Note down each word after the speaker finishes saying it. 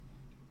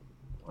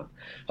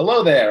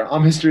Hello there.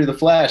 I'm History of the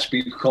Flash, but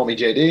you can call me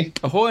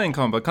JD. Ahoy and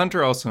Comic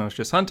Hunter, also known as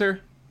just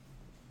Hunter.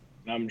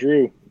 I'm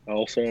Drew,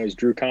 also known as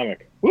Drew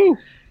Comic. Woo!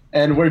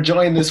 And we're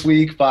joined this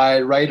week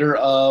by writer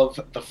of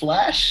The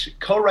Flash,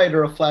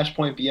 co-writer of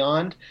Flashpoint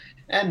Beyond,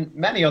 and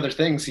many other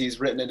things he's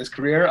written in his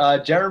career,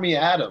 Jeremy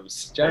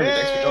Adams. Jeremy,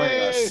 thanks for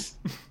joining us.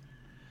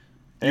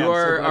 You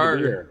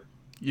are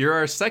you're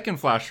our second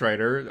Flash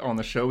writer on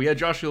the show. We had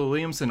Joshua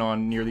Williamson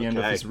on near the end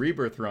of his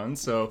Rebirth run,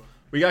 so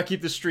we gotta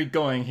keep the streak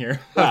going here.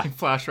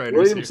 Flash writers.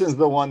 Williamson's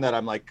the one that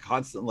I'm like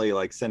constantly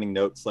like sending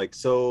notes like,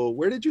 so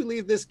where did you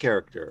leave this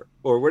character,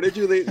 or where did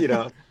you leave? You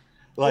know,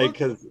 like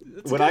because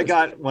when I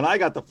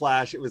got the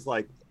Flash, it was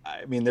like,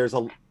 I mean,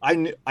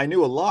 I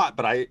knew a lot,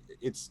 but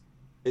it's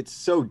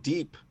so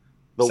deep.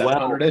 The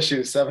 700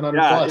 issues, 700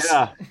 plus.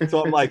 Yeah.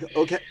 So I'm like,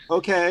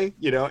 okay,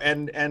 you know,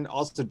 and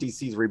also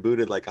DC's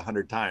rebooted like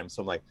 100 times.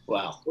 So I'm like,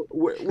 wow,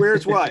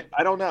 where's what?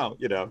 I don't know,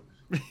 you know.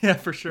 Yeah,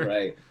 for sure.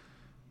 Right.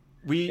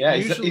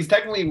 He's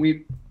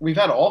technically we've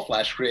had all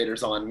Flash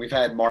creators on. We've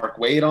had Mark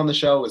Waid on the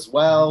show as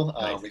well.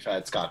 Nice. We've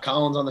had Scott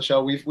Collins on the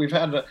show. We've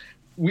had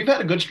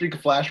a good streak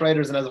of Flash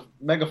writers, and as a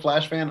mega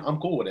Flash fan, I'm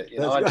cool with it. You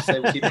know, I just say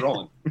we keep it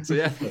rolling. So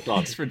yeah,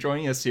 thanks for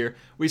joining us here.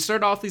 We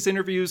start off these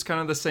interviews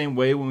kind of the same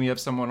way when we have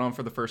someone on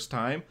for the first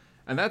time,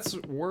 and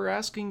we're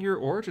asking your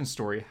origin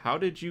story. How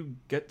did you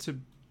get to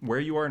where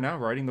you are now,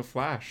 writing the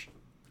Flash?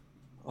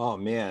 Oh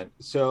man,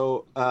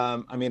 so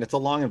I mean, it's a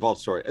long,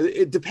 involved story.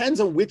 It depends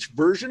on which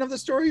version of the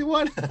story you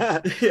want.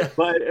 Yeah.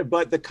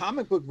 But the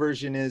comic book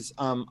version is,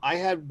 I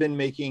have been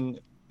making,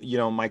 you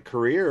know, my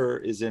career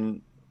is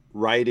in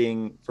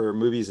writing for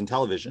movies and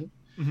television,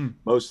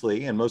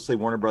 mostly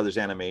Warner Brothers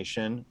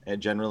Animation,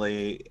 and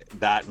generally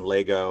that and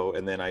Lego,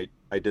 and then I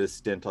did a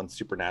stint on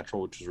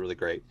Supernatural, which was really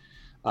great.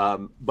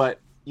 But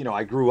you know,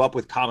 I grew up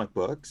with comic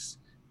books.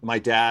 My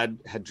dad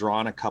had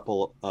drawn a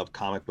couple of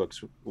comic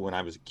books when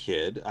I was a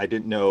kid. I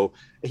didn't know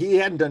he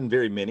hadn't done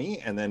very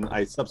many, and then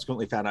I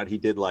subsequently found out he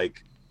did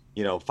like,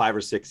 you know, 5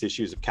 or 6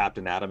 issues of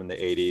Captain Atom in the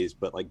 80s,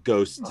 but like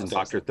Ghosts and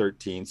Dr.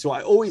 13. So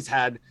I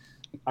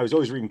was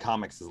always reading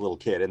comics as a little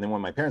kid. And then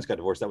when my parents got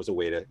divorced, that was a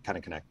way to kind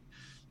of connect.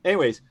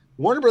 Anyways,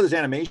 Warner Brothers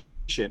Animation,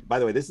 by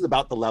the way, this is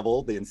about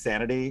the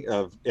insanity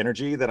of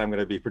energy that I'm going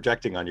to be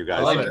projecting on you guys.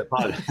 I love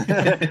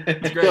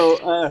it.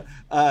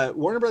 So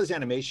Warner Brothers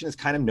Animation is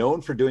kind of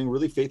known for doing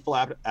really faithful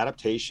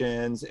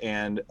adaptations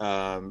and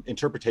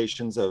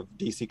interpretations of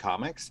DC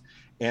Comics.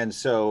 And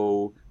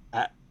so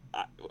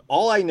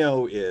all I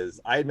know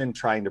is I had been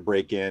trying to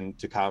break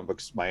into comic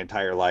books my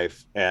entire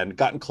life and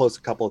gotten close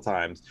a couple of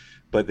times.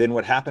 But then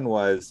what happened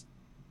was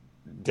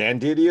Dan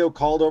Didio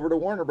called over to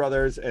Warner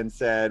Brothers and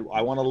said,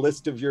 I want a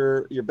list of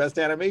your best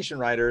animation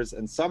writers.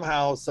 And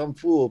somehow some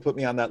fool put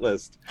me on that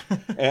list.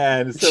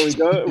 And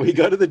so we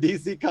go to the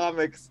DC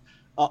Comics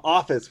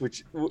office,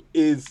 which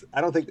is,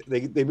 I don't think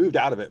they moved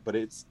out of it, but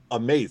it's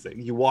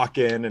amazing. You walk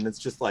in and it's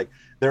just like,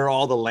 there are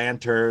all the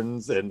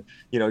lanterns and,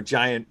 you know,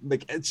 giant,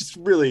 like, it's just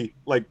really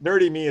like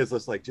nerdy me is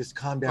just like, just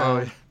calm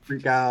down,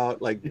 freak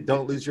out, like,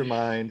 don't lose your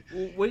mind.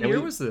 What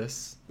year was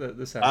this?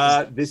 This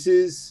happened? This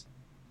is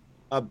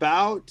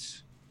about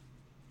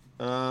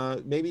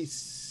maybe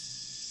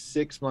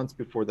 6 months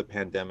before the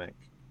pandemic.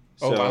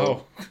 So,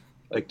 wow.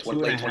 Like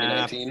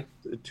 2019?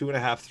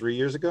 2.5, 3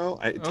 years ago.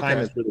 Time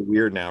is really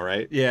weird now,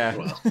 right? Yeah.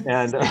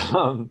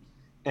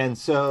 And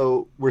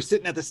so we're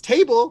sitting at this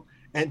table,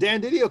 and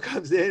Dan Didio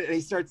comes in and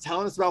he starts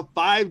telling us about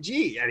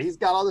 5G, and he's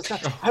got all this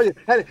stuff.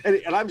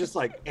 And I'm just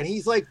like, and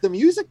he's like the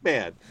music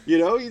man, you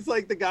know, he's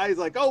like the guy, he's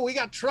like, oh, we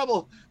got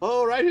trouble.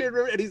 Oh, right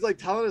here. And he's like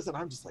telling us, and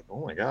I'm just like,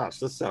 oh my gosh,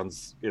 this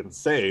sounds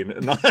insane.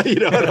 And, you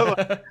know,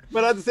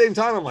 but at the same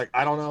time, I'm like,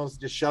 I don't know,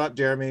 just shut up,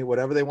 Jeremy,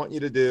 whatever they want you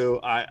to do,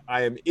 I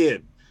am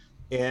in.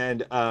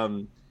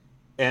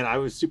 And I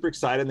was super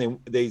excited.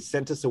 They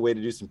sent us away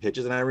to do some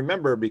pitches. And I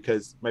remember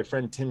because my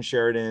friend Tim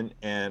Sheridan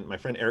and my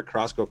friend Eric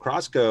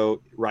Crosco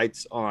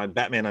writes on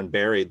Batman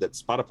Unburied, that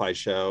Spotify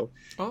show.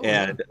 Oh,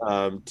 and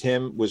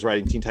Tim was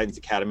writing Teen Titans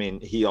Academy,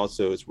 and he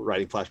also is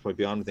writing Flashpoint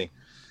Beyond thing.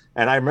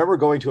 And I remember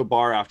going to a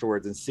bar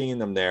afterwards and seeing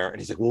them there. And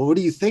he's like, well, what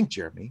do you think,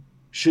 Jeremy?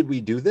 Should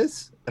we do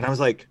this? And I was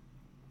like,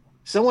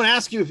 someone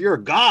asked you if you're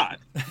a god.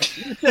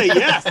 You say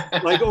yes.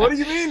 Like, what do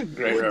you mean?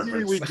 What do you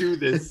mean we do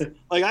this?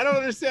 Like, I don't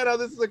understand how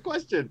this is a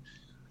question.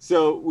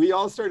 So we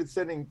all started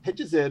sending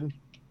pitches in,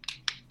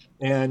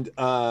 and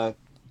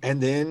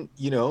then,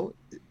 you know,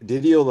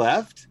 Didio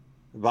left,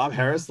 Bob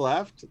Harris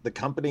left, the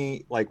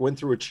company like went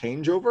through a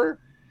changeover,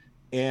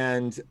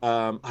 and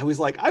I was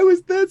like, I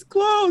was this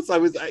close.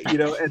 You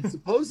know, and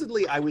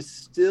supposedly I was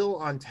still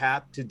on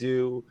tap to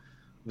do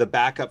the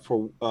backup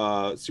for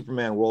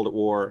Superman World at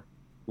War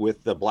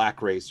with the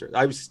Black Racer.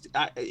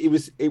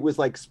 It was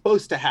like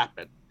supposed to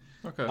happen.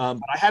 Okay. But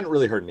I hadn't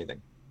really heard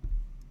anything.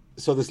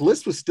 So this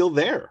list was still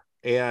there.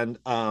 And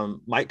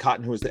Mike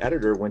Cotton, who was the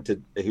editor,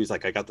 he was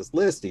like, I got this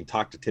list. He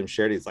talked to Tim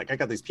Sheridan. He's like, I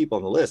got these people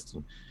on the list.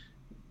 And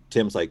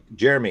Tim's like,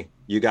 Jeremy,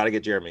 you got to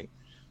get Jeremy.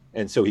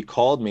 And so he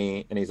called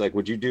me and he's like,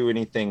 would you do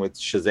anything with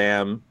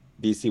Shazam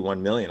DC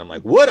 1 million? I'm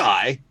like, would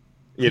I?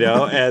 You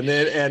know, and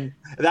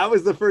that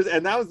was the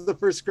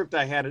first script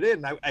I handed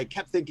in. I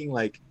kept thinking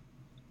like,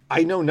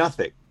 I know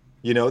nothing.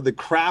 You know, the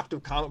craft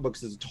of comic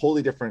books is a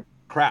totally different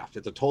craft.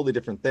 It's a totally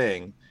different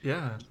thing.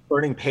 Yeah.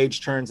 Burning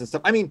page turns and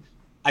stuff. I mean,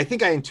 I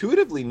think I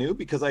intuitively knew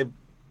because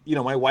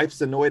my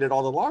wife's annoyed at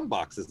all the long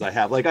boxes I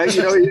have. Like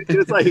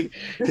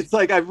it's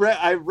like I've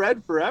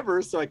read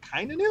forever, so I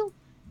kind of knew.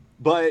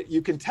 But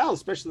you can tell,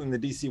 especially in the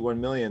DC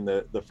 1 million,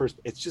 the first,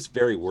 it's just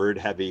very word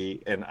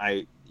heavy, and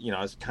I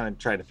was kind of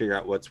trying to figure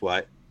out what's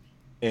what,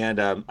 and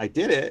I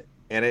did it,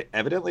 and it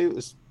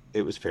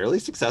was fairly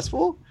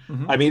successful.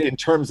 Mm-hmm. I mean, in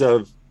terms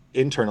of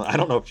internal, I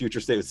don't know if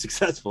Future State was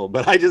successful,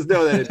 but I just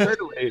know that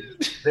internally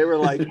they were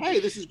like, "Hey,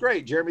 this is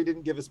great. Jeremy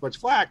didn't give us much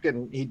flack,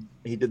 and he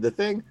did the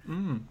thing."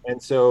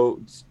 And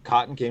so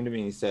Cotton came to me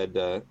and he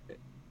said,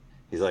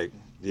 he's like,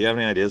 "Do you have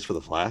any ideas for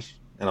the Flash?"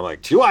 And I'm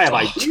like, "Do I have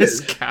ideas?"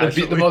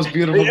 The most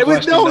beautiful it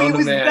was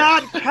question.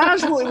 That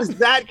casual. It was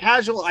that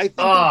casual.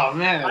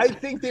 I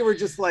think they were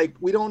just like,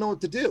 "We don't know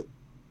what to do."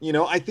 You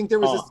know, I think there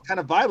was this kind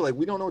of vibe like,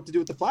 we don't know what to do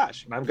with the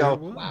Flash. And I'm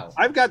going, wow,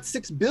 I've got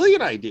 6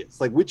 billion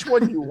ideas. Like, which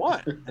one do you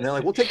want? And they're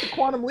like, we'll take the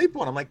Quantum Leap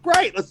one. I'm like,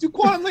 great, let's do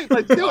Quantum Leap.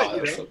 Let's do it.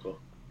 That's so cool.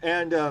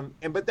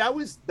 But that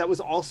was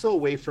also a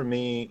way for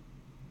me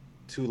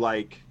to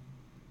like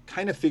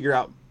kind of figure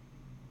out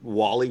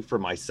Wally for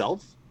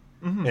myself.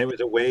 Mm-hmm. And it was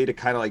a way to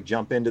kind of like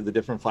jump into the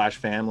different Flash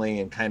family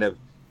and kind of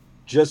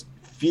just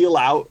feel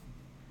out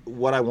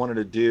what I wanted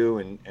to do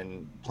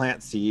and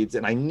plant seeds.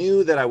 And I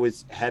knew that I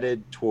was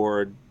headed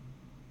toward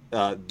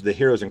the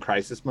Heroes in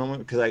Crisis moment,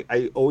 because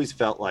I always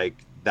felt like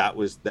that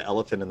was the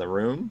elephant in the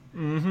room.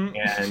 Mm-hmm.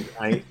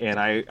 And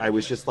I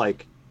was just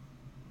like,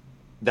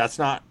 that's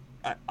not,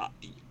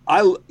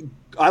 I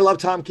love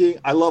Tom King.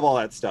 I love all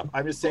that stuff.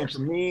 I'm just saying, for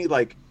me,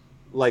 like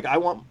I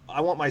want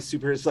my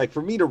superheroes, like,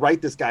 for me to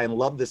write this guy and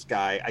love this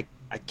guy,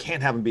 I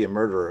can't have him be a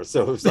murderer.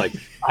 So it was like,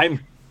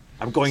 I'm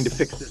going to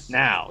fix this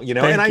now, you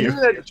know. I knew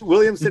that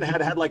Williamson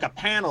had like a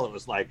panel. It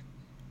was like,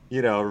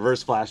 you know,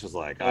 Reverse Flash was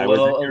like, I was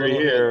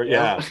here.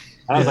 Yeah.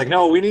 And I was like,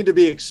 no, we need to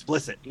be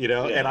explicit, you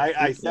know. Yeah. And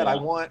I said, I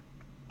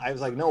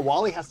was like, no,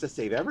 Wally has to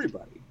save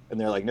everybody. And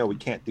they're like, no, we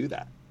can't do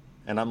that.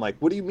 And I'm like,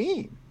 what do you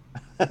mean?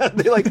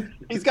 They're like,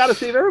 he's got to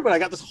save everybody. I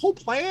got this whole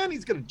plan.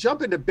 He's going to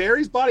jump into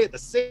Barry's body at the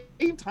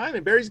same time.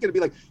 And Barry's going to be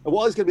like, and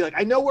Wally's going to be like,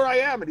 I know where I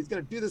am. And he's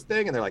going to do this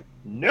thing. And they're like,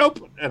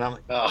 nope. And I'm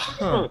like,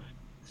 oh.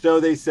 So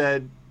they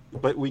said,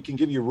 but we can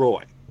give you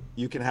Roy.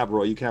 You can have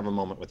Roy. You can have a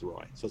moment with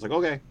Roy. So it's like,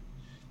 okay.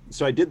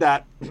 So I did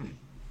that.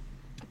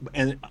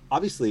 And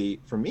obviously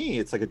for me,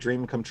 it's like a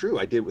dream come true.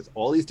 I did with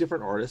all these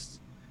different artists.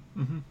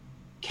 Mm-hmm.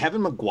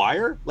 Kevin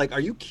Maguire, like,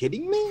 are you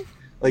kidding me?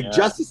 Like,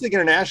 Justice League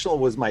International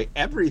was my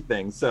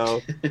everything.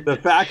 So the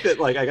fact that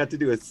like I got to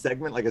do a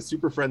segment, like a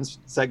Super Friends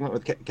segment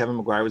with Kevin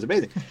Maguire, was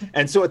amazing.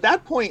 And so at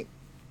that point,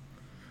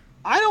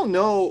 I don't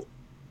know,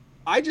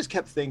 I just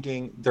kept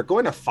thinking they're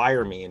going to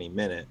fire me any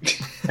minute.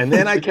 And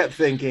then I kept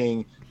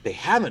thinking they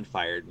haven't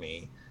fired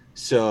me,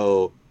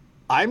 so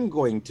I'm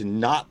going to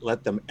not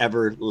let them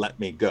ever let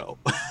me go.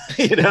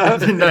 You know.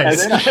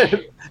 Nice.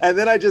 And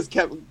then I just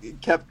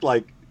kept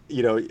like,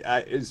 you know,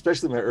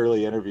 especially in my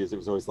early interviews, it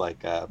was always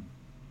like,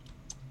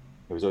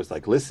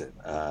 listen,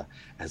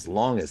 as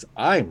long as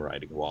I'm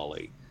writing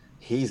Wally,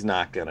 he's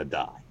not gonna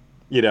die,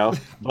 you know.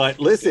 But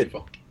listen,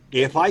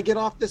 if I get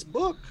off this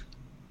book,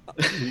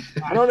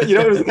 I don't know, you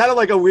know, it was kind of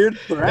like a weird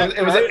threat.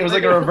 It was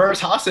like a reverse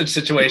hostage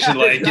situation.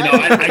 Like, you know,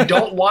 I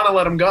don't want to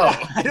let him go.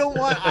 I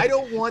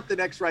don't want the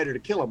next writer to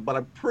kill him, but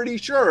I'm pretty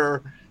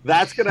sure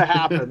that's gonna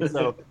happen.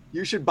 So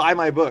you should buy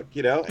my book,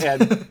 you know.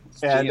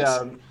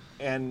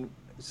 And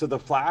so the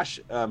Flash,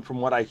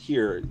 from what I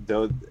hear,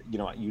 though, you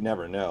know, you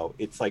never know.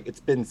 It's like it's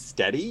been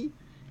steady,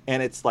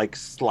 and it's like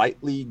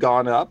slightly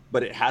gone up,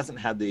 but it hasn't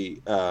had the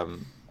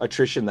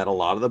attrition that a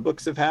lot of the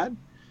books have had.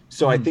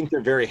 So I think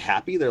they're very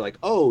happy. They're like,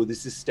 oh,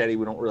 this is steady.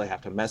 We don't really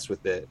have to mess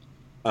with it.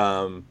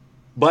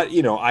 But,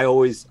 you know, I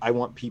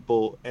want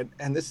people,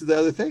 and this is the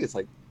other thing. It's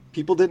like,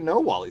 people didn't know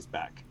Wally's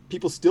back.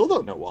 People still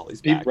don't know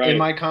Wally's back. In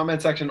my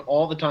comment section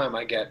all the time,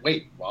 I get,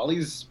 wait,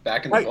 Wally's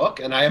back in the book?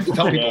 And I have to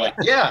tell people, like,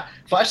 yeah,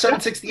 Flash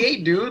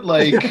 768, dude.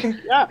 Like,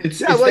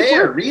 it's like,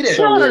 there. Read it.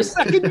 We're on our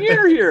second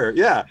year here.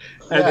 Yeah.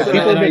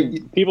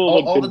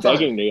 People have been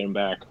begging to get him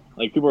back.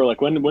 Like, people are like,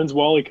 when's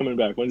Wally coming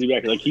back? When's he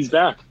back? Like, he's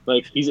back.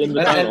 Like, he's in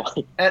the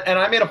title. And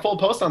I made a full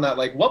post on that.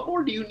 Like, what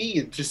more do you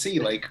need to see?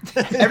 Like,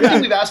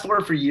 everything we've asked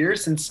for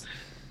years since,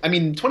 I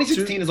mean,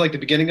 2016 is like the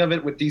beginning of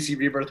it with DC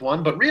Rebirth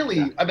 1, but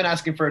really, I've been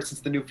asking for it since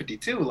the New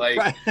 52. Like,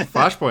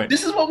 Flashpoint.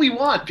 This is what we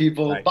want,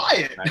 people. Right.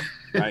 Buy it.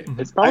 Right.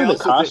 It's probably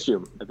the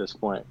costume at this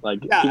point.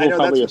 Like, people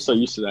probably are so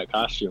used to that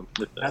costume.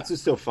 That's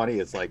what's so funny.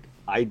 It's like,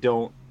 I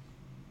don't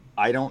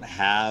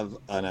have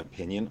an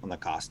opinion on the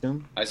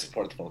costume. I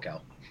support the full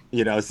cow.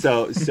 You know,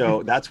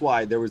 so that's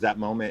why there was that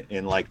moment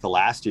in like the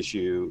last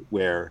issue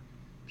where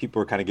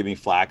people were kind of giving me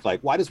flack, like,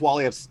 why does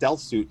Wally have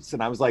stealth suits?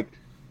 And I was like,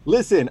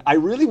 listen, I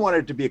really wanted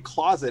it to be a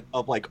closet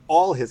of like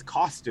all his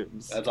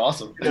costumes. That's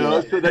awesome. You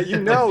know, so that, you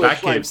know,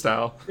 it's like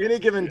style. Any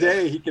given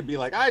day he could be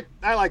like, I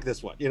like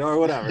this one, you know, or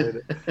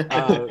whatever.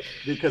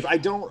 Because I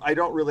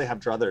don't really have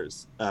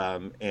druthers,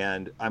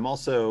 and I'm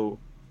also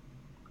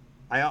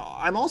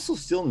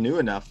still new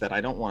enough that I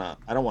don't want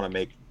to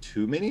make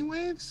too many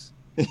waves.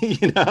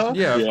 you know?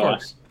 Yeah, of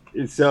course.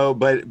 So,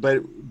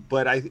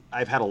 but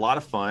I've had a lot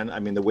of fun. I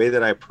mean, the way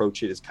that I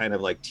approach it is kind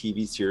of like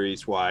TV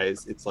series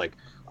wise. It's like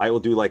I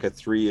will do like a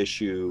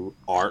 3-issue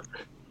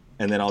arc,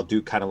 and then I'll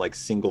do kind of like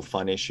single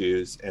fun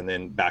issues, and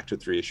then back to a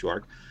 3-issue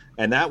arc.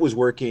 And that was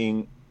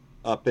working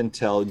up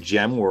until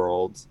Gem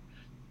World,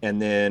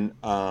 and then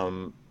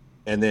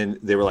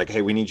they were like,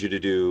 "Hey, we need you to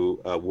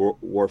do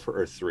War for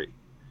Earth 3,"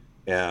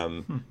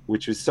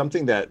 which was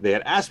something that they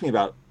had asked me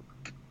about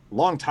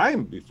long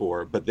time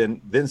before, but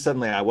then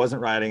suddenly I wasn't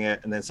writing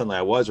it, and then suddenly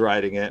I was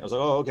writing it. I was like,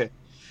 oh, okay.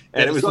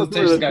 And it was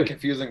really got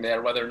confusing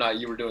there whether or not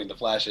you were doing the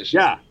Flash issue.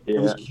 Yeah, it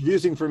was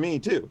confusing for me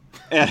too,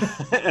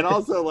 and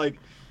also like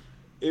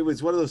it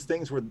was one of those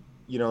things where,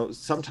 you know,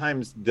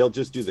 sometimes they'll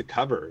just do the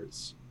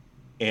covers,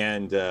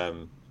 and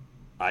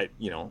I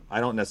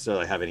don't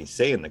necessarily have any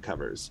say in the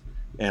covers,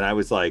 and I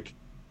was like,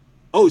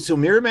 oh, so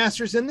Mirror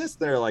Master's in this?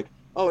 They're like,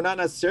 oh, not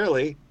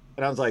necessarily,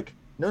 and I was like,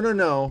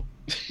 no,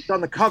 it's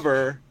on the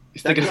cover.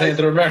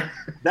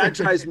 That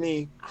drives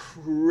me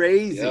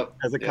crazy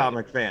as a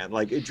comic fan.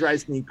 Like, it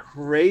drives me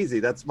crazy.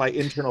 That's my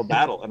internal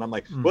battle. And I'm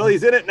like, well,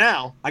 he's in it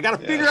now. I got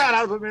to figure out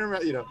how to put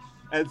Mirror, you know.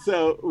 And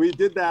so we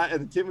did that,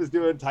 and Tim was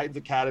doing Titans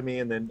Academy,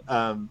 and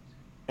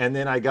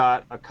then I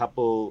got a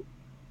couple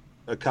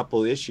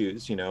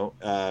issues, you know.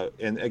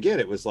 And again,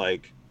 it was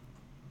like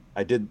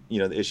I did, you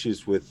know, the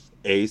issues with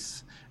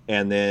Ace,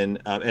 and then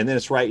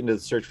it's right into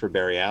the Search for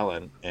Barry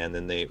Allen, and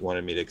then they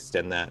wanted me to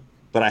extend that.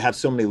 But I have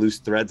so many loose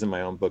threads in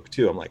my own book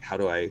too. I'm like, how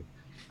do I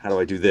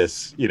do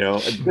this? You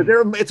know,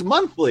 it's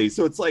monthly,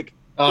 so it's like.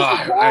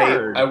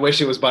 I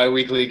wish it was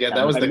bi-weekly again.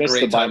 That was the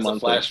great time as a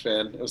Flash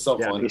fan. It was so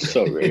fun. It was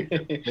so great.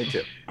 Me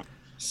too.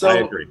 So I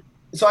agree.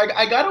 So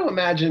I got to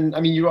imagine. I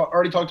mean, you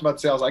already talked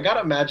about sales. I got to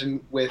imagine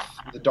with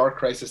the Dark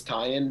Crisis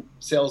tie-in,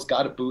 sales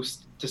got to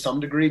boost to some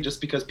degree,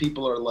 just because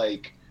people are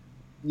like,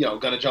 you know,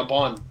 going to jump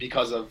on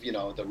because of, you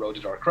know, the Road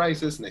to Dark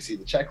Crisis, and they see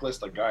the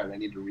checklist, like, all right, I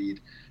need to read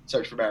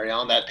Search for Barry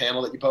Allen. That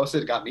panel that you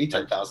posted got me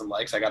 10,000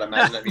 likes. I got to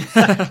imagine that means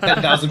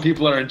 10,000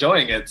 people are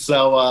enjoying it.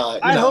 So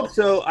I hope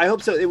so.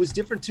 It was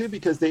different too,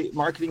 because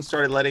marketing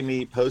started letting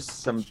me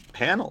post some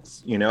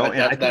panels, you know,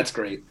 that's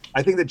great.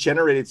 I think that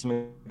generated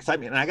some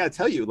excitement. And I got to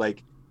tell you,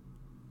 like,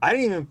 I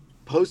didn't even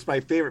post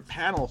my favorite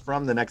panel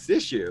from the next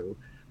issue.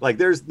 Like,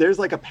 there's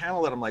like a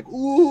panel that I'm like,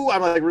 ooh,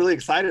 I'm like really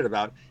excited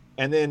about.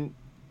 And then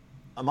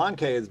Aman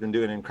K has been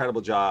doing an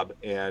incredible job,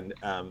 and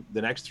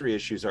the next 3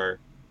 issues are,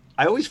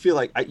 I always feel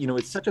like, you know,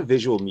 it's such a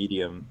visual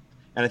medium,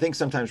 and I think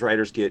sometimes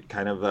writers get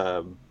kind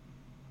of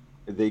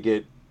they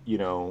get, you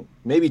know,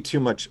 maybe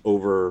too much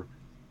over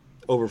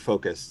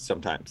focused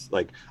sometimes.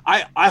 Like,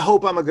 I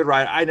hope I'm a good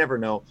writer, I never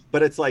know,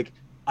 but it's like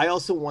I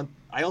also want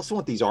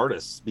these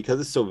artists,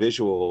 because it's so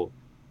visual,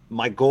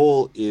 my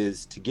goal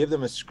is to give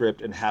them a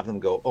script and have them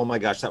go, oh my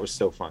gosh, that was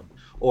so fun,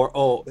 or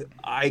oh,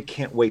 I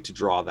can't wait to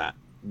draw that.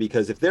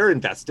 Because if they're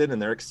invested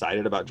and they're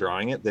excited about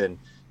drawing it, then,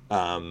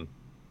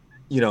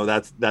 you know,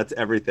 that's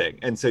everything.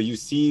 And so you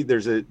see,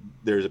 there's a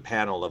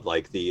panel of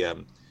like the,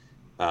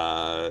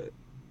 I'm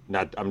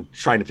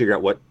trying to figure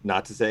out what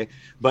not to say,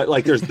 but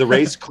like there's the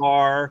race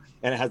car,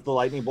 and it has the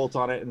lightning bolt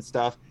on it and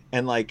stuff.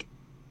 And like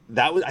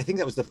I think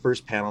that was the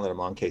first panel that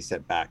Aman K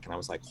sent back, and I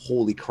was like,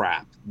 holy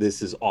crap,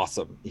 this is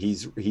awesome.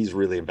 He's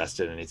really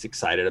invested and he's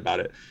excited about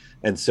it.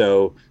 And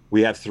so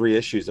we have 3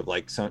 issues of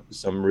like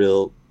some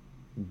real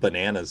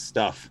bananas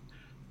stuff,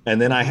 and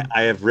then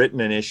I have written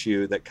an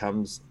issue that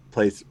comes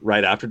place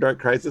right after Dark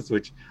Crisis,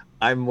 which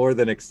I'm more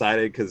than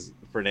excited, because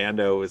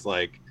Fernando was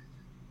like,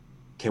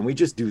 can we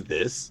just do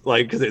this,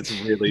 like, because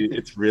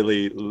it's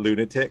really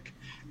lunatic.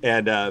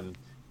 And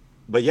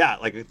but yeah,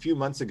 like a few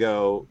months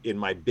ago, in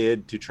my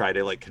bid to try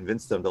to like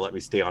convince them to let me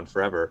stay on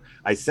forever,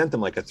 I sent them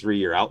like a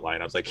 3-year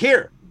outline. I was like,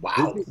 here,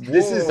 wow,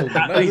 this is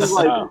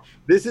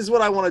this is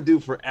what I want to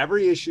do for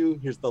every issue.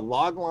 Here's the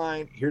log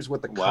line, here's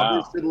what the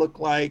cover should look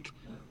like.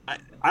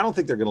 I don't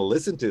think they're going to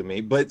listen to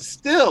me, but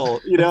still,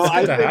 you know,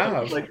 I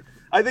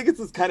think it's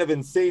this kind of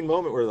insane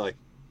moment where like,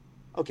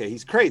 okay,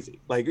 he's crazy,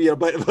 like, you know,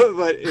 but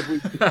if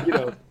we, you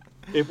know,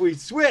 if we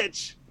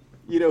switch,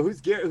 you know, who's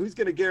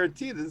going to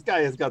guarantee that this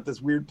guy has got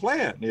this weird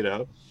plan, you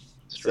know?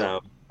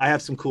 So I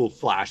have some cool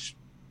Flash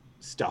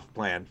stuff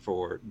planned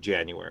for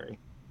January.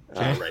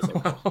 Right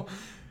now.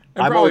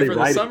 And I'm already for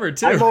the summer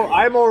too.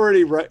 I'm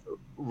already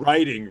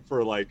writing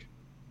for like,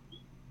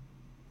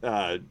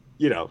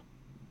 you know,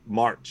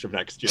 March of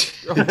next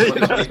year.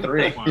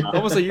 2023.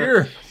 Almost a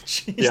year.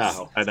 Jeez.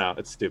 Yeah, I know,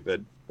 it's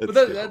stupid.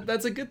 But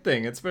that's a good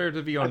thing. It's better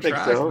to be on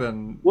track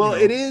than. Well,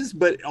 it is,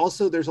 but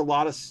also there's a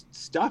lot of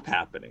stuff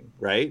happening,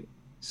 right?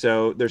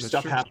 So there's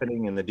stuff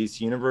happening in the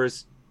DC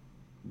universe,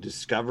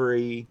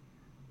 Discovery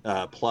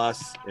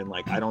Plus, and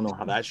like I don't know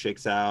how that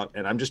shakes out.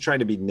 And I'm just trying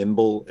to be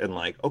nimble and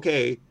like,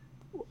 okay,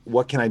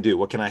 what can I do?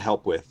 What can I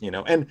help with? You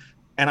know, and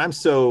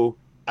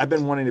I've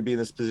been wanting to be in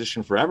this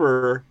position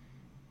forever,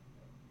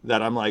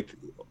 that I'm like,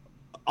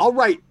 I'll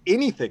write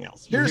anything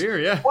else. Here's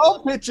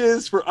 12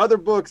 pitches for other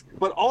books,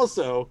 but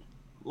also,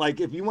 like,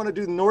 if you want to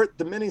do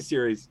the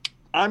miniseries,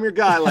 I'm your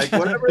guy. Like,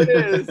 whatever it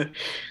is,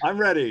 I'm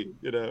ready.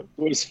 You know.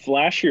 Was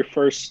Flash your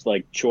first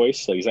like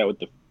choice? Like, is that what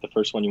the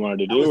first one you wanted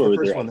to That do, was or the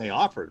first one they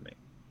offered me.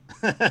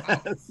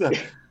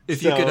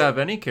 If you could have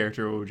any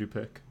character, what would you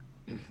pick?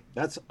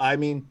 I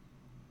mean,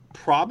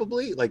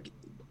 probably like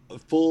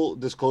full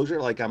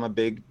disclosure, like I'm a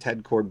big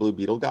Ted Kord Blue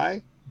Beetle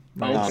guy.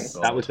 Nice.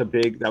 That was a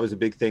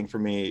big thing for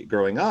me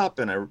growing up,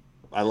 and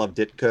I love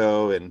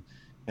Ditko, and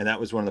that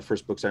was one of the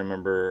first books I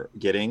remember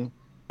getting.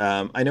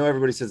 I know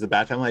everybody says the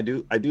Bat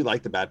Family. I do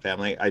like the Bat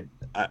Family.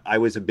 I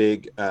was a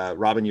big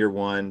Robin Year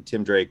One,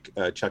 Tim Drake,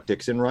 Chuck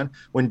Dixon run.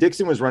 When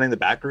Dixon was running the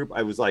Bat Group,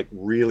 I was like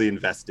really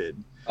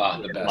invested.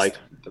 The best. Like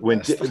when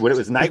it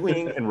was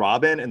Nightwing and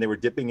Robin, and they were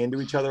dipping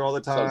into each other all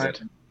the time.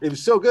 So it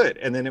was so good.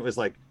 And then it was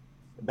like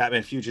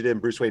Batman Fugitive,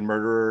 Bruce Wayne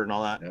Murderer, and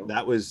all that. Yep.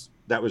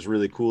 That was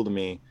really cool to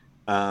me.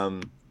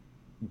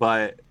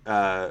 But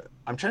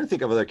I'm trying to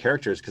think of other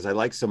characters because I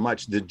like so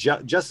much. The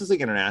Justice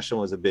League International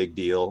was a big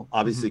deal.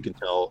 Obviously, you can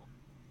tell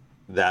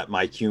that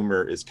my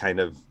humor is kind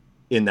of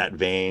in that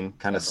vein,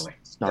 kind of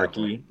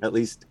snarky, at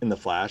least in the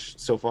Flash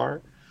so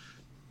far.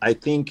 I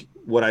think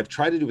what I've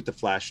tried to do with the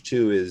Flash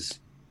too is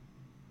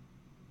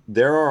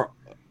there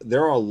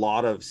are a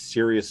lot of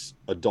serious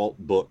adult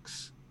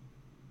books,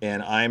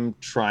 and I'm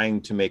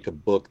trying to make a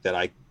book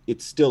that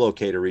it's still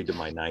okay to read to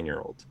my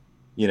 9-year-old.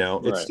 You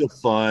know, it's still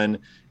fun.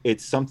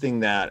 It's something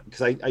that,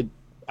 because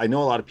I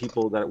know a lot of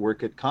people that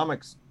work at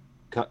comics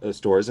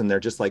stores, and they're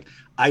just like,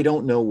 I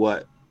don't know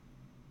what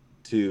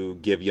to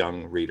give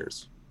young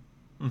readers.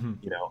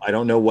 You know, I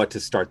don't know what to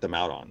start them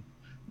out on.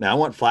 Now I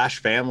want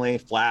Flash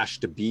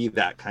to be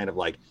that kind of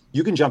like,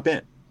 you can jump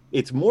in.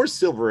 It's more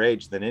Silver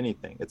Age than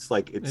anything. It's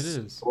like,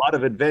 it's a lot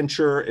of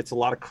adventure. It's a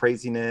lot of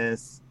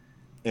craziness.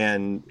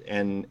 And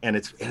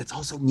it's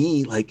also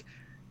me like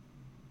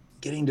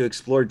getting to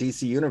explore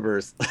DC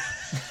Universe.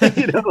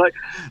 You know,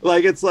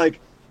 like it's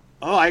like,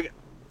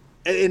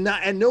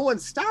 and no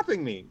one's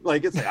stopping me.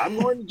 Like it's like, I'm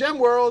going to Gem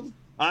World.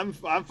 I'm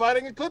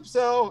fighting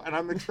Eclipso, and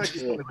I'm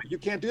expecting something like, you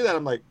can't do that.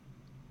 I'm like,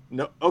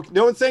 no, okay,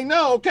 no one's saying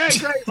no. Okay,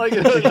 great. Like,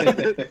 you know,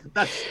 like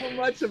that's so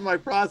much of my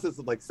process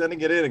of like sending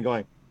it in and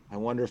going, I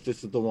wonder if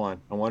this is the one.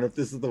 I wonder if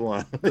this is the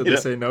one. Did they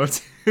say no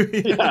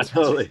to? Yeah,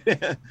 totally.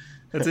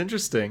 That's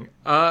interesting.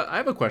 I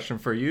have a question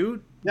for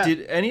you. Yeah.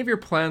 Did any of your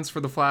plans for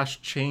the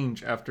Flash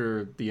change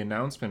after the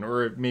announcement,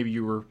 or maybe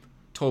you were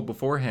told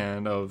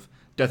beforehand of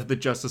Death of the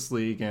Justice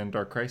League and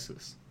Dark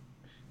Crisis?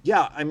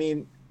 Yeah, I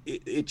mean,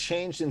 it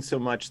changed in so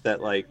much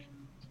that like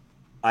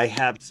I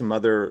have some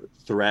other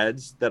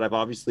threads that I've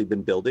obviously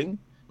been building,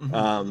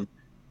 and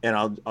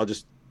I'll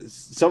just,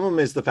 some of them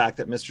is the fact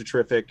that Mr.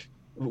 Terrific,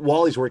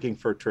 Wally's working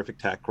for Terrific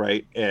Tech,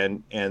 right,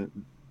 and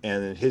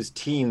his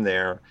team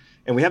there,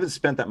 and we haven't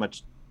spent that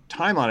much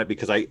time on it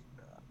because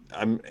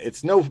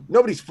it's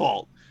nobody's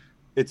fault.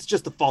 It's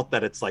just the fault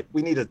that it's like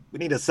we need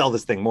to sell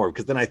this thing more,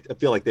 because then I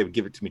feel like they would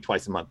give it to me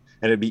twice a month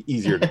and it'd be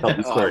easier to tell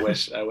the story. I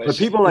wish. But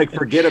people like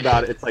forget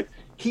about it. It's like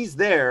he's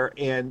there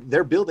and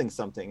they're building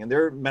something, and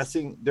they're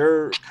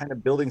kind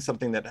of building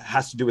something that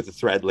has to do with the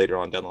thread later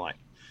on down the line.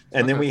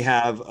 And then we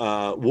have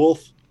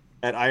Wolf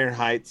at Iron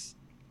Heights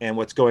and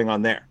what's going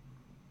on there.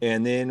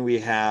 And then we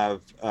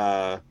have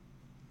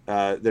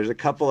there's a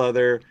couple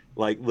other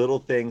like little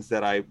things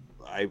that I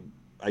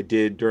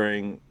did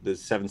during the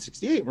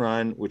 768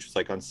 run, which was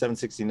like on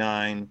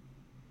 769,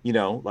 you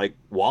know, like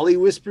Wally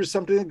whispers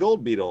something to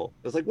Gold Beetle.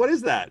 I was like, what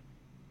is that?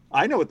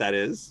 I know what that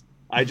is.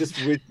 I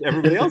just wish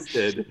everybody else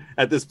did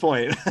at this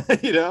point,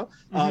 you know?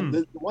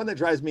 The one that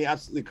drives me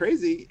absolutely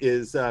crazy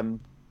is I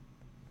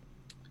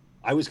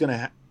was going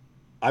to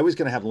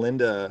have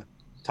Linda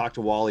talk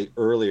to Wally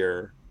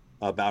earlier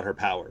about her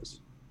powers.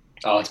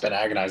 Oh, it's been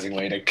agonizing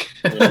waiting.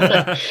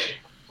 It's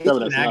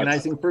been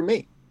agonizing for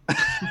me.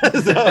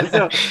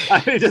 so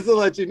I mean, just to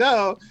let you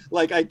know,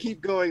 like I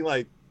keep going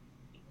like,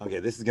 okay,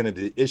 this is gonna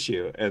be the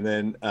issue, and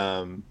then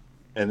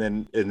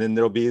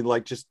there'll be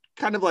like just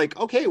kind of like,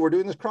 okay, we're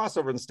doing this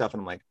crossover and stuff,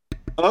 and I'm like,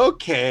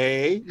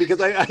 okay,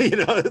 because I you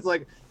know, it's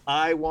like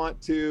I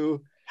want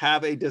to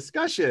have a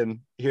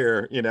discussion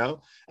here, you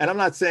know, and I'm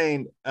not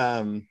saying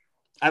I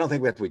don't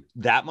think we have to wait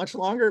that much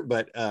longer,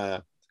 but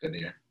it's good to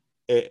hear.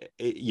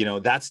 You know,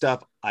 that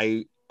stuff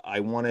I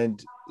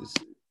wanted.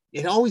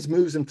 It always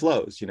moves and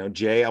flows, you know.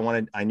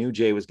 I knew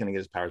Jay was going to get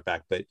his powers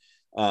back, but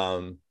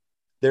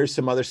there's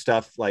some other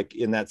stuff like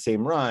in that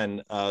same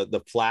run,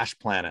 the Flash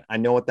Planet. I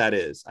know what that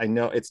is. I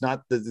know it's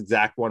not the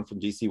exact one from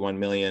DC 1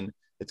 million.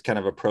 It's kind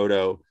of a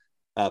proto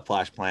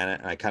Flash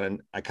Planet. And I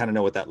kind of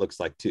know what that looks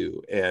like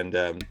too. And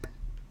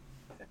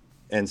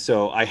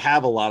so I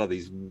have a lot of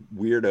these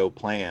weirdo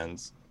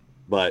plans,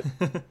 but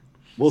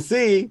we'll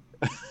see,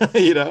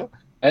 you know.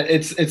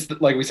 It's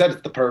like we said,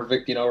 it's the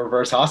perfect, you know,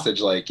 reverse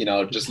hostage. Like, you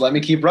know, just let me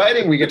keep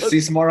writing. We get to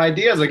see some more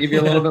ideas. I'll give you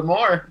a little bit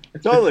more.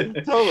 Totally.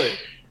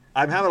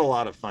 I'm having a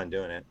lot of fun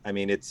doing it. I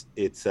mean, it's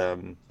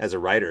as a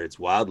writer, it's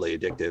wildly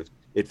addictive.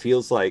 It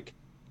feels like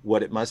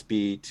what it must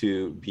be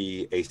to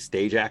be a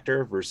stage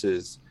actor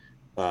versus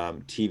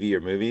TV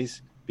or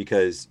movies,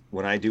 because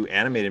when I do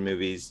animated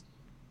movies,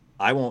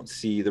 I won't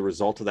see the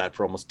result of that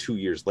for almost 2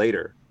 years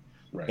later.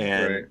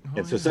 Right.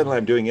 And so suddenly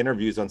I'm doing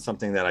interviews on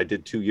something that I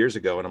did 2 years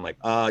ago, and I'm like,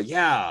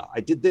 yeah, I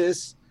did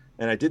this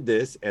and I did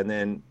this. And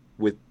then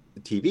with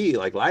TV,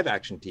 like live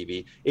action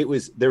TV,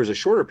 there was a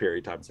shorter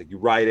period of time. It's like you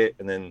write it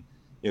and then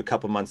a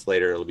couple months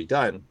later it'll be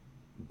done.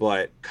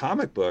 But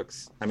comic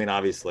books, I mean,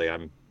 obviously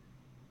I'm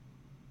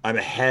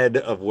ahead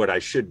of what I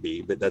should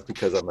be, but that's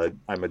because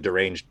I'm a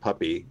deranged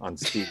puppy on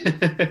speed.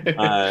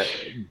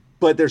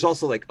 But there's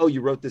also like, oh,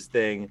 you wrote this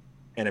thing,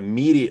 and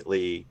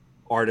immediately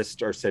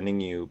artists are sending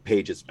you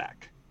pages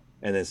back,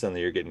 and then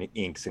suddenly you're getting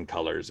inks and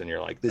colors, and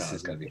you're like, this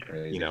is gonna be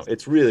crazy.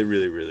 It's really,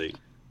 really, really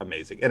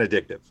amazing and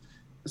addictive.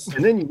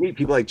 And then you meet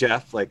people like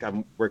Jeff, like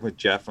I'm working with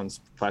Jeff on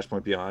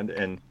Flashpoint Beyond,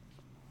 and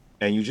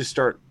you just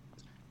start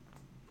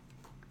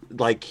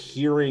like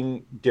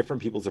hearing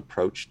different people's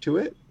approach to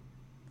it.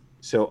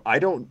 So I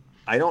don't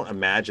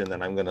imagine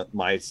that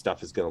my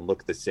stuff is gonna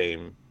look the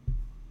same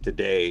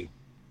today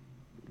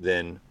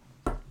than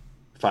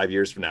 5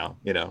 years from now,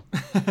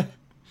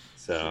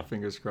 So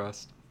fingers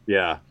crossed.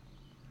 Yeah.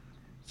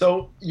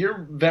 So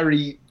you're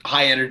very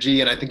high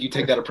energy, and I think you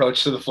take that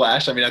approach to the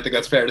Flash. I mean, I think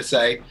that's fair to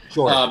say.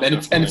 Sure. And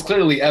it's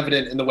clearly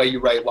evident in the way you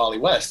write Wally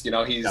West.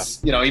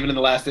 He's even in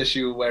the last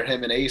issue where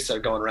him and Ace are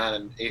going around,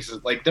 and Ace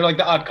is like, they're like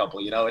the odd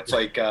couple. It's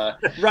like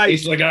right.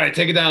 Ace is like, all right,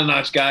 take it down a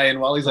notch, guy, and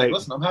Wally's like,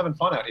 listen, I'm having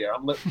fun out here.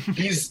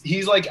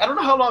 He's like, I don't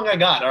know how long I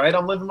got. All right,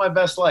 I'm living my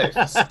best life.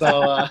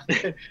 So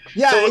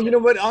yeah, so, you know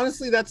what?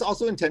 Honestly, that's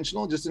also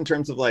intentional, just in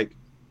terms of like.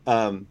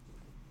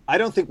 I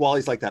don't think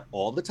Wally's like that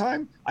all the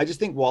time. I just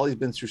think Wally's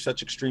been through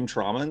such extreme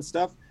trauma and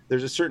stuff.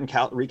 There's a certain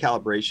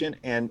recalibration,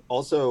 and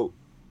also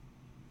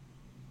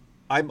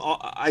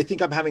I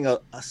think I'm having a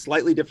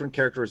slightly different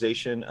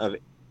characterization of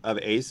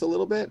Ace a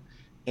little bit,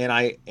 and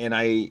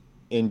I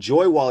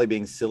enjoy Wally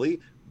being silly,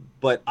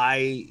 but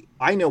I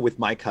know with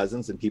my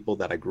cousins and people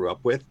that I grew up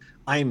with,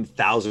 I'm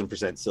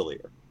 1,000%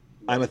 sillier.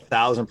 I'm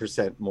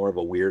 1,000% more of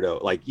a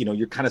weirdo. Like,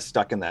 you're kind of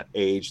stuck in that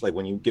age. Like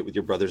when you get with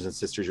your brothers and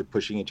sisters, you're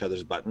pushing each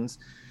other's buttons.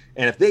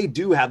 And if they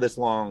do have this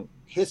long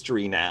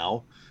history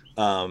now,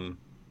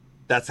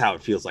 that's how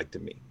it feels like to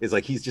me. It's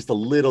like he's just a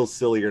little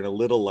sillier and a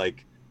little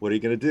like, what are you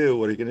going to do?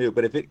 What are you going to do?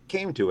 But if it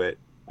came to it,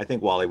 I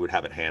think Wally would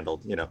have it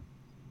handled,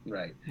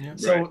 Right. Yeah.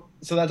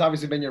 So that's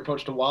obviously been your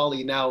approach to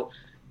Wally. Now,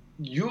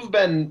 you've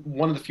been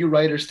one of the few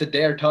writers to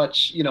dare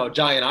touch,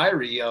 Jai and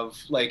Irie of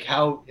like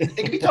how it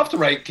can be tough to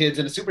write kids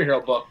in a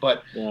superhero book,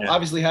 but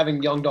obviously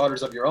having young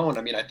daughters of your own,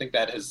 I mean, I think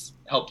that has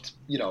helped,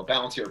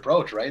 balance your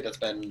approach, right? That's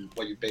been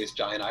what you based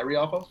Jai and Irie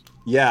off of.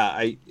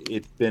 Yeah,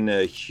 it's been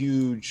a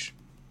huge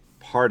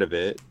part of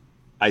it.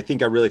 I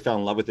think I really fell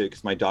in love with it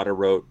because my daughter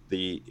wrote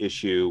the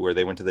issue where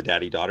they went to the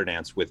daddy-daughter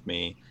dance with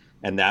me,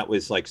 and that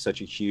was like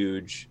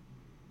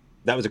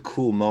that was a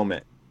cool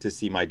moment to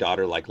see my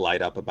daughter like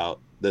light up about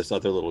this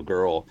other little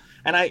girl.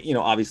 And I,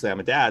 obviously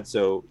I'm a dad,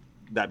 so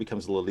that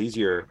becomes a little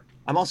easier.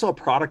 I'm also a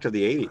product of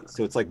the 80s.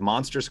 So it's like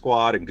Monster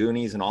Squad and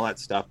Goonies and all that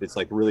stuff. It's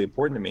like really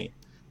important to me.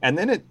 And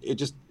then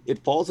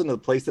it falls into the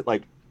place that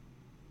like,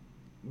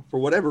 for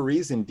whatever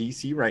reason,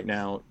 DC right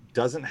now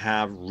doesn't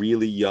have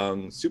really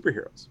young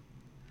superheroes.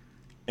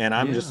 And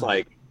I'm just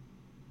like,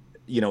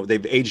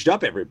 they've aged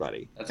up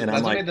everybody. That's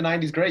what made the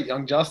 90s great,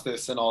 Young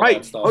Justice and all right.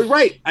 that stuff. Oh,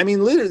 right. I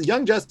mean, literally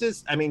Young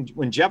Justice. I mean,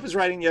 when Jeff was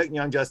writing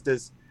Young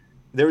Justice,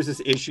 there was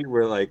this issue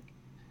where like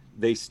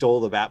they stole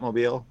the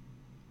Batmobile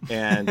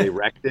and they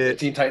wrecked it.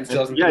 Teen Titans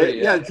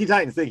 2003. Yeah, Teen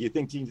Titans. Thank you.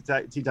 Teen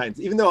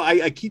Titans. Even though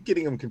I keep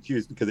getting them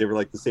confused because they were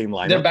like the same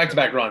lineup. They're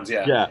back-to-back runs.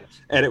 Yeah. Yeah,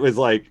 and it was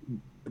like,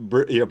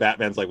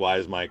 Batman's like, why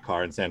is my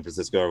car in San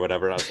Francisco or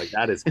whatever? And I was like,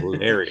 that is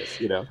hilarious,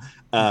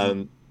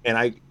 And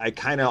I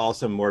kind of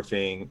also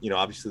morphing.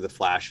 Obviously the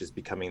Flash is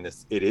becoming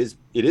this. It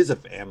is a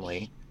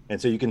family,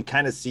 and so you can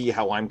kind of see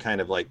how I'm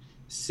kind of like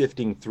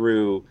sifting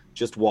through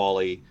just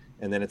Wally.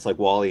 And then it's like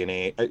Wally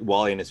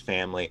and his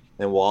family,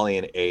 then Wally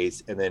and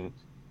Ace, and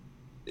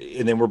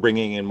then we're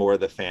bringing in more of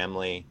the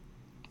family,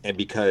 and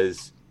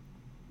because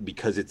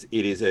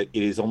it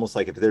is almost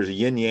like if there's a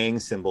yin yang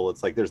symbol,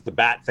 it's like there's the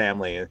Bat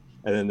family, and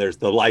then there's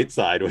the light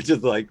side, which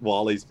is like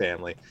Wally's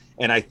family.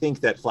 And I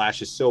think that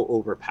Flash is so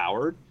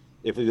overpowered.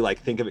 If we like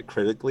think of it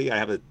critically, I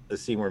have a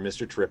scene where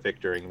Mr. Terrific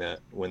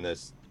when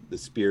the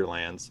spear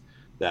lands,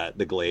 that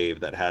the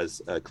glaive that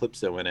has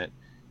Calypso in it,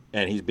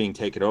 and he's being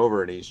taken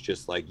over, and he's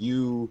just like,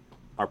 you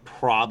are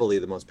probably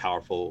the most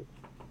powerful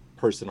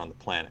person on the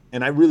planet.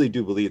 And I really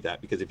do believe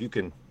that, because if you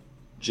can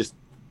just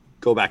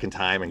go back in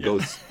time and go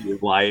see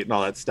light and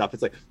all that stuff,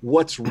 it's like,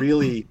 what's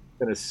really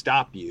going to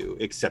stop you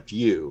except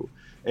you?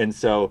 And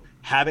so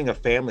having a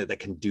family that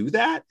can do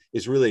that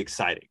is really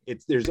exciting.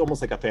 There's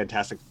almost like a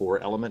Fantastic Four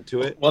element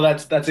to it. Well,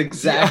 that's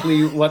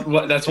exactly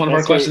what that's one of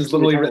our questions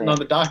literally written on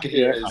the docket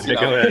here. Is,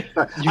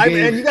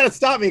 and you got to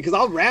stop me because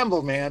I'll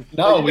ramble, man.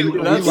 No, we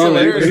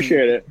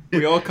appreciate it.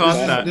 We all caught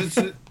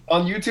that.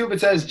 On YouTube, it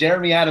says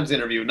Jeremy Adams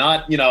interview,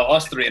 not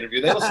us three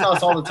interview. They listen to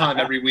us all the time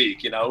every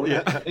week.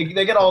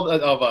 They get all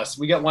of us.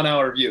 We get 1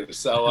 hour views.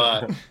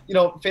 So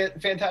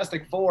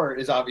Fantastic Four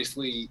is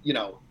obviously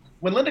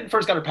when Linda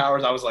first got her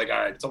powers, I was like, all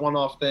right, it's a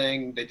one-off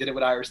thing. They did it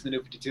with Iris in the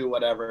New 52,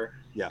 whatever.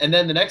 Yeah. And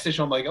then the next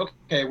issue, I'm like,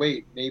 okay,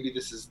 wait, maybe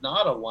this is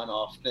not a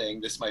one-off thing.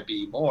 This might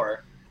be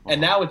more.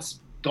 And now it's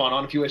gone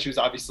on a few issues.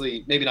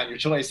 Obviously, maybe not your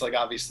choice. Like,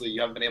 obviously,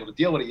 you haven't been able to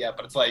deal with it yet.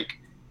 But it's like,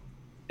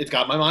 it's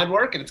got my mind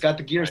working. It's got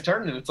the gears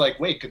turning, and it's like,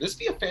 wait, could this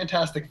be a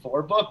Fantastic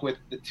Four book with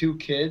the two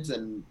kids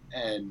and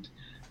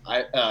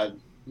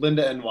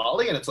Linda and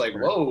Wally? And it's like,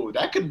 whoa,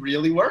 that could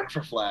really work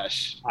for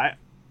Flash.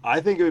 I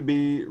think it would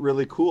be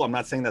really cool. I'm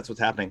not saying that's what's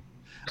happening.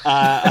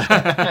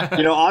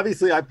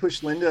 Obviously I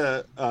pushed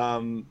Linda.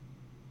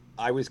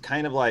 I was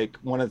kind of like,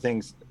 one of the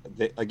things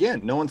that,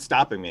 again, no one's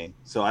stopping me,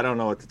 so I don't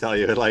know what to tell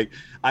you. Like,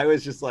 I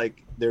was just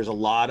like, there's a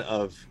lot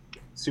of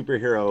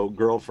superhero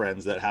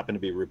girlfriends that happen to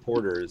be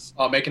reporters.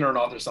 Oh, making her an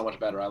author so much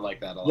better. I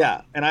like that a lot.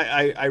 Yeah, and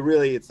I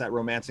really, it's that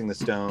Romancing the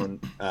Stone,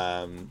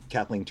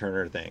 Kathleen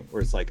Turner thing,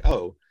 where it's like,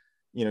 oh,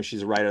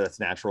 she's a writer that's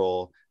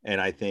natural,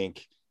 and I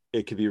think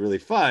it could be really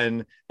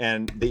fun.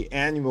 And the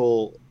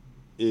annual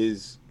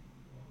is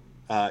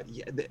for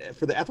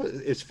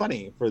the it's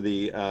funny for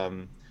the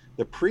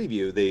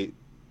preview,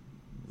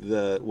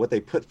 what they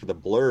put for the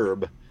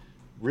blurb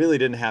really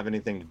didn't have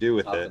anything to do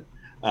with it.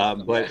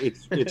 But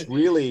it's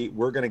really,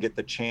 we're going to get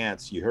the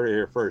chance, you heard it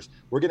here first,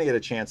 we're going to get a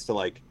chance to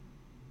like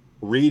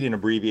read an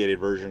abbreviated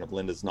version of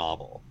Linda's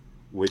novel,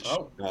 which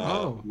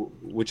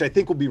I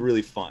think will be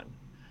really fun.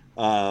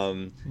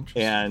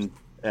 And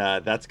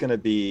that's just going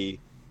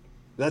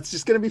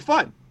to be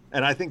fun.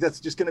 And I think that's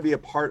just going to be a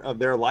part of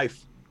their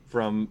life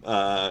from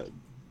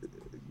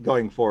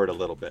going forward a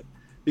little bit,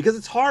 because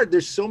it's hard.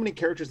 There's so many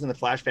characters in the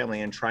Flash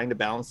family, and trying to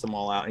balance them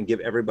all out and give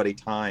everybody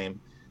time,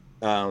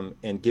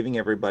 and giving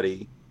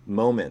everybody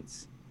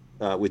moments,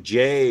 with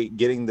Jay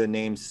getting the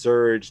name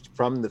Surge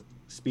from the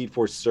Speed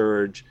Force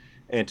Surge,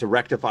 and to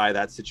rectify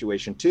that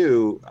situation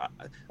too.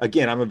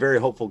 Again, I'm a very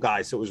hopeful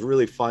guy, so it was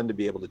really fun to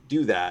be able to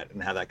do that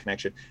and have that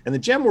connection. And the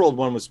Gem World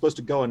one was supposed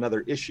to go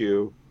another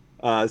issue,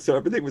 so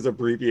everything was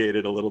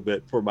abbreviated a little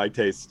bit for my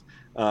taste.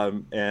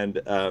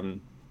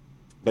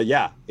 But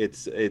yeah,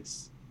 it's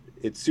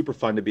super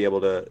fun to be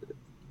able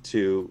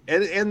to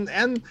and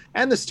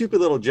the stupid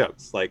little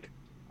jokes, like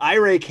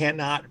Ira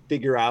cannot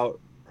figure out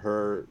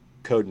her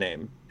code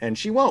name, and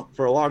she won't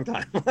for a long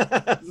time. We've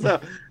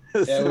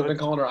been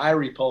calling her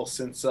Irie Pulse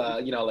since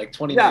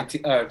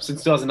 2019,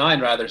 since 2009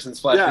 rather, since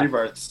Flash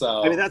Rebirth.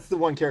 So I mean, that's the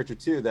one character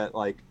too that,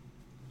 like,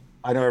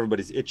 I know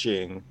everybody's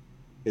itching.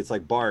 It's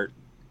like Bart.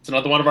 It's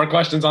another one of our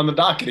questions on the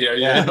docket here.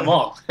 You hit them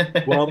all.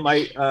 Well,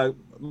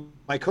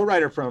 my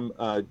co-writer from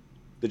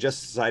the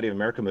Justice Society of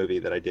America movie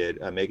that I did,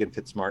 Megan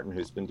Fitzmartin,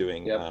 who's been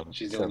doing,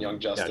 she's doing Young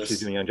Justice. Yeah, she's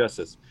doing Young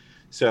Justice.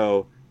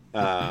 So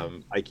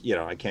I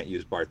can't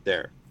use Bart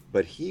there,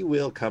 but he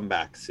will come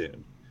back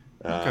soon.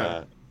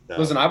 Okay.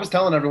 Listen, I was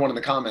telling everyone in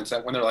the comments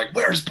that when they're like,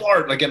 "Where's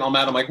Bart?" like getting all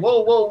mad, I'm like,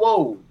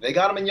 "Whoa! They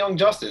got him in Young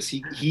Justice.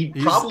 He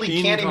probably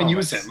can't even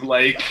use him.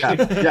 Like,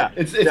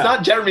 it's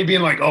not Jeremy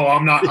being like, "Oh,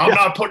 I'm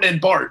not putting in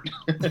Bart."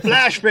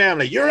 Flash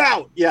family, you're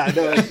out. Yeah,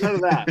 no, none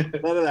of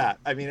that.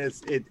 I mean,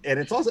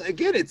 it's also,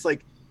 again, it's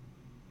like,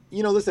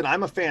 listen,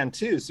 I'm a fan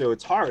too, so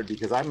it's hard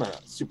because I'm a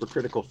super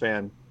critical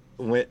fan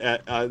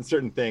on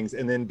certain things,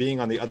 and then being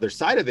on the other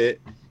side of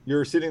it,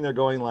 you're sitting there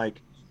going like,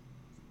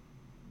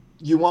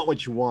 you want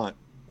what you want.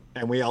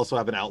 And we also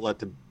have an outlet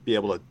to be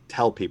able to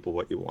tell people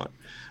what you want.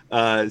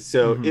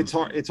 So it's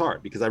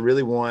hard because I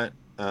really want,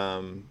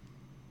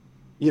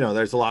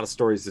 there's a lot of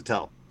stories to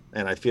tell,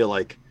 and I feel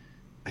like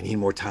I need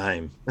more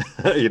time,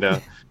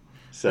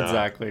 So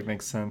exactly,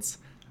 makes sense.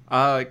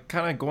 Kind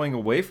of going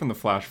away from the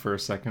Flash for a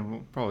second,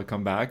 we'll probably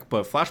come back,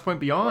 but Flashpoint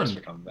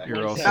Beyond,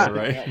 you're also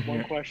right.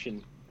 One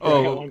question. I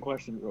got one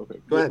question real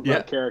quick. Go ahead.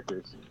 About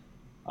characters.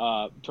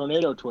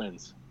 Tornado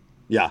Twins.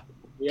 Yeah.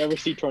 You ever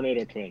see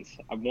Tornado Twins?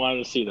 I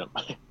wanted to see them.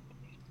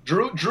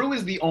 Drew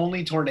is the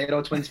only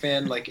Tornado Twins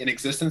fan like in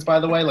existence, by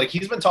the way. Like,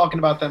 he's been talking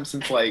about them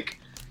since like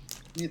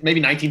maybe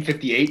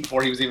 1958,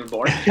 before he was even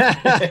born.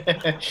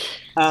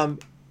 I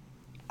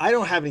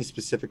don't have any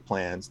specific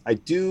plans. I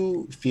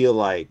do feel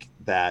like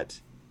that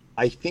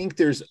I think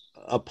there's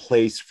a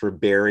place for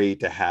Barry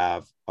to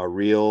have a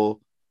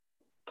real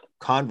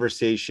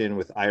conversation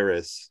with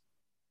Iris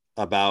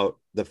about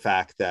the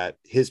fact that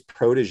his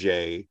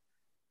protege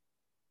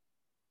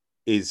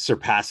is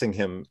surpassing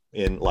him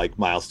in like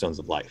milestones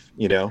of life,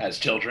 as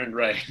children,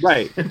 right?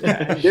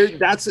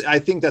 I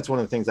think that's one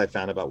of the things I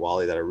found about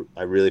Wally that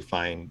I really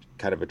find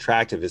kind of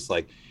attractive, is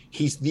like,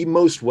 he's the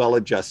most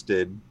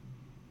well-adjusted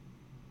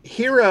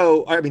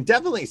hero. I mean,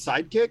 definitely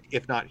sidekick,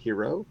 if not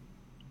hero.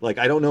 Like,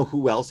 I don't know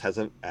who else has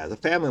a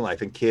family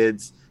life and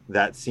kids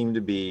that seem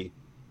to be,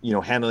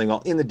 handling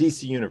all in the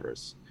DC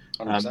universe.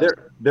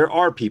 There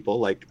are people,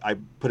 like I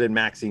put in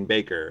Maxine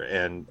Baker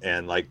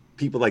and like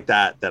people like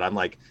that I'm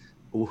like,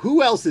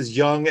 who else is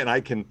young and I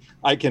can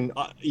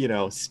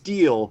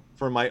steal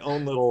for my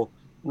own little.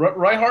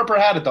 Roy Harper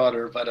had a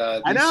daughter, but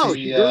I know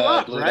she grew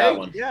up, blew right? That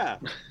one. Yeah,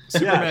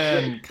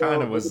 Superman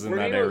kind of was in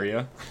that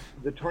area.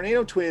 The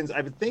Tornado Twins.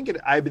 I've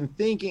been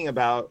thinking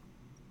about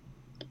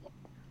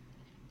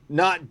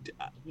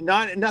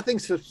nothing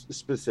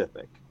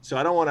specific. So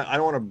I don't want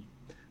to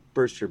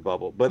burst your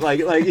bubble, but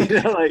like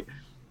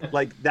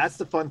that's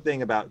the fun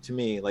thing about, to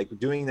me, like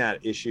doing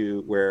that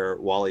issue where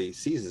Wally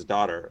sees his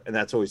daughter, and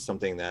that's always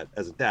something that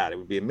as a dad, it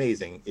would be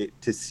amazing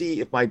to see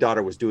if my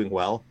daughter was doing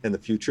well in the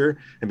future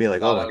and be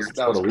like, that's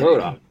what a load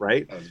up,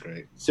 right? That was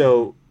great.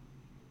 So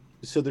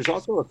so there's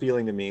also a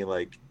feeling to me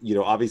like, you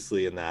know,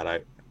 obviously in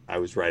that I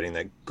was writing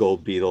that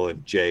Gold Beetle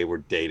and Jay were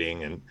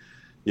dating, and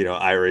you know,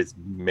 Ira's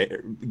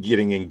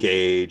getting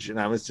engaged, and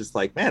I was just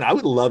like, man, I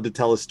would love to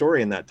tell a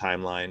story in that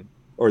timeline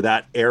or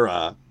that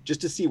era just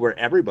to see where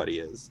everybody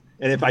is.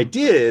 And if I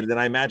did, then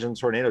I imagine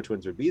Tornado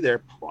Twins would be there,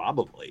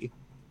 probably.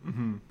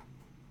 Mm-hmm.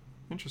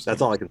 Interesting.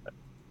 That's all I can say.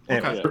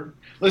 Anyway. Okay.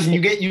 Listen,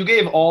 you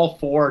gave all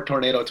 4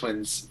 Tornado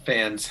Twins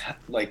fans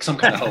like some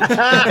kind of hope.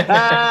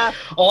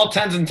 All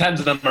 10s and 10s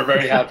of them are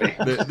very happy.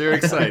 They're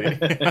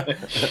excited.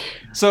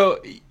 So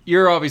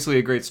you're obviously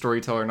a great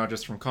storyteller, not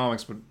just from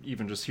comics, but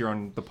even just here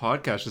on the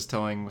podcast, just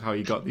telling how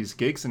you got these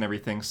gigs and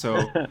everything.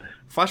 So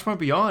Flashpoint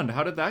Beyond,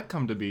 how did that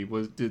come to be?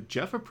 Did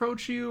Jeff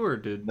approach you, or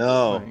did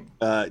no?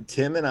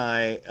 Tim and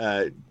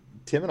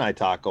I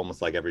talk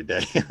almost like every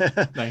day.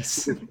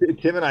 Nice.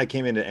 Tim and I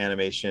came into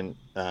animation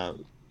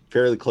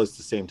fairly close to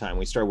the same time.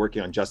 We started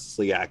working on Justice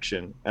League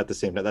Action at the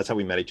same time. That's how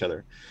we met each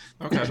other.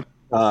 Okay.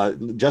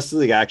 Justice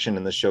League Action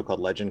and this show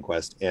called Legend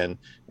Quest, and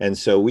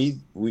so we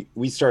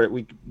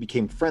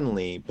became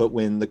friendly. But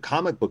when the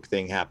comic book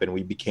thing happened,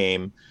 we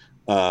became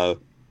 2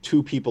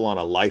 people on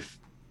a life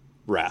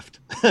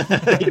raft,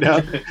 you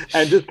know,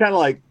 and just kind of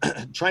like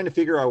trying to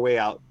figure our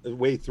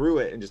way through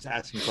it, and just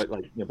asking like,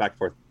 you know, back and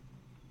forth.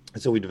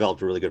 And so we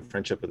developed a really good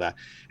friendship with that.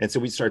 And so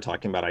we started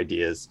talking about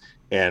ideas,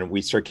 and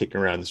we started kicking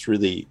around this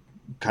really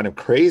kind of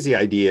crazy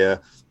idea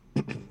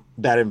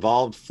that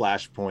involved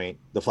Flashpoint,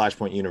 the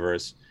Flashpoint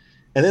universe.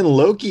 And then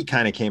Loki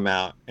kind of came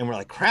out, and we're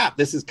like, crap,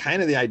 this is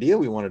kind of the idea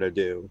we wanted to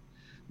do.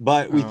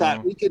 But we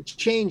thought we could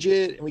change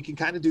it, and we can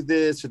kind of do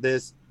this or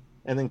this.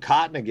 And then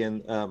Cotton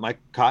again, Mike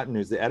Cotton,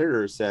 who's the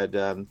editor, said,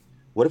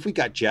 what if we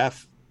got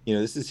Jeff? You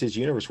know, this is his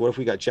universe. What if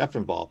we got Jeff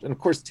involved? And of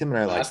course, Tim and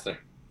I are like,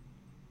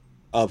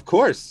 of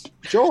course,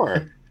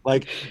 sure.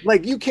 like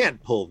you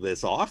can't pull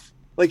this off.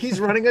 Like, he's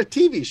running a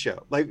TV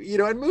show, like, you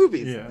know, in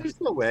movies. Yeah. There's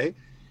no way.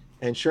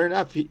 And sure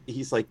enough,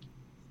 he's like,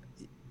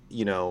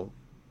 you know,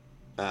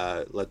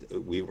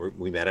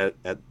 we met at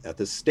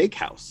the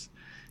steakhouse,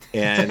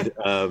 and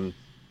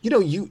you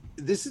know,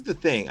 this is the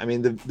thing. I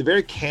mean, the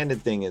very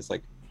candid thing is,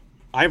 like,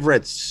 I've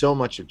read so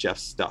much of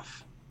Jeff's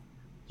stuff,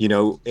 you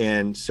know,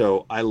 and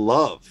so I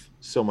love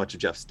so much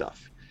of Jeff's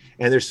stuff,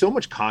 and there's so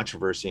much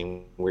controversy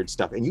and weird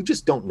stuff, and you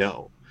just don't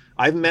know.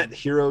 I've met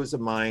heroes of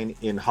mine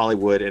in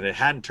Hollywood, and it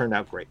hadn't turned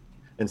out great.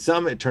 And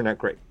some it turned out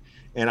great.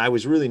 And I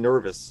was really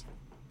nervous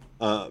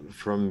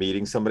from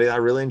meeting somebody that I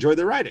really enjoyed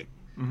their writing.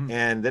 Mm-hmm.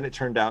 And then it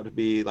turned out to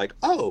be like,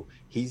 oh,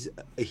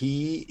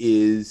 he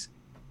is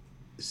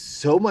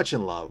so much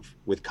in love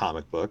with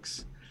comic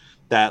books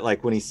that,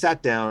 like, when he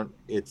sat down,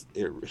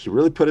 he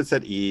really put us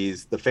at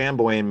ease. The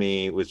fanboy in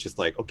me was just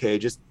like, okay,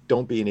 just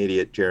don't be an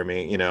idiot,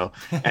 Jeremy, you know.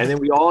 And then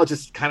we all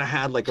just kind of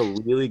had like a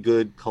really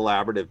good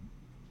collaborative,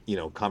 you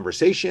know,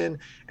 conversation.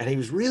 And he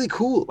was really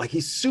cool. Like,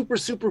 he's super,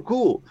 super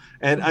cool.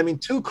 And I mean,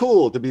 too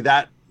cool to be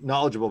that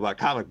knowledgeable about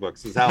comic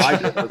books is how I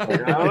did. I was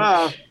like, I don't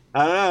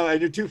know. And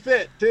you're too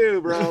fit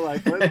too, bro.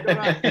 Like, what's going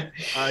on?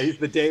 He's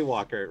the day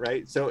walker,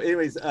 right? So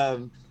anyways,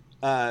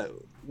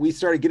 we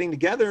started getting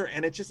together,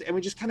 and we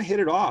just kind of hit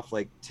it off.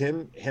 Like,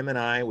 him and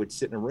I would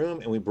sit in a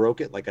room, and we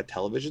broke it like a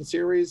television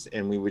series,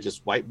 and we would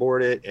just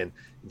whiteboard it, and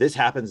this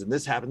happens and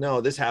this happened. No,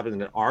 this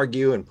happened, and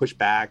argue and push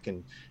back.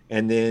 And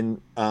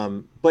then,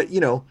 but you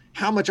know,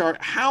 how much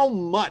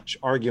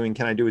arguing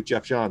can I do with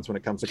Geoff Johns when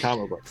it comes to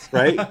comic books,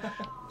 right?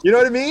 You know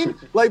what I mean?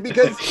 Like,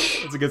 because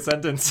that's a good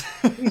sentence.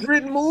 He's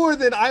written more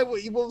than I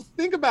will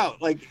think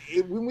about. Like,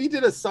 when we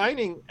did a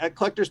signing at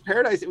Collector's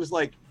Paradise, it was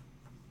like,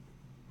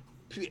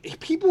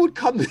 people would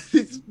come to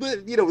this,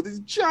 you know, with this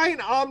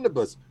giant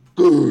omnibus.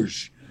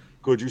 Goosh,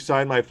 could you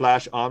sign my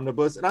Flash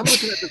omnibus? And I'm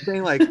looking at the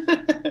thing like,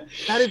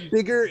 that is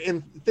bigger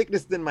in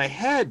thickness than my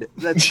head.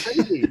 That's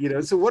crazy, you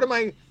know. So what am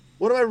I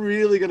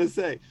really gonna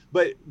say?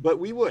 But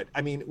we would.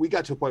 I mean, we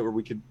got to a point where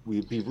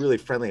we'd be really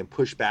friendly and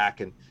push back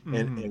and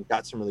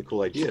got some really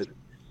cool ideas.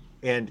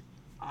 And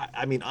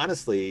I mean,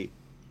 honestly,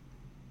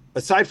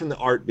 aside from the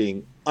art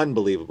being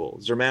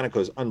unbelievable, Xermanico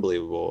is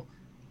unbelievable.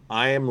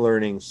 I am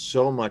learning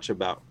so much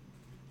about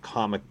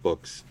comic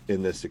books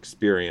in this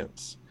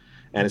experience,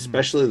 and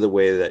especially the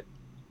way that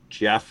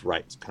Jeff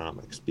writes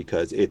comics,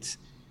 because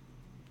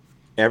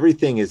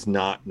everything is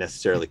not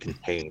necessarily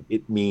contained.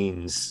 It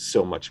means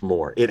so much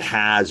more. It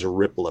has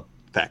ripple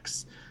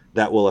effects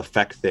that will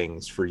affect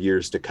things for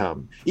years to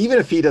come. Even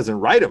if he doesn't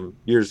write them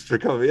years to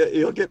come,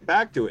 he'll get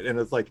back to it, and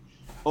it's like,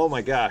 oh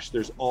my gosh,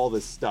 there's all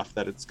this stuff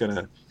that it's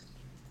gonna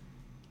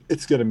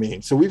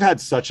mean. So we've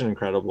had such an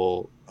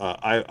incredible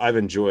I've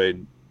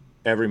enjoyed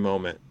every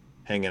moment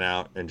hanging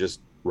out and just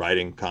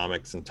writing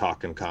comics and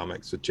talking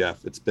comics with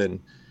Jeff. It's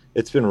been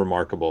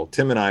remarkable.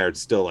 Tim and I are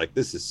still like,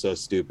 this is so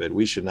stupid.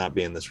 We should not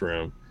be in this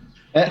room.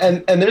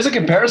 And there's a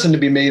comparison to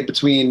be made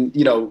between,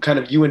 you know, kind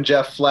of you and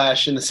Jeff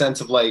Flash, in the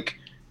sense of, like,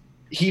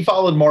 he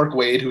followed Mark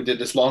Waid, who did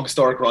this long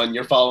historic run.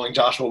 You're following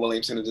Joshua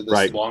Williamson, who did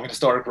this long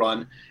historic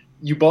run.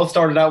 you both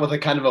started out with a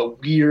kind of a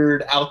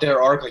weird out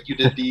there arc. Like you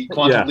did the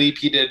Quantum Leap,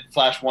 he did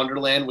Flash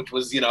Wonderland, which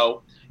was,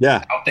 out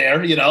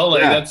there,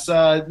 that's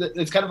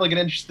it's kind of like an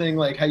interesting,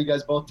 like how you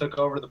guys both took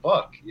over the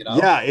book,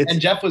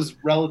 and Jeff was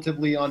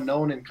relatively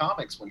unknown in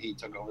comics when he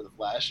took over the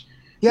Flash.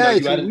 Yeah,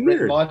 you hadn't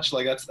written much.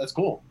 Like that's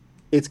cool.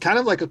 It's kind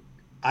of like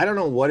I don't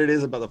know what it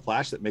is about the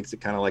Flash that makes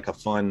it kind of like a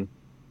fun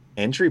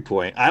entry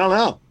point. I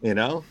don't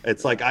know,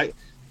 it's like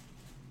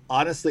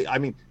honestly, I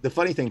mean, the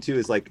funny thing too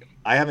is like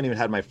I haven't even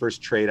had my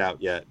first trade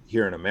out yet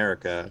here in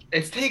America.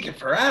 It's taken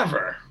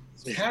forever.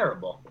 It's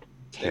terrible.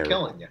 They're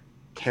killing you.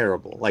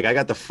 Terrible. Like I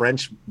got the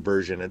French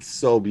version. It's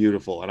so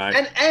beautiful,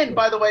 and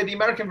by the way, the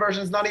American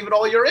version is not even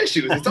all your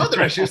issues. It's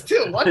other issues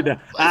too. What?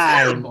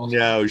 I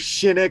know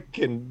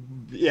Shinnick and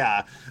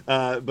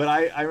but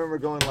I remember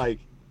going like,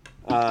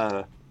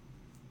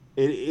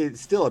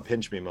 it's still a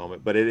pinch me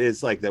moment, but it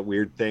is like that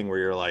weird thing where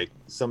you're like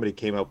somebody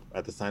came up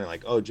at the signing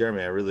like, oh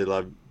Jeremy, I really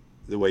love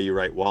the way you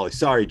write Wally.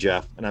 Sorry,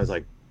 Jeff. And I was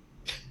like,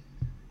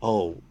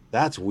 oh,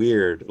 that's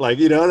weird. Like,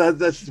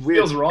 that's weird.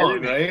 Feels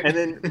wrong, right? And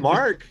then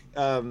Mark,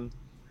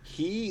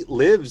 he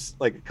lives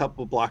like a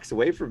couple blocks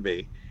away from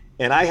me,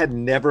 and I had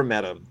never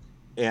met him.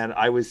 And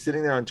I was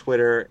sitting there on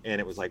Twitter, and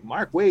it was like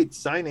Mark Waid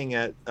signing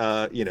at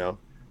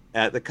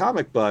at the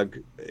Comic Bug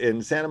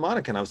in Santa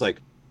Monica, and I was like,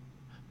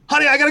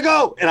 honey, I gotta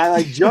go. And I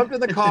like jumped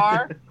in the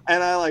car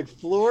and I like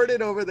floored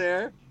it over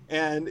there,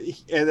 and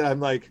then I'm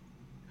like,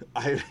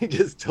 I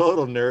just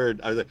total nerd.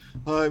 I was like,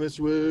 hi, Mr.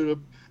 Waid.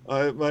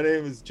 My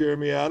name is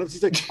Jeremy Adams.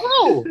 He's like,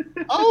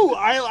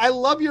 I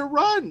love your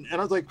run. And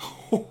I was like,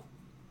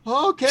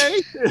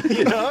 okay.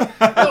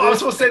 I was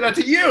supposed to say that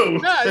to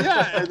you.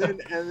 Yeah.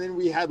 And then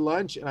we had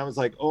lunch, and I was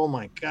like, oh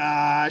my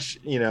gosh,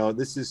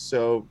 this is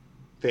so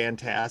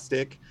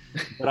fantastic.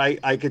 But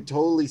I could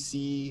totally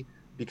see,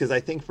 because I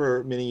think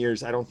for many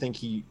years I don't think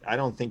he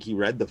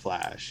read The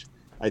Flash.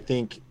 I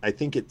think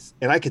it's,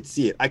 and I could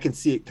see it. I can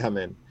see it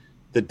coming.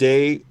 The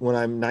day when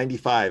I'm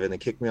 95 and they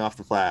kick me off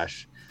The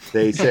Flash,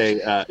 they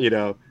say, it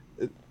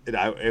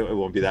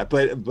won't be that,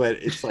 but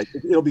it's like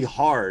it'll be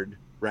hard,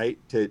 right?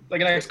 To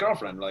like an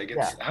ex-girlfriend. Like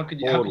it's how could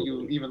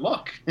you even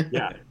look?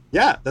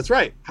 yeah, that's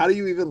right. How do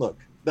you even look?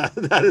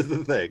 That is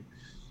the thing.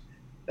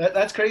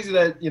 That's crazy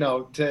that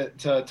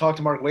to talk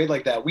to Mark Waid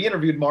like that. We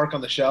interviewed Mark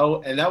on the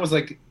show, and that was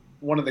like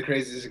one of the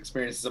craziest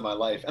experiences of my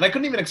life. And I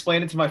couldn't even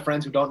explain it to my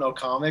friends who don't know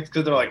comics,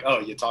 because they're like, oh,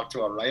 you talked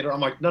to a writer?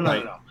 I'm like,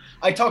 no.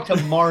 I talked to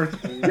Mark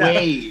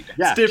Waid.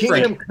 Yeah, it's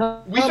different.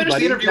 We finished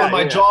the interview and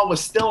my jaw was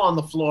still on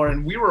the floor,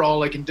 and we were all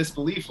like in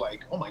disbelief,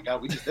 like, oh my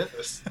God, we just did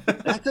this.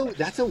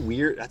 That's a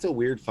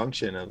weird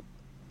function of,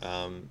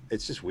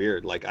 it's just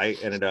weird. Like I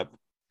ended up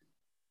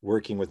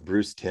working with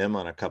Bruce Timm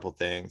on a couple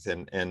things,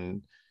 and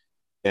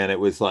it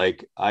was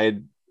like,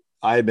 I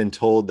had been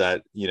told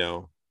that,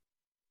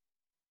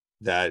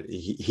 that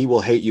he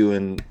will hate you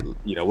and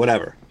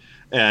whatever,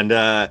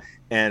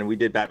 and we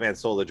did Batman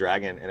Soul of the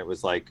Dragon, and it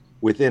was like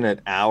within an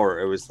hour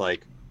it was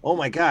like, oh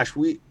my gosh,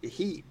 we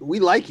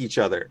like each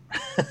other.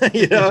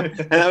 And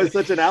that was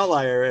such an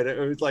outlier, and it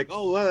was like,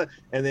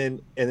 and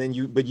then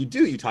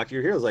you talk to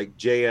your heroes like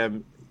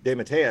J.M.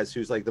 DeMatteis,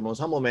 who's like the most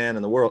humble man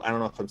in the world. I don't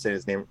know if I'm saying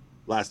his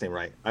last name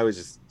right. I always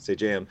just say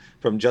J.M.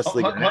 from Justice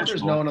League.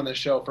 Hunter's known on this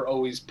show for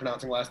always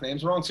pronouncing last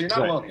names wrong, so you're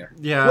not alone here.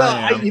 Yeah.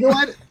 Well, you know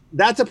what?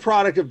 That's a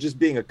product of just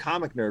being a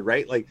comic nerd,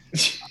 right? Like,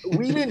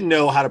 we didn't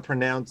know how to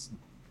pronounce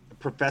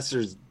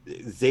Professor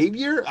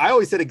Xavier. I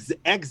always said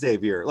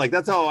Xavier. Like,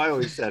 that's how I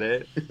always said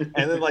it.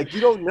 And then, like,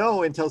 you don't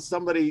know until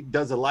somebody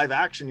does a live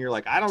action. You're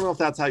like, I don't know if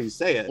that's how you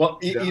say it. Well,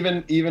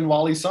 even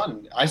Wally's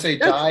son. I say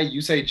Jai,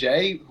 you say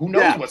Jay. Who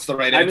knows what's the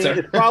right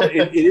answer? I mean,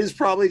 it is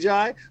probably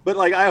Jai. But,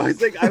 like, I always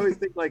think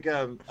like,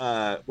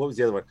 what was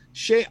the other one?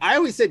 I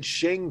always said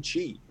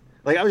Shang-Chi.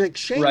 Like I was like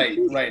Shang-Chi.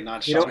 Right,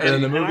 not Shang. And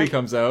then the movie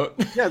comes out.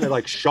 Yeah, they're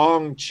like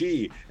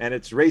Shang-Chi, and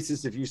it's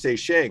racist if you say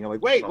Shang. I'm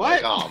like, wait,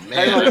 what? Like, oh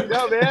man, I'm like,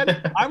 no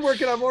man, I'm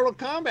working on Mortal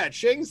Kombat.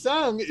 Shang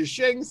Tsung is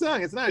Shang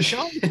Tsung. It's not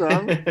Shang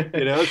Tsung.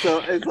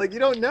 So it's like you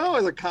don't know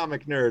as a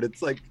comic nerd.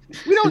 It's like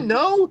we don't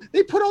know.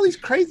 They put all these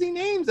crazy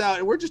names out,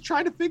 and we're just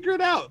trying to figure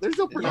it out. There's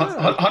no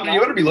pronunciation. Hunter, you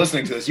better be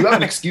listening to this. You have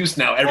an excuse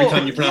now every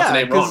time you pronounce a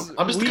name wrong.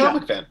 I'm just a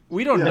comic fan.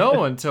 We don't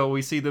know until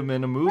we see them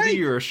in a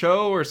movie or a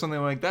show or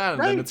something like that,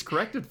 and then it's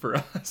corrected for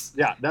us.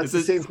 Yeah, that's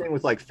the same thing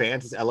with like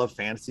fantasy. I love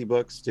fantasy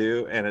books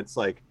too, and it's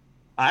like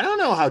I don't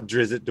know how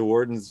Drizzt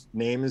Do'Urden's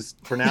name is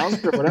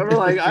pronounced or whatever.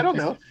 Like I don't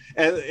know.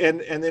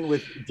 And then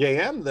with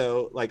JM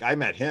though, like I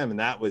met him, and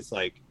that was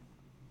like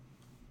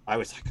I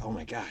was like, oh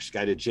my gosh,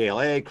 guy did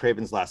JLA,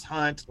 Craven's Last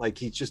Hunt. Like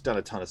he's just done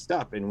a ton of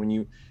stuff.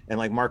 And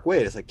like Mark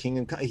Waid, it's like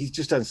he's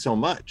just done so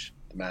much.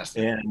 The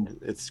master. And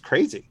it's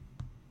crazy.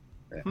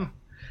 Yeah.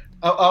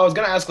 I was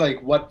going to ask, like,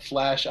 what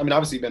Flash, I mean,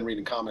 obviously you've been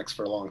reading comics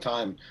for a long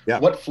time. Yeah.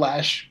 What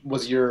Flash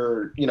was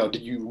your,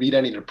 did you read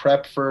any to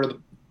prep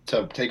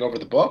to take over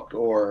the book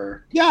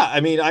or? Yeah.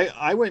 I mean,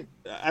 I went,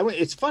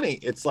 it's funny.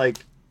 It's like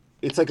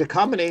a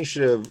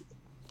combination of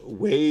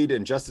Waid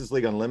and Justice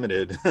League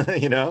Unlimited,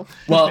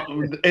 Well,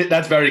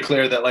 that's very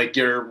clear that like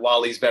your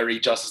Wally's very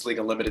Justice League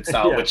Unlimited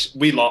style, which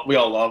we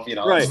all love,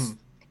 Right.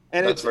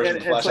 And that's version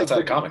of Flash outside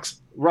of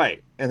comics.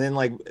 Right. And then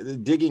like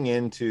digging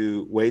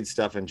into Wade's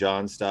stuff and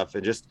John's stuff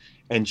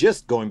and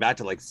just going back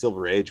to like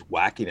Silver Age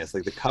wackiness,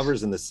 like the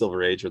covers in the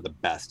Silver Age are the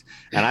best.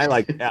 And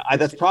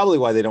that's probably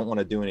why they don't want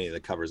to do any of the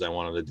covers I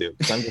want them to do.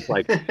 Because I'm just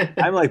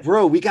like,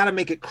 bro, we got to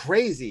make it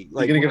crazy.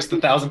 Like, you're gonna give us the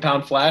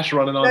 1,000-pound Flash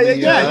running on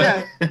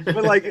yeah.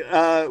 But like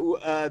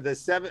I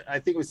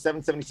think it was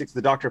 776,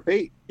 the Dr.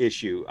 Fate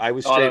issue. I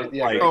was straight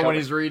when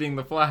he's reading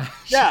the Flash.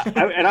 Yeah.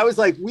 And I was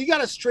like, we got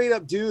to straight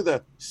up do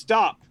the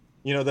stop.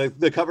 You know,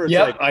 the cover is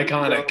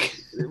iconic.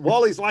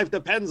 Wally's life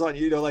depends on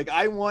you. You know, like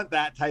I want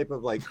that type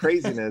of like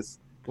craziness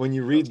when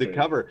you read the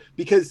cover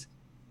because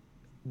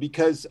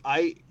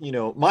I, you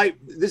know,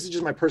 this is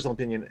just my personal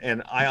opinion,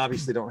 and I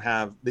obviously don't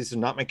have, these are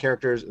not my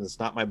characters and it's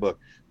not my book,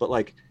 but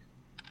like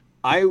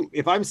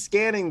if I'm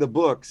scanning the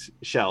books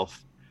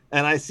shelf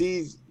and I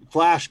see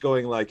Flash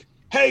going like,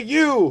 hey,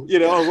 you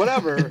know, or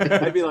whatever,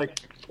 I'd be like,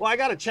 well, I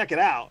got to check it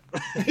out.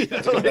 I think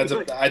that's a valid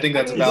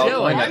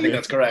point. I think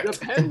that's correct.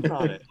 Depends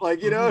on it.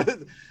 Like, you know,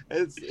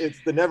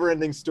 it's the never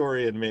ending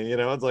story in me. You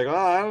know, it's like, oh,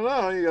 I don't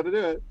know. You got to do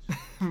it.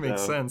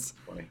 Makes sense.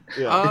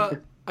 Yeah.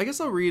 I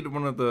guess I'll read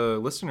one of the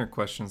listener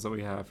questions that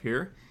we have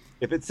here.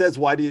 If it says,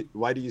 why do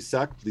you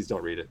suck? Please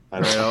don't read it.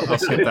 I'll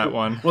skip that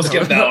one. We'll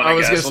skip that one. I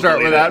was going to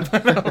start with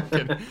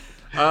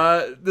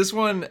that.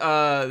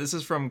 This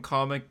is from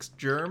Comics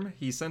Germ.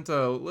 He sent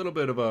a little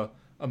bit of a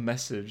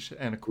message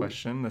and a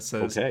question that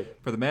says,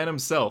 for the man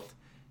himself,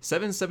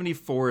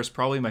 774 is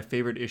probably my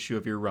favorite issue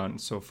of your run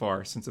so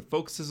far, since it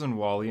focuses on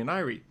Wally and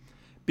Irie.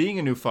 Being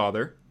a new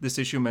father, this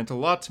issue meant a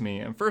lot to me,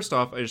 and first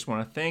off, I just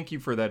want to thank you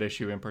for that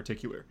issue in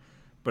particular.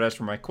 But as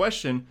for my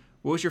question,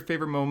 what was your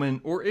favorite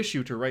moment or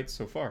issue to write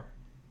so far?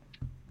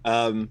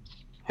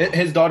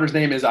 His daughter's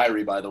name is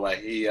Irie, by the way.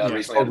 He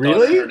recently had a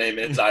really? daughter. Her name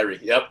is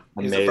Irie. Yep.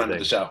 He's a friend of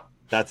the show.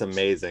 That's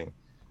amazing.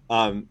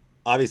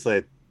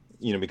 Obviously,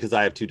 you know, because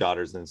I have 2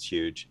 daughters and it's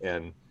huge.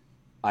 And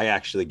I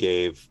actually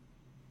gave,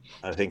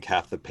 I think,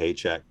 half the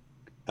paycheck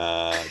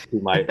to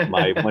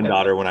my one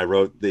daughter when I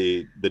wrote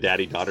the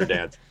daddy-daughter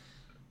dance.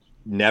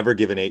 Never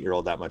give an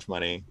 8-year-old that much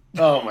money.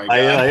 Oh my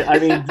God. I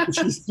mean,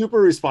 she's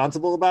super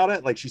responsible about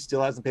it. Like, she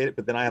still hasn't paid it.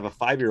 But then I have a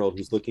 5-year-old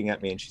who's looking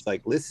at me and she's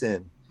like,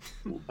 listen,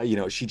 you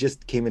know, she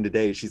just came in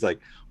today. She's like,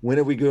 when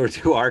are we going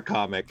to do our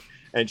comic?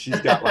 And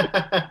she's got like,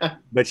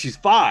 but she's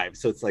 5.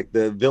 So it's like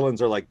the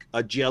villains are like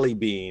a jelly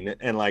bean.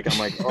 And like, I'm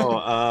like,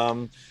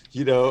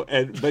 you know,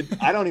 but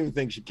I don't even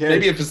think she cares.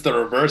 Maybe if it's the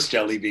reverse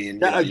jelly bean.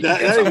 There you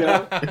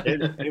go.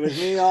 It was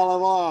me all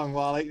along,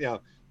 Wally, you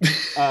know.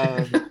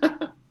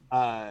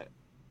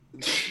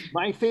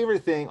 My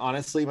favorite thing,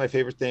 honestly,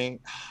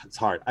 it's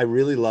hard. I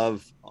really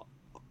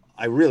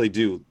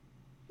do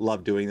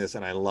love doing this,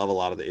 and I love a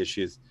lot of the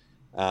issues.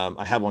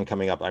 I have one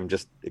coming up I'm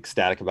just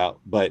ecstatic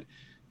about, but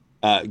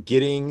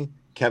getting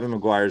Kevin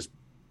Maguire's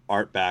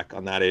art back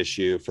on that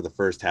issue for the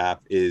first half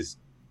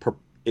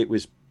it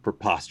was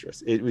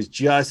preposterous. It was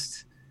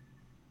just,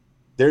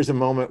 there's a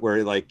moment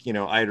where, like, you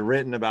know, I had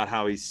written about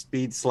how he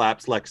speed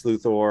slaps Lex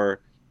Luthor,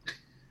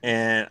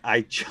 and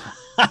I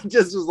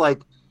just was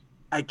like,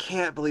 I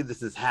can't believe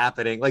this is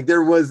happening. Like,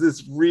 there was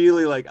this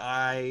really like,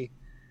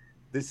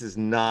 this is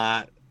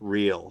not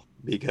real,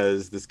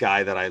 because this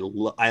guy that I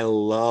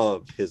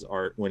love his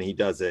art when he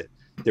does it.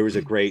 There was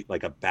a great,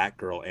 like, a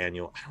Batgirl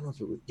annual. I don't know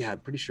if it was, I'm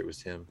pretty sure it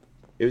was him.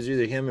 It was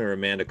either him or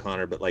Amanda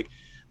Connor, but like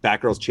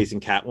Batgirl's chasing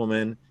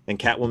Catwoman, and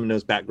Catwoman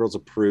knows Batgirl's a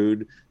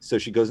prude. So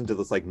she goes into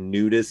this like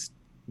nudist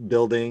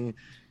building.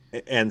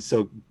 And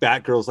so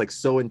Batgirl's like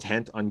so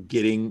intent on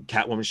getting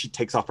Catwoman, she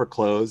takes off her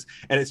clothes,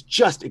 and it's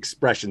just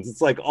expressions.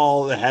 It's like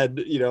all the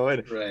head, you know,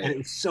 and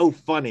it's so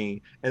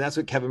funny. And that's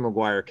what Kevin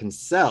Maguire can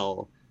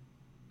sell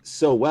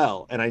so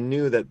well. And I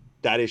knew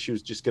that issue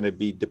was just going to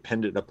be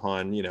dependent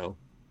upon, you know,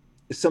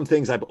 some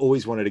things I've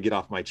always wanted to get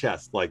off my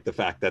chest, like the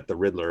fact that the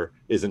Riddler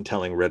isn't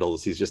telling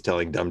riddles, he's just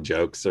telling dumb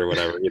jokes or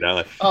whatever, you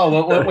know.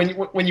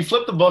 When you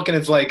flip the book and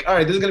it's like, all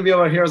right, this is going to be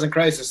about Heroes in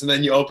Crisis, and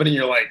then you open and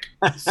you're like,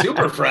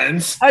 Super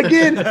Friends.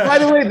 Again, by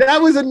the way,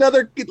 that was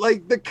another,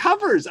 like, the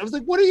covers. I was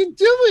like, what are you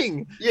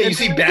doing? Yeah, you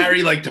see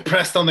Barry like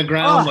depressed on the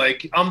ground,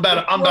 like, I'm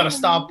about to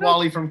stop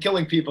Wally from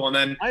killing people, and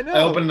then I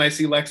open and I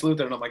see Lex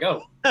Luthor, and I'm like,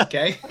 oh,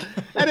 okay.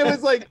 And it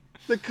was like,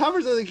 the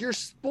covers are like, you're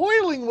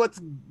spoiling what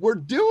we're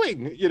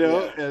doing, you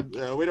know,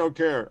 and we don't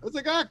care. I was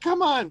like,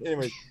 come on.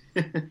 Anyways,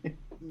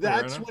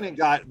 that's when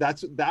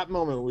that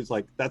moment was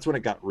like, that's when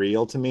it got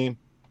real to me.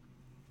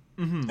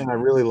 Mm-hmm. And I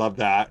really loved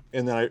that.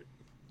 And then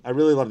I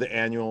really loved the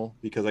annual,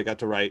 because I got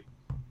to write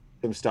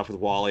some stuff with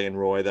Wally and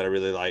Roy that I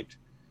really liked.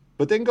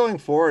 But then going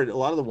forward, a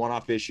lot of the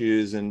one-off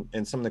issues and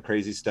some of the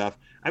crazy stuff.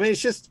 I mean,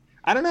 it's just,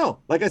 I don't know.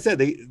 Like I said,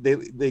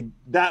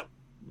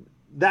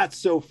 that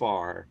so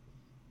far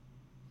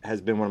has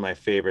been one of my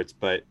favorites,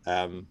 but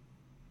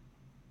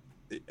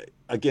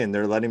again,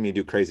 they're letting me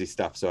do crazy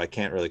stuff, so I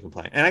can't really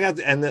complain.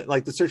 And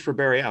the search for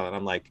Barry Allen,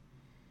 I'm like,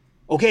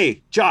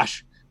 okay,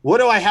 Josh, what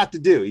do I have to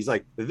do? He's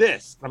like,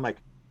 this. I'm like,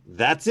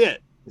 that's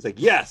it. He's like,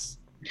 yes.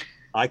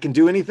 I can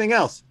do anything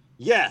else.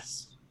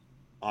 Yes.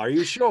 are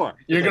you sure?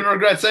 You're going to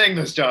regret saying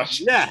this,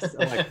 Josh. Yes.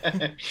 I'm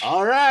like,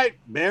 all right,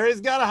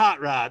 Mary's got a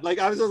hot rod. Like,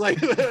 I was just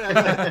like,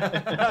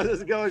 I was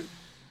just going,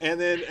 and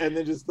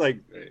then just like,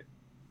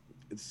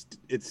 it's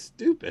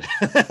stupid.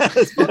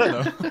 It's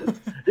fun.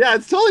 Yeah,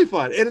 it's totally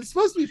fun. And it's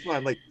supposed to be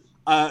fun. Like,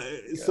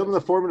 some of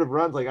the formative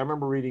runs, like I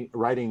remember reading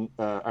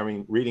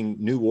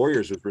New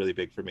Warriors was really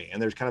big for me.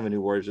 And there's kind of a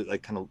New Warriors,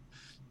 like kind of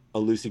a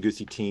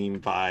loosey-goosey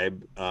team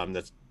vibe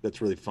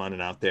that's really fun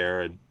and out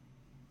there. And,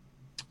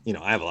 you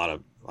know, I have a lot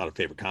of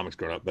favorite comics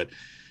growing up, but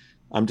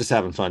I'm just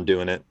having fun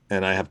doing it.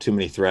 And I have too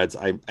many threads.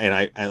 I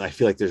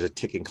feel like there's a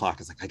ticking clock.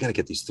 It's like, I got to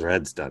get these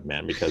threads done,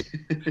 man, because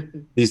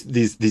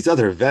these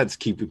other events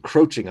keep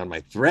encroaching on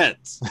my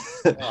threads.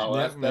 Oh,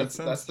 that's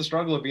the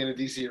struggle of being a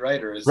DC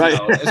writer, is, right. You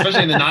know,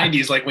 especially in the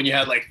 90s, like when you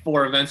had like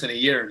 4 events in a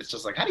year, and it's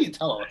just like, how do you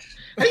tell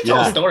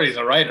a story as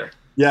a writer?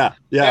 Yeah.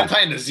 You got to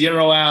tie into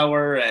 0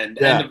 hour and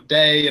end of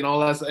day and all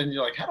that, and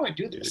you're like, how do I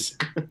do this?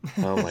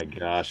 Oh my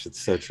gosh, it's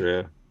so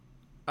true.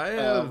 I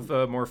have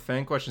more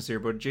fan questions here,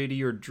 but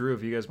JD or Drew,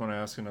 if you guys want to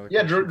ask another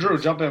question. Yeah, Drew,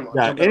 jump in.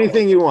 Yeah,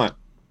 anything you want.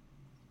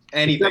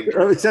 Anything.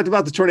 Except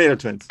about the Tornado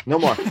Twins. No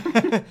more.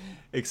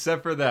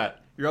 Except for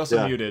that. You're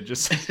also muted.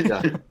 Just Is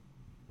there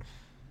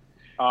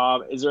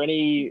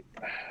any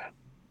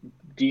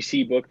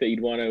DC book that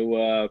you'd want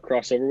to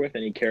cross over with?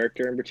 Any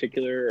character in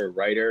particular or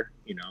writer?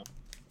 You know?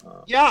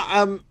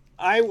 I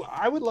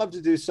would love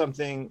to do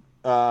something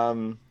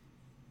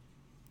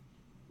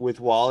with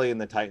Wally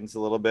and the Titans a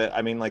little bit.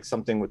 I mean, like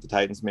something with the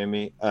Titans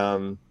maybe.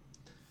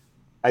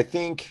 I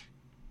think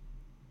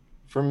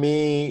for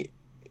me,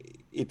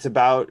 it's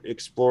about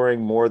exploring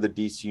more the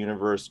DC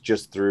universe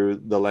just through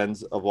the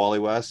lens of Wally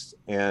West,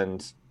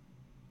 and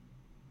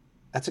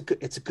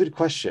it's a good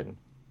question.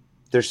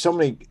 There's so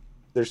many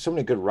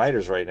good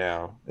writers right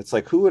now. It's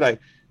like, who would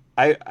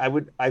I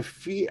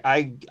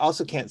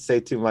also can't say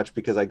too much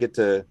because I get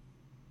to.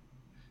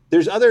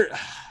 It's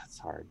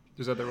hard.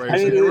 There's other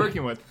writers that you're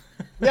working with.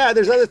 Yeah,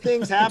 there's other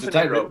things happening,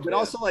 but yeah.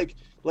 also like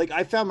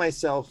I found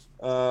myself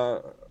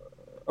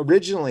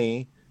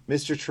originally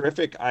Mr.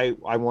 Terrific. I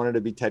wanted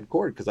to be Ted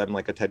Kord because I'm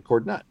like a Ted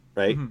Kord nut,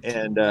 right?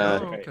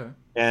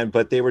 Mm-hmm.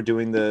 But they were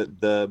doing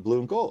the blue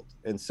and gold,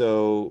 and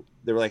so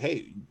they were like,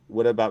 hey,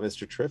 what about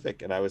Mr.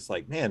 Terrific? And I was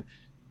like, man,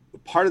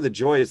 part of the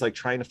joy is like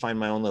trying to find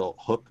my own little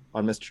hook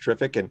on Mr.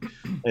 Terrific,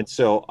 and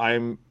so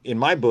I'm in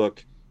my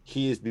book.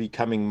 He is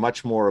becoming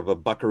much more of a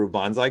Buckaroo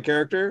Banzai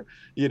character.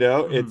 You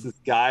know, It's this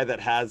guy that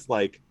has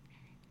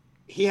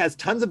he has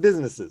tons of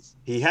businesses.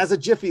 He has a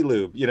Jiffy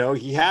Lube, you know,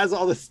 he has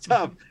all this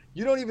stuff.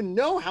 You don't even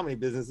know how many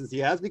businesses he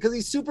has because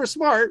he's super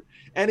smart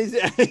and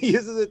he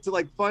uses it to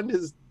like fund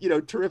his, you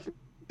know, terrific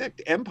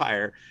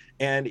empire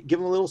and give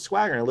him a little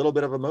swagger and a little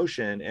bit of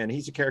emotion. And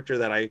he's a character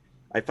that I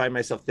find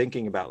myself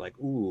thinking about like,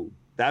 ooh,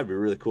 that'd be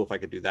really cool if I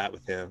could do that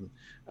with him.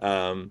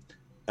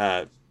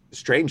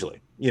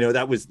 Strangely, you know,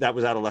 that was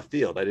out of left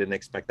field. I didn't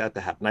expect that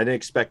to happen. I didn't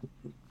expect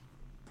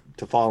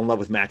to fall in love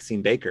with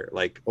Maxine Baker.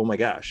 Like, oh my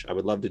gosh, I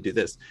would love to do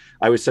this.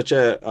 I was such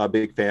a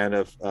big fan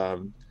of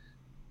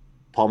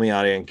Paul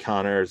Miotti and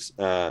Connor's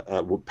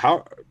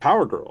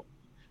Power Girl.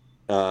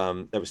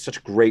 That was such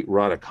a great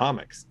run of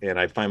comics. And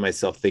I find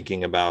myself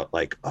thinking about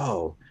like,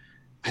 oh,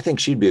 I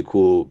think she'd be a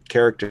cool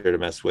character to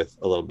mess with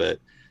a little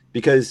bit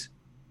because,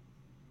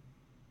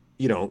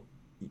 you know,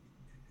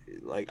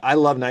 like I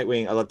love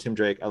Nightwing, I love Tim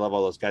Drake, I love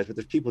all those guys, but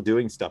there's people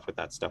doing stuff with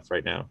that stuff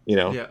right now. You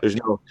know,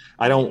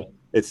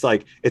 it's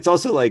like, it's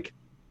also like,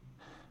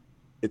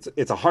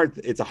 it's a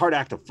hard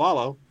act to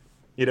follow.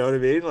 You know what I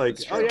mean? Like,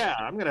 oh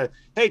yeah,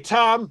 hey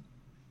Tom,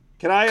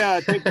 can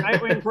I take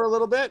Nightwing for a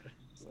little bit?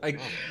 I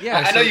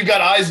know you've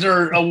got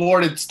Eisner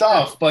awarded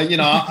stuff, but you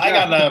know, I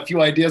got a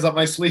few ideas up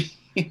my sleeve.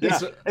 Yeah.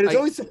 And it's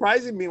always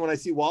surprising me when I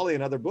see Wally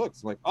in other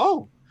books. I'm like,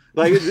 oh,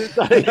 like,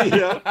 you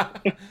know,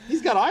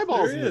 he's got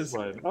eyeballs in this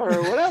one or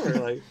whatever.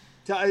 Like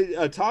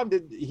Tom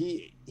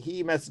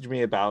he messaged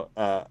me about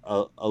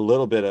a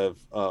little bit of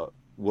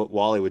what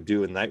Wally would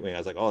do in Nightwing. I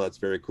was like, oh, that's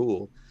very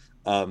cool.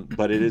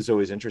 But it is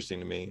always interesting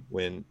to me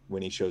when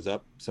he shows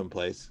up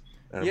someplace.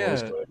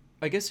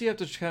 I guess you have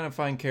to kind of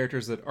find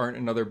characters that aren't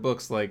in other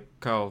books, like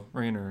Kyle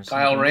Rayner. Or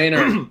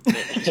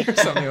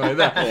something like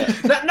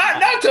that.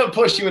 Not to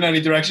push you in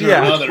any direction or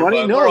another,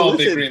 but we're all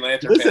big Green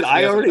Lantern fans.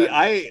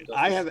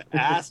 I have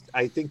asked.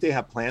 I think they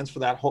have plans for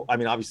that whole. I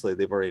mean, obviously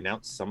they've already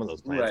announced some of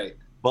those plans, right?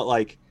 But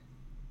like,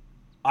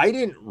 I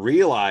didn't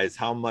realize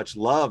how much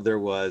love there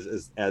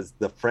was as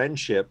the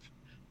friendship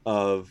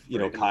of, you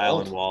know, Kyle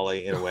and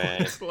Wally in a way.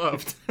 It's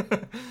loved.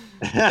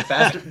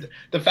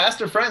 the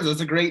Faster Friends. That's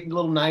a great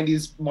little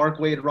 90s Mark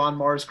Waid, Ron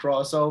Mars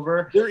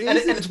crossover. And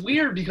it's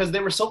weird because they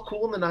were so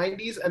cool in the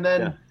 90s, and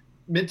then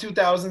mid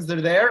 2000s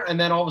they're there, and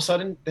then all of a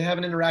sudden they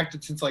haven't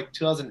interacted since like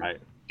 2008.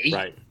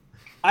 Right.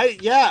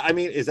 I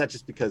mean, is that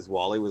just because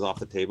Wally was off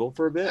the table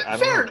for a bit?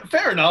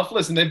 Fair enough.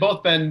 Listen, they've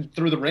both been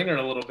through the ringer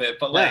a little bit,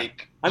 but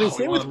like, I mean,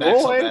 same with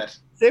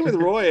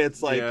Roy.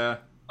 It's like. Yeah.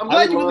 I'm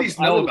glad you at least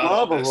know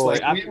about this.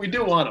 Like, we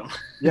do want them.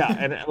 Yeah,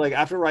 and like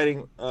after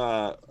writing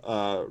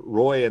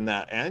Roy in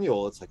that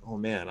annual, it's like, oh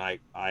man, I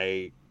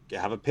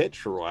have a pitch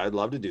for Roy. I'd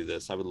love to do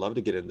this. I would love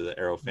to get into the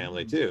Arrow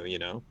family too, you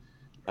know.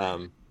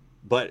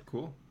 But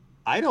cool.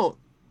 I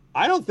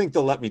don't think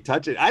they'll let me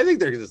touch it. I think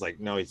they're just like,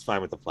 no, he's fine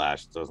with the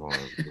Flash. He's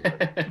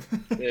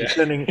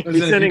sending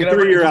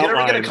 3-year outline.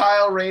 Ever get a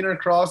Kyle Rayner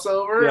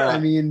crossover? Yeah. I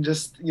mean,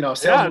 just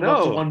sales would go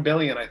up to 1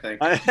 billion, I think.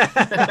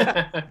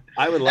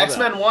 I would love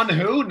X-Men that. 1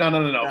 who?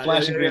 No.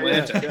 Flash and Green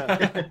Lantern.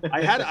 Yeah.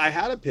 I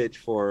had a pitch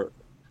for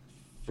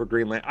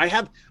Green Lantern.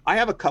 I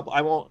have a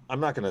couple. I'm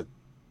not gonna,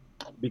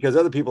 because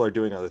other people are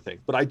doing other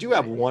things, but I do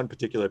have one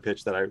particular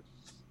pitch that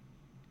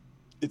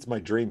it's my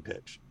dream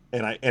pitch.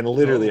 And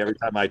literally every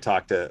time I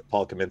talk to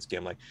Paul Kaminsky,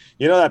 I'm like,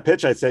 that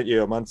pitch I sent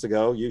you a month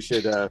ago, we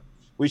should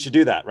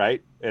do that,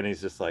 right? And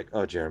he's just like,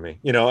 oh, Jeremy,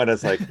 and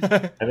it's like,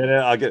 and then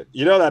I'll get,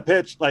 that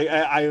pitch, like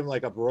I am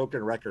like a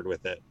broken record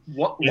with it.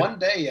 One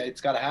day it's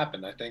got to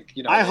happen. I think,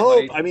 I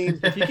hope. I mean,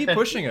 if you keep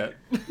pushing it,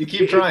 you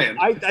keep trying.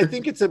 I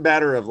think it's a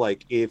matter of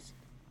like,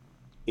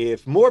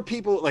 if more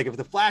people, like if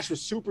the Flash was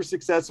super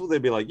successful,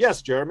 they'd be like,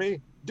 yes,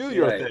 Jeremy, do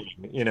your thing,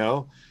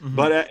 Mm-hmm.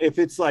 But if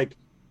it's like,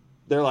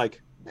 they're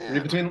like,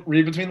 read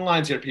between the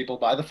lines here, people.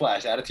 Buy the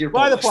Flash. Add it to your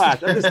buy the list.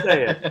 Flash. I'm just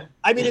saying.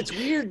 I mean, it's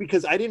weird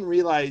because I didn't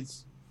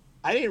realize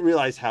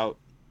how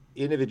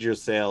individual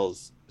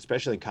sales,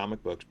 especially in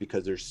comic books,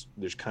 because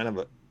there's kind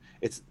of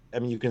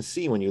you can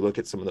see when you look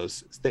at some of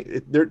those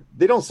things,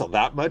 they don't sell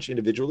that much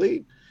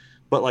individually,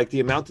 but like the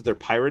amount that they're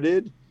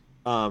pirated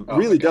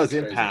really does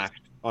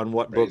impact on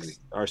what books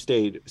are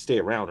stay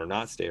around or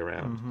not stay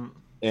around. Mm-hmm.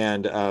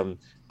 And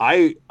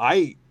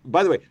I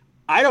by the way,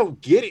 I don't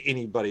get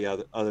anybody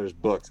other's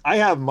books. I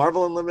have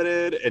Marvel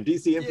Unlimited and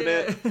DC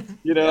Infinite,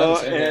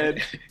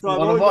 and so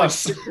I'm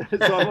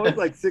always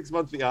like 6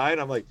 months behind.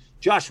 I'm like,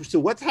 Josh, so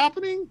what's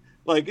happening?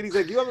 Like, and he's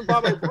like, you haven't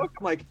bought my book?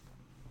 I'm like,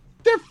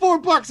 they're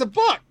 $4 a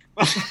book.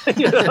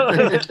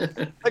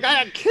 Like I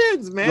had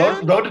kids,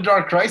 man. Road to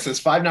Dark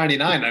Crisis, $5.99.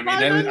 I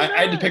mean, I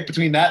had to pick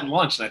between that and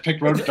lunch, and I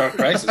picked Road to Dark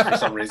Crisis for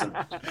some reason.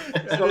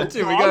 So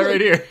we got it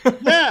right here.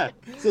 Yeah.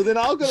 So then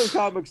I'll go to the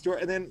comic book store,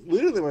 and then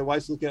literally my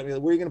wife's looking at me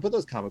like, where are you going to put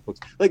those comic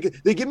books? Like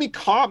they give me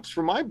comps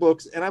for my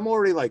books, and I'm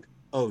already like,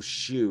 oh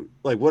shoot,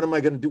 like what am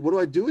I going to do? What do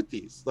I do with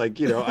these? Like,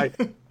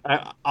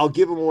 I'll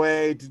give them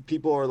away to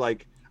people, or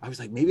like, I was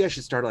like, maybe I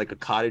should start like a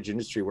cottage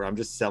industry where I'm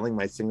just selling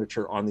my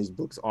signature on these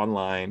books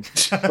online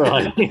for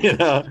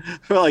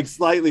like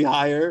slightly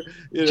higher.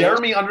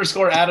 Jeremy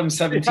 _Adams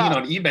 17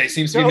 on eBay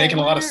seems to be making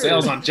a lot of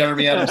sales on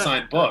Jeremy Adams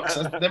signed books.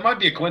 There might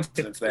be a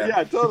coincidence there.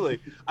 Yeah,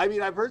 totally. I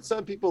mean, I've heard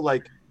some people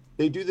like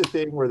they do the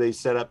thing where they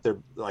set up their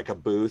like a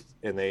booth,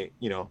 and they,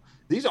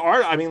 these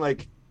are, I mean,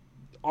 like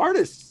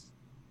artists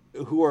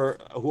who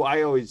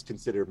I always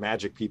consider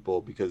magic people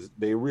because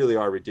they really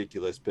are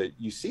ridiculous, but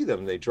you see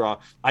them, they draw.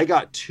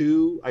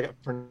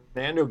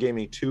 Fernando gave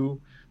me 2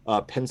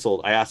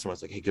 penciled. I asked him, I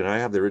was like, hey, can I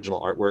have the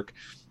original artwork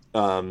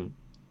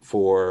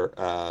for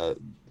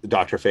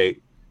Dr.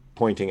 Fate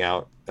pointing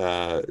out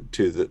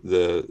to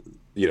the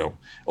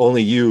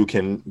only you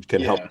can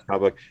help the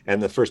comic,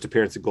 and the first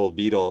appearance of Gold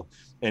Beetle.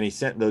 And he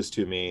sent those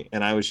to me,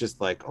 and I was just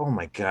like, oh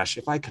my gosh,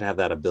 if I could have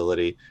that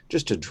ability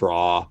just to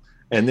draw.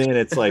 And then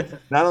it's like,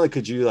 not only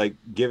could you like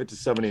give it to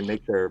somebody and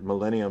make their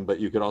Millennium, but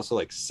you could also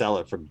like sell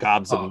it for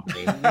gobs of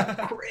money.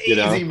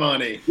 Crazy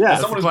money. Yeah.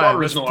 Someone who's bought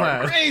original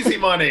art. Crazy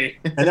money.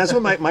 And that's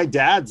what my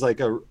dad's like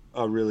a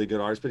really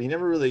good artist, but he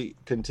never really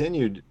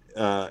continued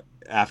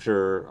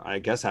after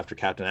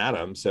Captain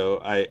Atom. So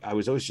I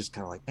was always just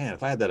kind of like, man,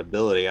 if I had that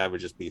ability, I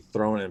would just be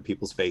throwing it in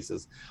people's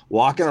faces,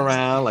 walking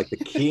around like the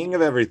king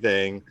of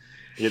everything,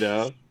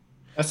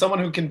 As someone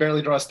who can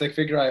barely draw a stick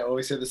figure, I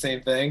always say the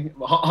same thing.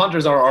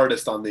 Hunter's our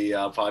artist on the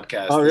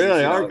podcast. Oh,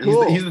 really?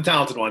 Cool. He's the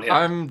talented one here.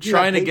 I'm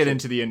trying to get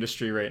into the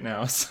industry right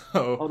now,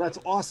 so. Oh, that's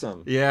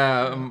awesome.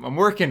 Yeah, I'm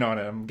working on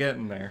it. I'm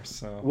getting there.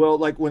 So. Well,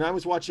 like when we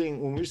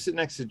were sitting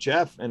next to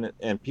Jeff, and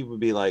people would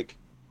be like,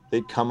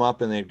 they'd come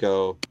up and they'd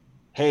go,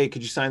 "Hey,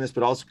 could you sign this?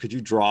 But also, could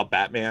you draw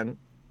Batman?"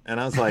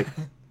 And I was like,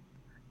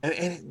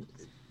 and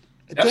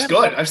that's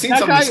good. I've seen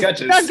some of the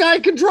sketches. That guy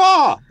can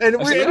draw, and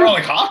we're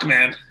like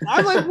Hawkman.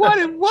 I'm like,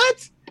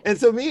 what? And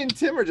so me and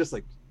Tim are just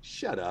like,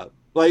 shut up.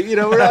 Like,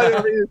 we're not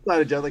even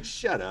inside of Jeff. Like,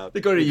 shut up.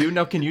 They go to you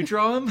now. Can you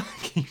draw him?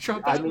 Can you draw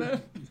Batman?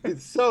 I mean,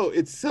 it's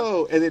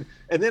so, and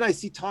then I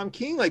see Tom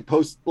King like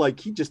post like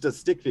he just does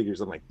stick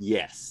figures. I'm like,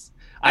 yes.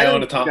 I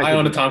own a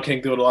Tom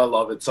King doodle. I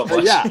love it so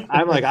much. Yeah,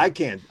 I'm like, I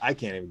can't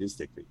even do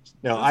stick figures.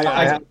 No,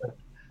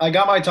 I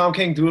got my Tom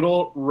King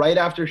doodle right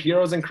after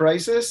Heroes in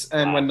Crisis,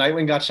 and when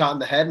Nightwing got shot in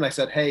the head, and I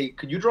said, hey,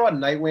 could you draw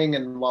Nightwing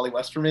and Wally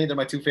West for me? They're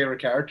my 2 favorite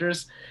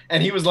characters.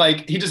 And he was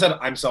like, he just said,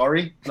 I'm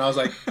sorry. And I was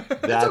like,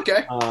 that's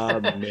okay.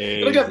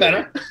 Amazing. It'll get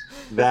better.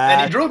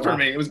 And he drew it for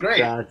me. It was great.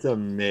 That's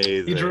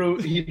amazing.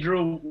 He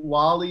drew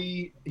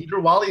Wally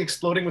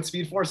exploding with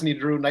Speed Force, and he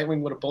drew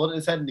Nightwing with a bullet in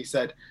his head, and he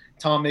said,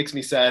 Tom makes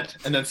me sad,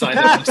 and then signed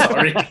it, I'm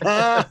sorry.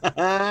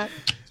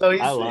 So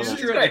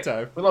he's great.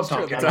 We love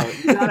Tom King.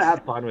 You gotta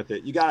have fun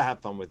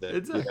with it.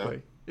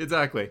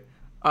 Exactly.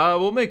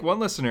 We'll make one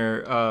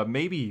listener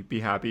maybe be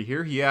happy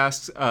here. He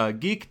asks,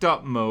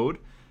 Geek.mode,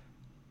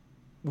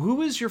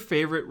 who is your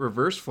favorite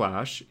Reverse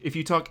Flash? If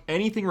you talk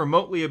anything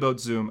remotely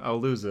about Zoom,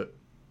 I'll lose it.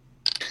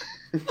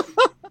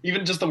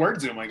 Even just the word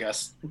Zoom, I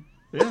guess.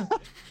 Yeah.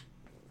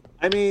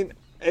 I mean,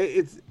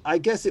 I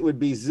guess it would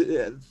be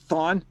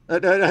Thawne.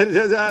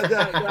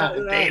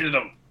 Dated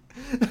him.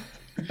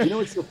 You know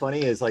what's so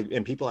funny is like,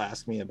 and people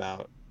ask me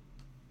about,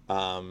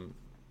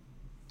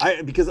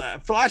 because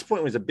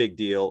Flashpoint was a big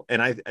deal,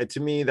 and to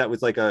me that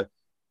was like a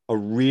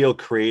real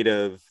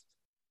creative,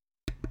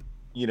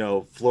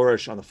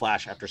 flourish on the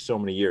Flash after so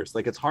many years.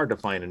 Like it's hard to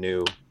find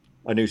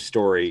a new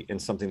story in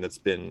something that's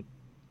been,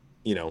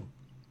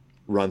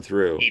 run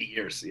through 80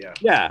 years.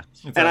 Yeah.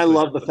 Exactly. And I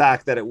love the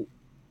fact that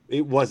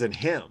it wasn't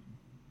him.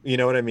 You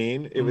know what I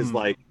mean? It was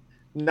like,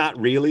 not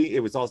really.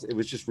 It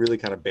was just really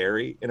kind of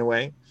Barry in a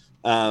way.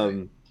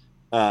 But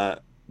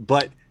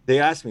they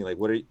asked me like,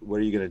 what are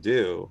you going to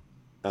do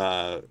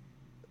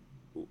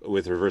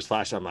with Reverse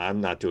Flash?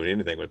 I'm not doing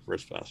anything with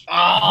Reverse Flash.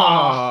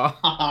 I'm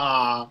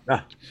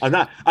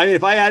not. I mean,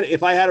 if I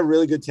had a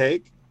really good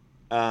take,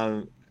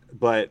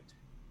 but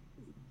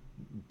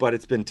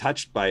it's been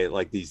touched by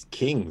like these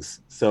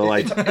kings. So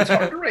like it's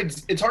hard to write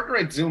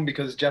Zoom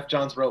because Jeff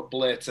Johns wrote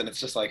Blitz, and it's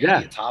just like, how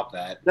do you top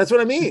that? That's what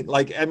I mean.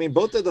 Like, I mean,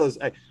 both of those.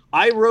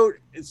 I wrote,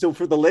 so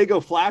for the Lego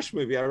Flash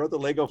movie, I wrote the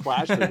Lego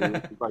Flash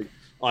movie, like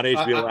on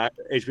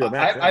HBO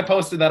Max. I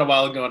posted that a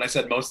while ago, and I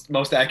said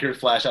most accurate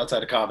Flash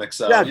outside of comics.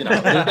 So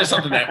there's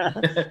something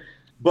there.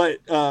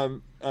 But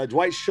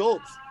Dwight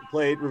Schultz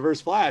played Reverse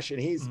Flash, and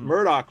he's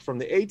Murdoch from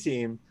the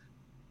A-Team,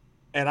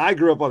 and I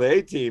grew up on the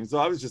A-Team, so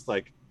I was just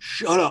like,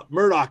 shut up,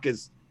 Murdoch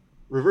is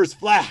Reverse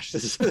Flash.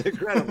 This is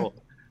incredible.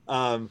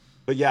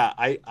 But yeah,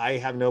 I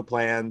have no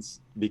plans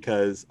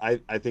because I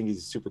think he's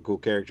a super cool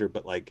character,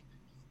 but like,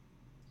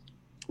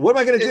 what am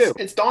I going to do?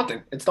 It's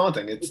daunting. It's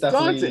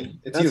definitely daunting.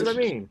 That's huge. what I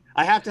mean.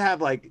 I have to have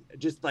like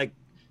just like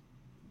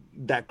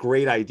that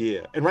great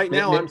idea. And right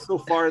now I'm so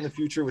far in the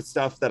future with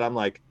stuff that I'm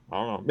like, I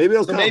don't know. Maybe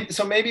it'll come.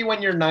 So maybe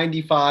when you're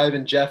 95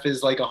 and Jeff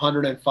is like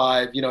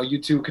 105,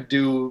 you two could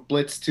do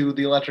Blitz to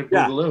the Electric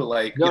Boogaloo.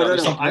 Like, no.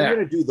 I'm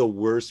going to do the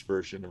worst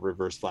version of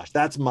Reverse Flash.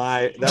 That's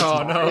going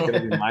to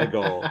be my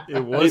goal.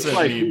 It wasn't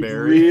like, me,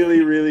 Barry.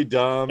 Really, really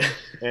dumb.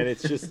 And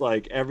it's just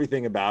like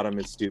everything about him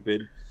is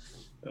stupid.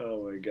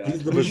 Oh my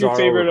God. Who's your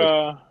favorite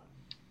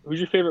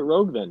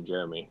Rogue then,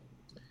 Jeremy?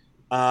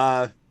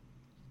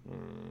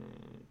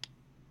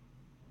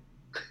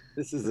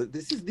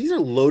 These are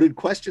loaded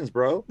questions,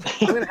 bro.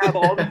 I'm gonna have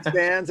all these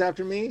fans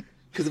after me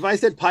because if I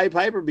said Pied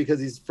Piper because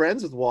he's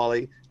friends with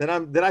Wally, then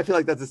I feel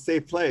like that's a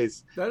safe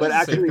place. But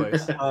actually,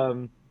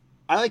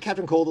 I like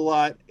Captain Cold a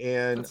lot,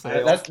 and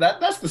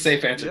that's the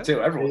safe answer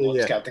too. Everyone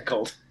loves Captain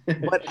Cold.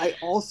 But I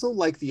also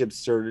like the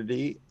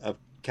absurdity of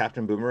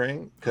Captain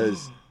Boomerang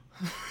because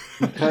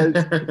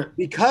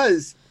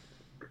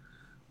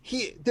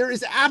there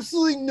is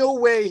absolutely no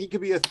way he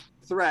could be a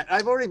threat.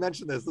 I've already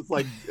mentioned this. It's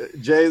like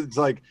Jay's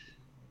like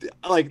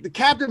the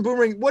Captain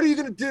Boomerang. What are you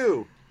gonna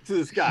do to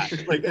this guy?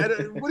 Like,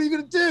 what are you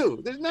gonna do?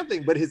 There's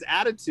nothing. But his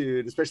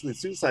attitude, especially the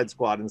Suicide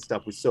Squad and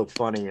stuff, was so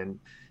funny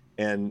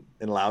and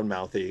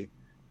loudmouthy.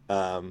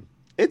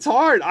 It's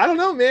hard. I don't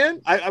know,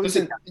 man. I was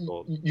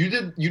you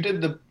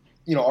did the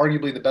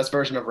arguably the best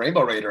version of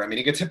Rainbow Raider. I mean,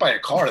 he gets hit by a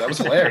car. That was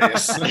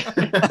hilarious.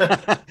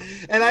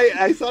 And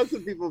I saw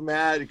some people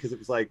mad because it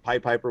was like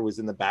Pied Piper was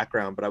in the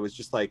background, but I was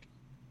just like,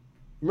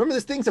 remember,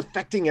 this thing's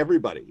affecting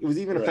everybody. It was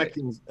even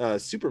affecting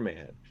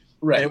Superman.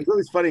 Right. And it was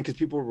always funny because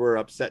people were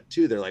upset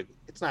too. They're like,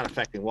 it's not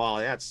affecting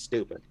Wally. That's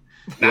stupid.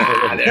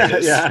 Nah, there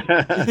it is.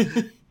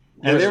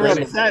 And they were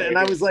upset. And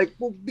I was like,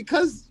 well,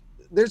 because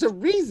there's a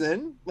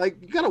reason. Like,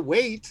 you got to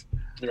wait.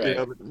 Right.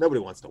 But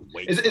nobody wants to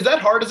wait. Is that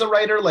hard as a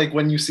writer? Like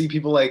when you see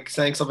people like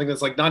saying something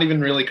that's like not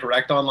even really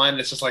correct online, and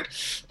it's just like,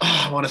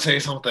 I want to say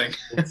something.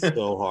 It's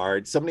so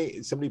hard.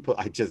 Somebody put.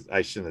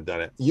 I shouldn't have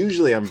done it.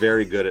 Usually, I'm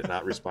very good at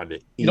not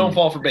responding. You don't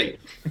fall for bait.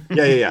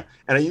 Yeah.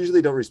 And I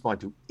usually don't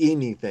respond to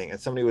anything. And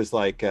somebody was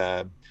like,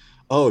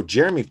 "Oh,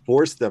 Jeremy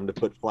forced them to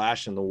put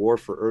Flash in the War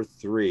for Earth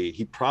 3.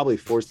 He probably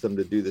forced them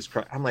to do this."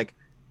 I'm like,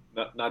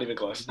 not even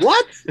close.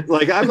 What?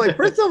 Like, I'm like,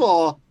 first of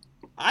all,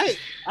 I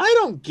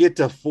don't get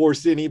to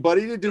force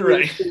anybody to do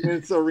anything in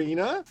this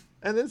arena.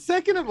 And then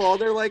second of all,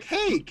 they're like,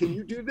 hey, can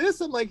you do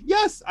this? I'm like,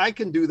 yes, I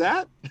can do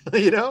that,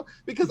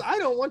 because I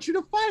don't want you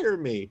to fire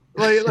me.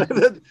 Like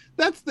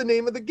that's the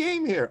name of the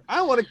game here.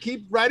 I want to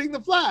keep writing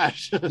the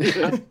Flash.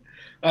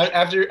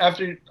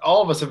 After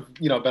all of us have,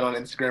 been on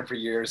Instagram for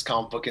years,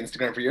 comic book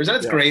Instagram for years, and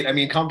it's great. I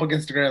mean, comic book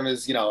Instagram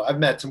is, I've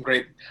met some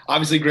great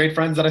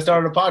friends that I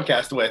started a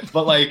podcast with,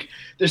 but like,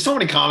 there's so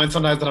many comments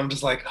sometimes that I'm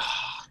just like,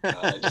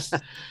 God,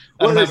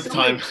 I don't have the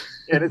time.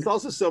 And it's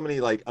also so many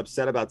like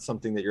upset about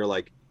something that you're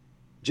like,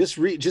 just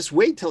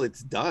wait till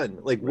it's done.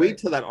 Like wait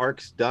till that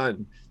arc's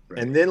done,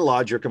 and then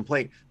lodge your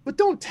complaint. But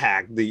don't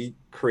tag the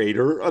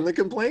creator on the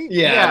complaint.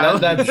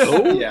 That's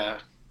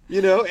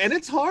And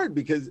it's hard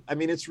because I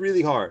mean it's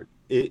really hard.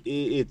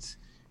 It's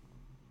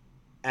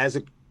as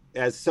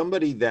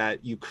somebody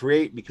that you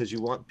create because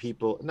you want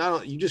people. Not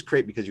only you just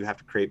create because you have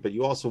to create, but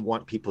you also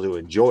want people to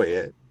enjoy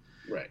it.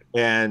 Right.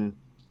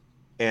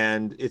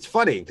 And it's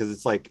funny because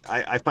it's like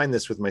I find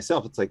this with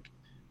myself. It's like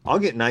I'll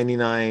get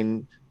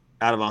 99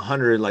 out of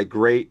 100 like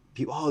great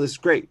people. Oh, this is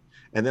great.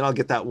 And then I'll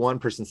get that one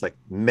person's like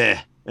meh,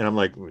 and I'm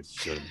like,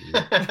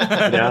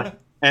 yeah.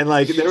 And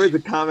like there was a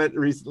comment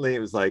recently, it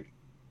was like,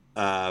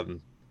 and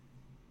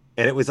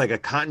it was like a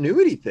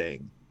continuity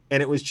thing.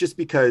 And it was just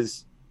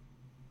because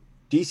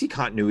DC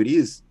continuity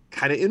is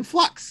kind of in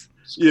flux,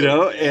 you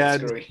know,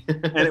 and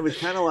it was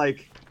kind of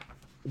like,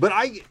 but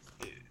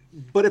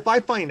if I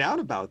find out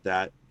about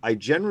that, I'll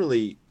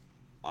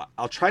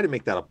try to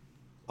make that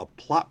a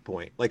plot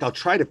point. Like I'll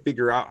try to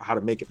figure out how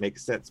to make it make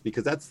sense,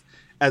 because that's,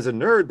 as a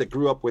nerd that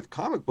grew up with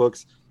comic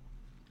books,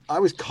 I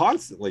was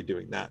constantly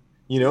doing that.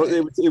 You know,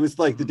 it was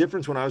like the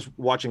difference when I was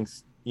watching,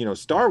 you know,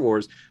 Star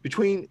Wars,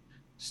 between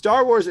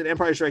Star Wars and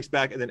Empire Strikes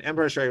Back, and then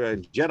Empire Strikes Back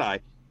and Jedi,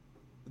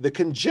 the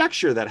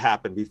conjecture that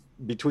happened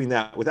between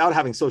that without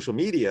having social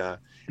media.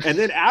 And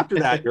then after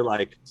that, you're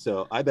like,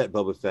 so I bet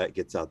Boba Fett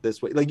gets out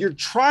this way. Like you're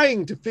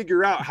trying to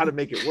figure out how to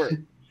make it work.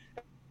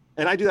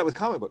 And I do that with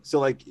comic books. So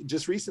like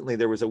just recently,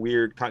 there was a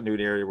weird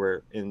continuity area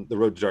where in the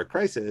Road to Dark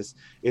Crisis,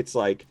 it's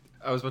like,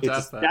 I was about to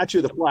ask that. Statue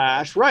of the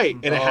Flash, right?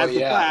 And it has the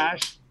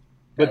Flash,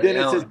 but then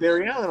it says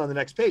Barry Allen on the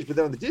next page. But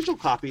then on the digital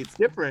copy, it's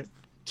different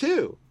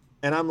too.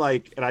 And I'm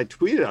like, and I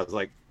tweeted, I was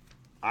like,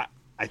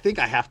 I think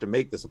I have to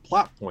make this a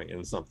plot point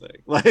in something.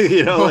 Like,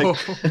 you know,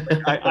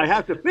 like I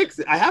have to fix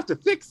it. I have to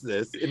fix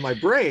this in my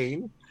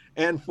brain.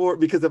 And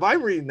because if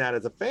I'm reading that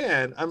as a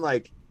fan, I'm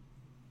like,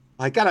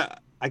 I gotta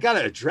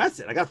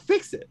address it. I gotta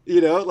fix it. You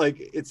know, like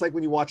it's like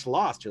when you watch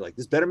Lost, you're like,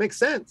 this better make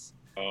sense.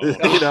 You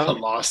know,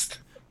 Lost.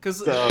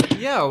 Because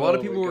a lot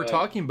of people were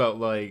talking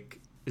about like,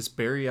 is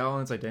Barry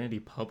Allen's identity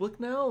public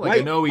now?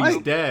 Like I know he's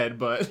dead,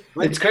 but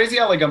it's crazy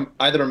how like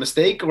either a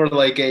mistake or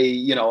like a,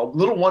 you know, a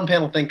little one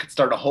panel thing could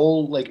start a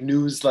whole like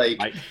news. Like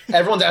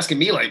everyone's asking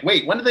me like,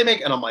 wait, when did they make?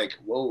 And I'm like,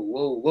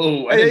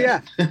 whoa. Yeah.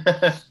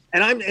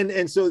 And I'm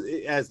and so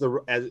as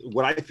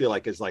what I feel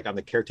like is like I'm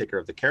the caretaker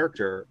of the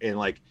character, and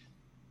like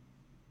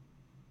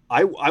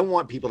I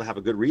want people to have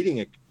a good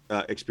reading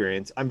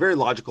experience. I'm very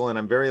logical, and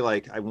I'm very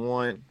like I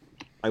want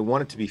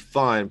it to be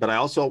fun, but I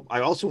also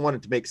want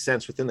it to make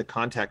sense within the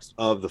context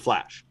of the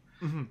Flash.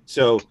 Mm-hmm.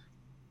 So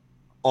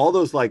all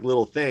those like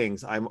little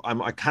things, I'm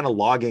kind of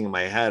logging in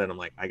my head, and I'm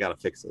like, I gotta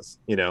fix this,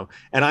 you know.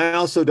 And I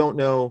also don't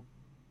know,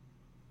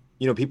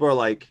 you know, people are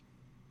like,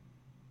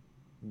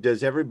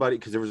 does everybody?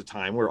 Because there was a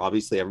time where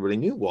obviously everybody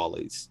knew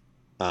Wally's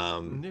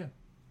name.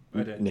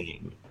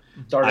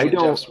 Started with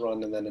Jeff's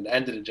run, and then it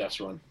ended in Jeff's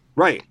run.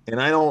 Right,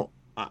 and I don't.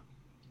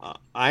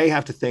 I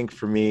have to think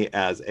for me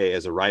as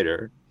a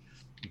writer.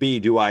 B,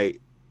 do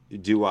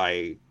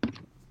I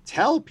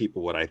tell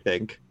people what I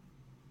think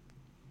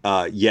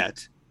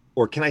yet,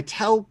 or can I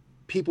tell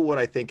people what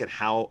I think and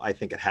how I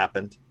think it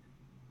happened?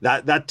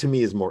 That to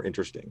me is more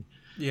interesting.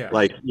 Yeah,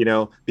 like, you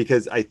know,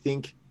 because I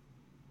think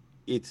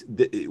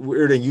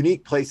we're in a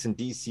unique place in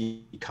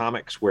DC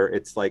Comics where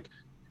it's like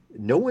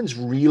no one's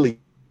really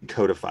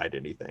codified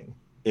anything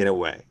in a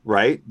way,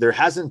 right? There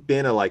hasn't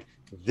been a like,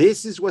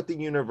 this is what the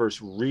universe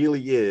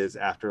really is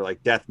after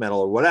like Death Metal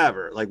or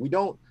whatever. Like we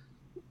don't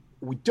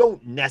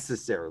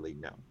necessarily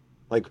know.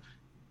 Like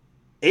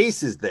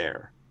Ace is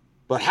there,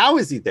 but how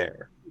is he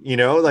there? You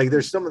know, like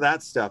there's some of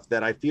that stuff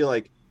that I feel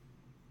like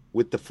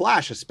with the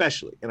Flash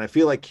especially, and I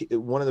feel like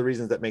one of the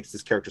reasons that makes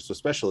this character so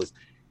special is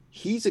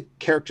he's a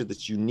character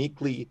that's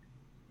uniquely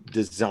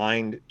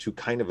designed to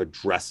kind of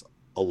address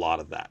a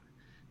lot of that,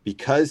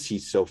 because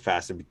he's so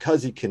fast and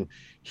because he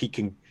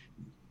can,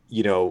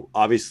 you know,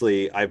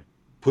 obviously I've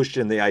pushed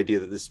in the idea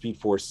that the Speed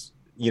Force,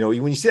 you know,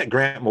 when you see that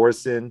Grant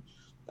Morrison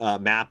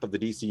map of the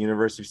DC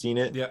universe, you've seen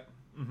it,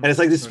 and it's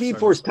like the Speed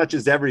Force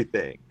touches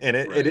everything, and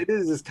it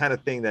is this kind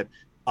of thing that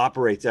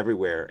operates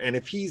everywhere. And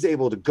if he's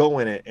able to go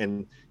in it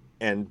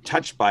and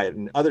touched by it,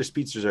 and other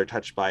speedsters are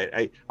touched by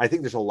it, I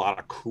think there's a lot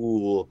of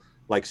cool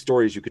like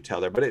stories you could tell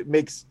there. But it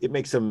makes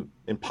them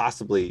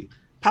impossibly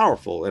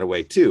powerful in a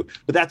way too.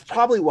 But that's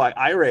probably why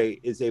Ira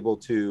is able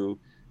to,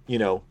 you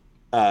know,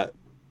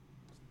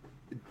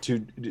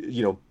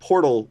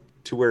 portal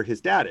to where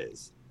his dad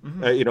is.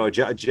 You know,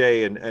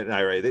 Jay and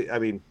Ira. I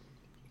mean,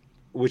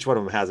 which one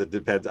of them has it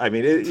depends. I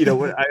mean, you know,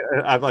 when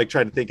I'm like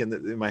trying to think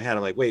in my head,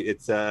 I'm like, wait,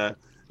 it's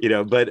you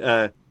know,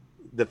 but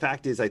the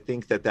fact is, I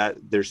think that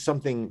there's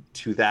something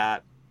to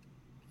that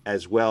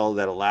as well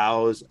that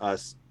allows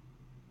us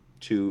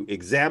to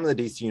examine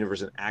the DC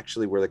universe and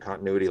actually where the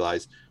continuity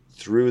lies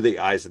through the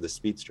eyes of the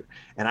speedster.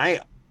 And I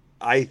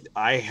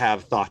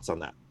have thoughts on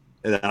that.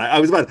 And I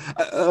was about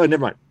never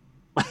mind.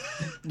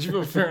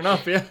 Fair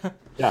enough.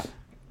 Yeah.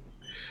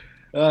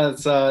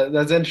 That's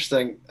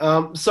interesting.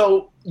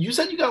 So you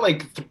said you got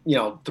like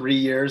 3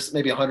 years,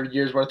 maybe 100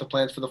 years worth of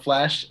plans for the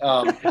Flash.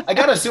 I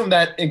gotta assume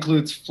that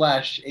includes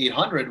Flash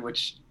 800,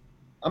 which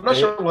I'm not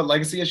sure what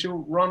legacy issue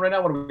we're on right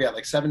now. What are we at,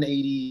 like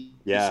 780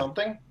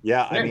 something?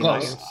 Yeah, I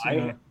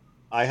mean,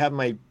 I have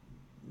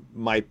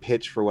my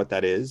pitch for what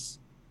that is,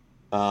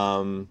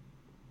 and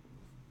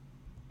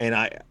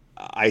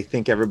I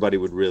think everybody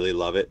would really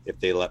love it if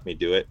they let me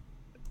do it,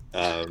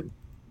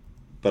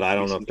 but I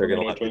don't know if they're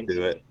gonna let me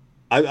do it.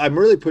 I'm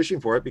really pushing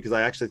for it because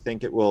I actually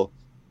think it will.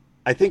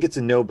 I think it's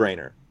a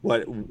no-brainer.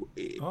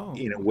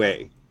 In a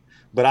way,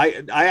 but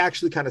I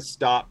actually kind of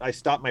stopped. I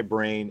stopped my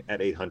brain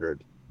at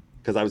 800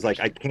 because I was like,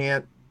 I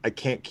can't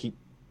keep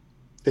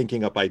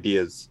thinking up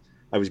ideas.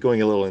 I was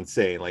going a little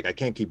insane. Like I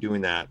can't keep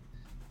doing that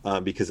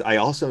because I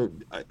also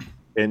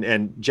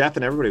and Jeff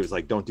and everybody was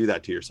like, don't do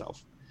that to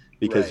yourself,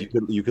 because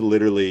you could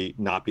literally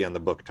not be on the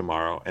book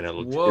tomorrow and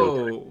it'll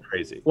be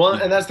crazy. Well,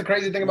 and that's the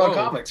crazy thing about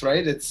comics,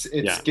 right? It's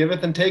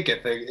giveth and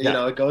taketh. You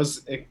know,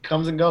 it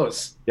comes and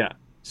goes. Yeah.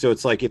 So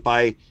it's like if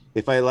I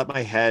let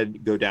my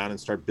head go down and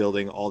start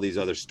building all these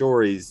other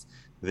stories,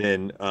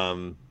 then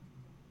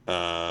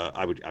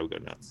I would go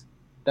nuts.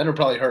 Then it would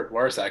probably hurt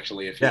worse,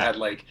 actually, if you had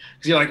like,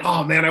 because you're like,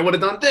 oh man, I would have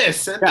done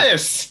this and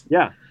this.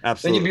 Yeah,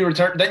 absolutely.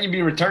 Then you'd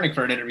be returning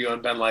for an interview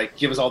and been like,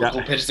 give us all the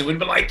cool pitches, and we'd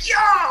been like,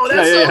 yo,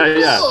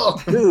 that's so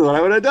cool. This is what I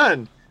would have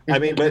done. I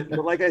mean, but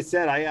like I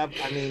said,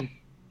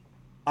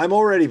 I'm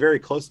already very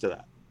close to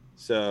that.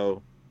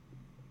 So,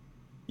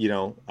 you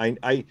know,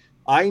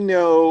 I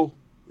know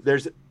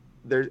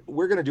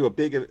we're gonna do a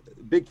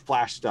big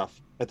Flash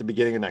stuff at the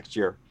beginning of next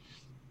year.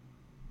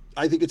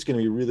 I think it's going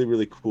to be really,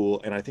 really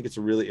cool, and I think it's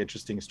a really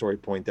interesting story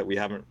point that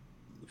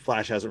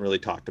Flash hasn't really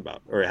talked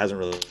about, or it hasn't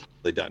really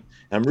done.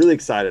 And I'm really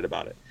excited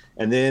about it.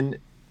 And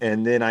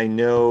then I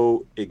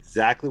know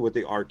exactly what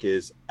the arc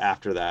is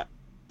after that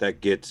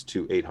gets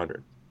to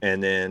 800,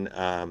 and then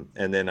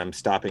I'm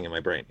stopping in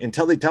my brain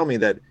until they tell me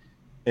that.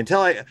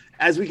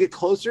 As we get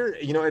closer,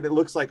 you know, and it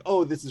looks like,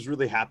 oh, this is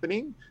really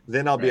happening,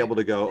 then I'll be able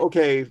to go,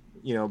 okay,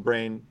 you know,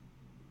 brain,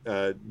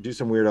 do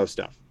some weirdo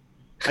stuff.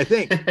 I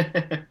think.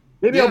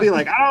 Maybe I'll be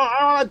like, I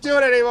don't want to do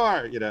it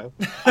anymore. You know,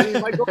 I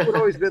mean, my goal would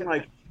always been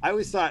like, I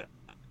always thought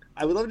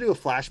I would love to do a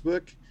Flash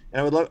book, and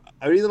I would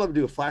either love to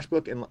do a Flash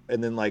book and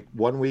then like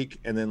 1 week,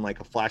 and then like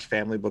a Flash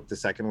family book the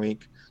second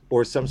week,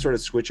 or some sort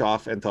of switch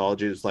off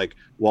anthologies like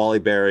Wally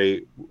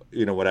Berry,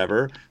 you know,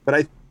 whatever. But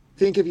I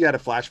think if you had a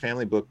Flash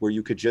family book where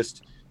you could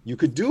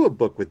do a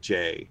book with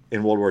Jay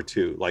in World War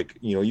II, like,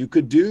 you know, you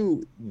could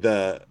do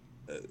the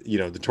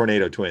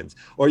Tornado Twins,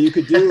 or you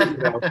could do, you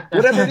know,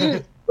 whatever it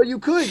is. But you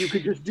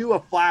could just do a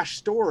Flash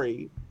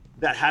story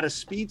that had a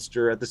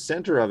speedster at the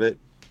center of it.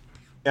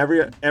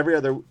 Every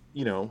other,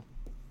 you know,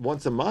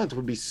 once a month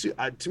would be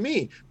to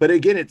me. But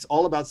again, it's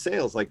all about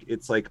sales. Like,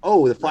 it's like,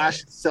 oh, the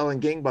Flash is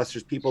selling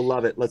gangbusters, people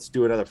love it, let's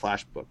do another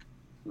Flash book.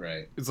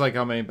 Right. It's like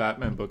how many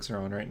Batman books are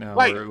on right now.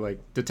 Right. Or like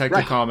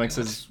Detective Comics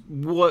is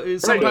what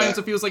is sometimes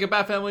it feels like a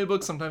Bat Family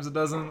book, sometimes it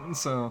doesn't.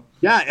 So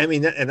yeah, I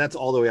mean, and that's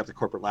all the way up the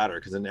corporate ladder,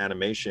 because in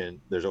animation,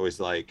 there's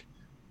always like,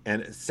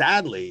 and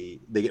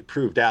sadly, they get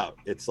proved out.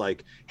 It's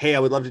like, hey, I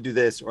would love to do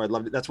this, or I'd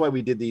love to. That's why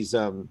we did these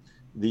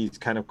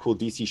kind of cool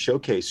DC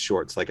showcase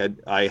shorts. Like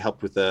I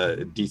helped with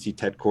a DC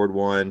Ted Cord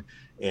one,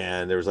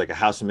 and there was like a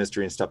House of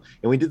Mystery and stuff.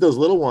 And we did those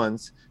little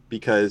ones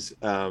because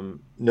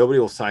nobody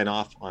will sign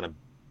off on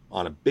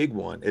a big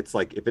one. It's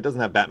like, if it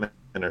doesn't have Batman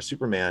or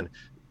Superman,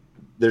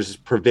 there's this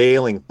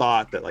prevailing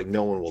thought that like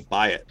no one will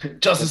buy it.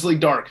 Justice League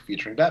Dark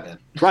featuring Batman.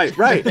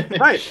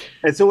 Right.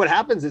 And so what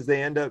happens is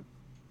they end up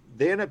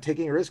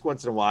taking a risk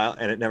once in a while,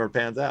 and it never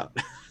pans out.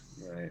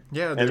 Right.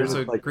 Yeah, there's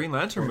a Green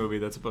Lantern movie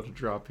that's about to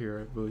drop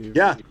here, I believe.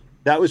 Yeah,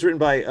 that was written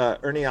by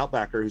Ernie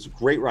Altbacker, who's a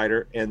great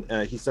writer, and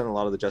he's done a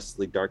lot of the Justice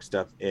League Dark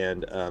stuff,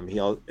 and he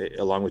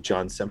along with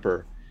John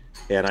Semper,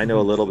 and I know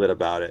a little bit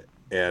about it,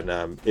 and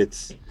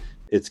it's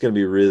going to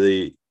be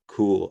really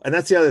cool. And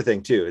that's the other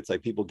thing too. It's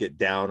like people get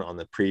down on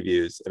the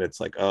previews, and it's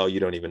like, oh, you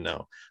don't even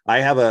know. I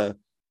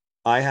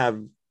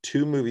have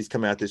 2 movies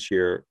coming out this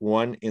year,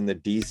 one in the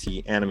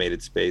DC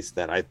animated space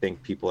that I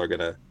think people are going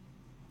to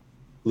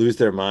lose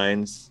their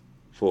minds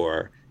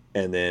for,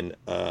 and then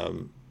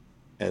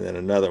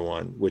another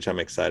one which I'm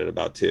excited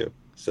about too.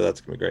 So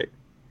that's going to be great.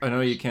 I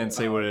know you can't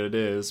say what it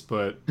is,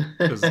 but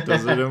does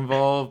it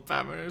involve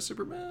Batman or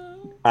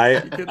Superman?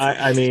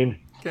 I mean,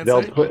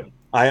 they'll put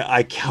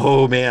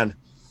oh man.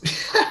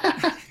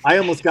 I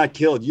almost got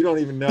killed. You don't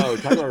even know.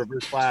 Talk about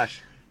Reverse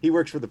Flash. He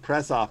works for the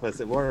press office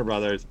at Warner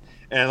Brothers.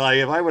 And like,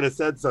 if I would have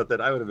said something,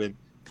 I would have been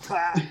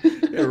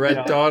a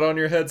red dot on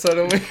your head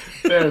suddenly.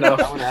 Fair enough.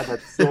 I would have had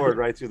that sword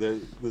right through the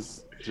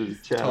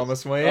chest.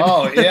 Thomas Wayne.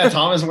 Oh yeah,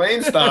 Thomas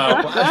Wayne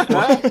style.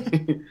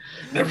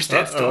 Never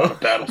stand still on a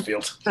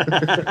battlefield.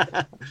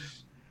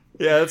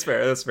 Yeah, that's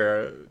fair.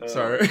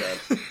 Sorry.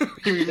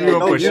 You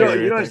don't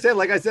understand.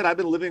 Like I said, I've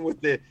been living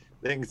with the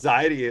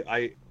anxiety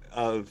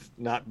of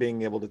not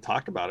being able to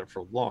talk about it for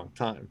a long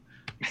time.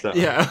 So.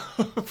 Yeah,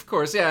 of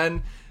course. Yeah,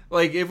 and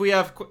like, if we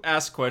have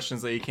asked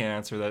questions that you can't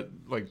answer, that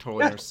like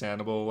totally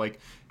understandable. Like,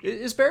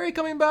 is Barry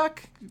coming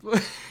back?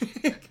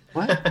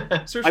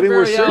 What? Search I mean,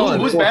 we're searching.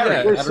 Who's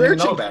Barry? We're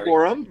searching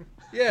for him.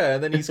 Yeah,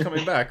 and then he's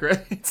coming back,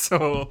 right?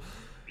 So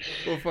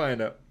we'll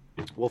find out.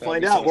 We'll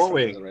find out, won't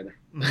we?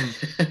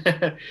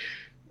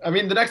 I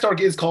mean, the next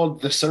arc is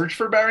called The Search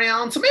for Barry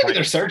Allen, so maybe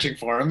they're searching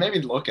for him.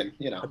 Maybe looking,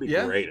 you know. That'd be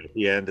great at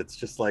the end. It's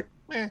just like,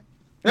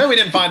 No, we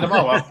didn't find him.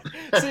 Oh well.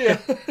 See ya.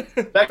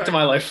 Back to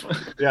my life.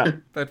 Yeah.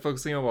 Back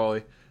focusing on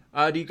Wally.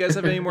 Do you guys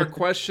have any more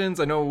questions?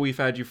 I know we've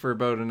had you for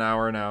about an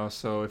hour now,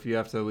 so if you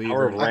have to leave,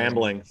 hour of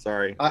rambling.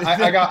 Sorry.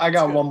 I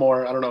got one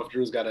more. I don't know if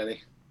Drew's got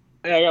any.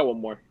 Yeah, I got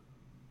one more.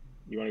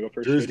 You want to go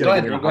first? Drew's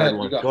gonna give me a hard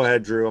one. Go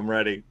ahead, Drew. I'm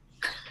ready.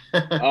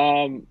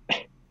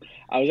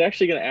 I I was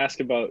actually going to ask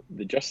about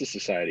the Justice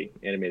Society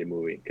animated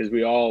movie because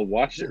we all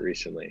watched it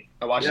recently.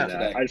 I watched it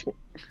today.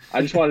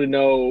 I just wanted to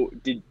know,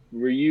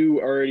 were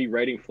you already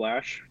writing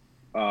Flash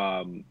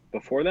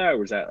before that, or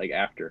was that like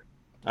after?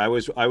 No,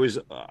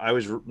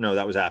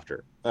 that was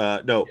after.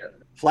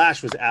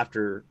 Flash was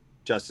after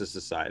Justice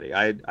Society.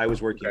 I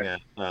was working at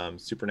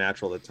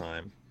Supernatural at the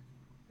time,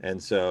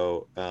 and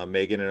so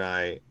Megan and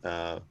I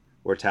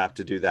were tapped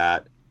to do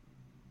that,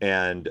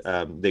 and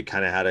they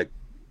kind of had a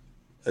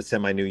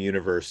semi-new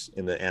universe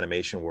in the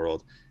animation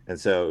world, and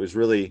so it was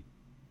really,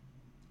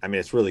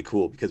 it's really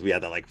cool because we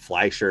had that like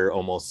Fleischer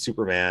almost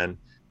Superman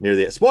near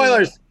the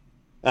spoilers,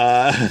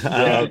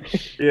 and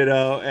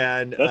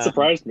that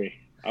surprised me.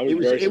 I was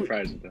very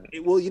surprised at that.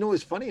 Well,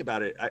 what's funny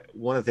about it,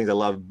 one of the things I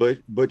love,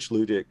 Butch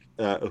Ludick,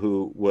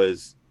 who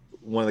was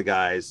one of the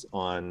guys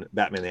on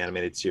Batman the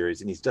Animated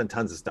Series, and he's done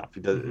tons of stuff.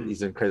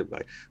 He's incredible,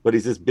 but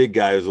he's this big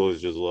guy who's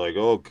always just like,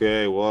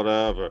 okay,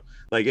 whatever.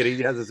 Like, and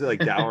he has this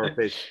like dour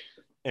face.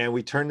 And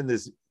we turned in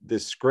this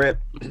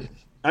script.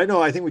 I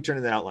think we turned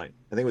in the outline.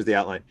 I think it was the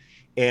outline.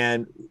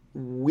 And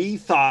we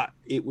thought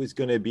it was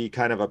going to be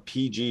kind of a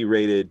PG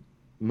rated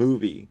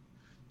movie.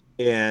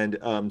 And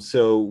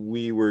so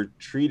we were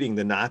treating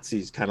the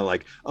Nazis kind of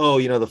like,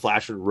 the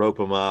Flash would rope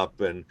them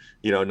up and,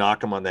 knock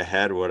them on the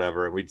head or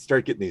whatever. And we'd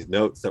start getting these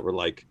notes that were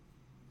like,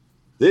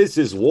 this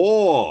is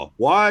war.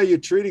 Why are you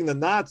treating the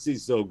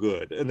Nazis so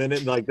good? And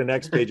then like the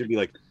next page would be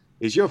like,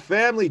 is your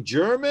family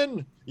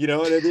German? And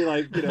it'd be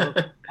like,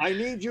 I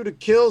need you to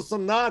kill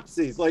some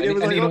Nazis. Like, I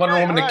need Wonder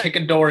Woman to kick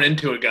a door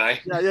into a guy.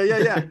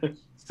 Yeah.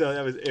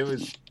 So it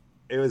was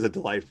a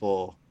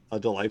delightful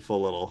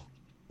little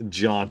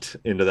jaunt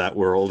into that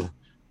world.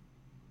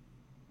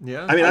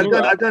 Yeah.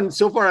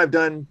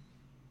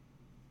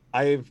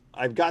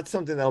 I've got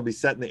something that'll be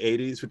set in the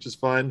 80s, which is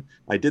fun.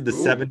 I did the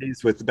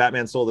 70s with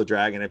Batman Soul of the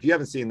Dragon. If you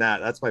haven't seen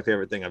that, that's my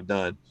favorite thing I've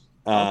done.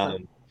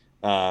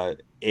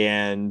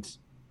 And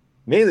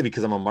mainly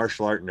because I'm a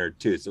martial art nerd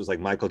too. So it was like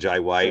Michael Jai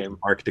White,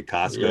 Mark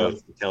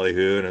Dacascos, Kelly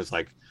Hu, and it was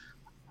like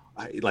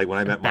when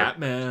I met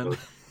Batman. Mark,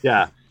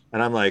 yeah,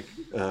 and I'm like,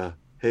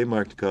 hey,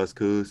 Mark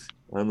Dacascos,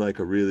 I'm like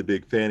a really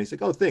big fan. He's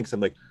like, oh, thanks. I'm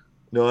like,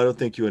 no, I don't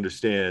think you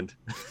understand.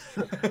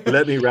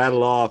 Let me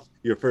rattle off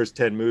your first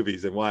 10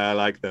 movies and why I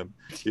like them.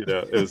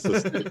 It was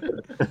just...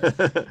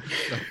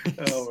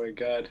 Oh my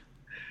God.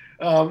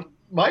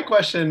 My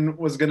question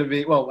was going to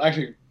be, well,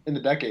 actually, in the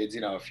decades,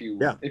 if you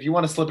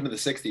want to slip into the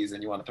 60s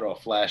and you want to throw a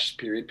Flash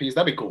period piece,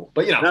 that'd be cool.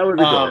 But that would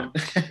be cool.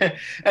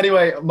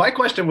 Anyway, my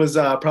question was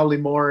probably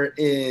more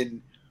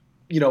in,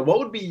 what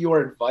would be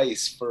your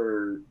advice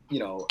for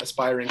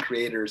aspiring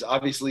creators?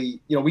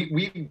 Obviously,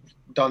 we've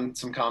done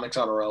some comics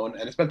on our own,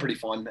 and it's been pretty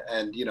fun.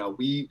 And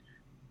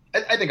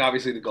I think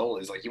obviously the goal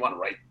is like you want to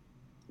write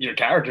your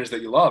characters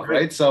that you love,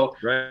 right? So,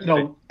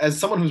 as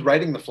someone who's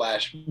writing the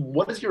Flash,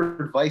 what is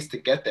your advice to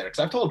get there? Because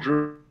I've told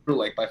Drew,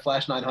 like by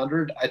Flash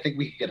 900, I think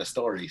we could get a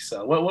story.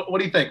 So, what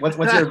do you think? What's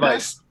your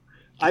advice?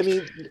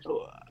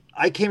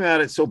 I came at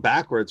it so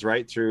backwards,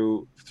 right,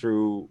 through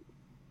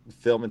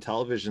film and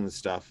television and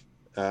stuff.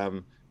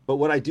 But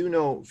what I do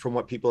know from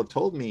what people have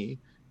told me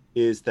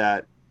is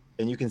that,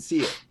 and you can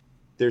see it,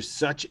 there's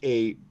such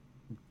a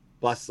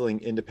bustling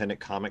independent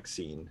comic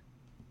scene.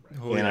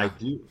 I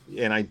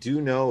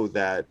do know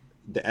that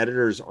the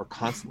editors are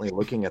constantly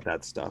looking at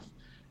that stuff.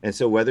 And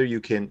so whether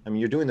you can,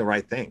 you're doing the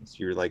right things.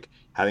 You're like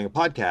having a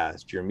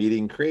podcast, you're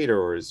meeting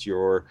creators,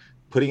 you're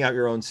putting out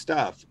your own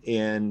stuff.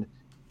 And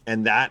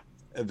that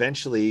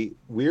eventually,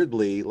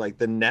 weirdly, like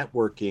the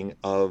networking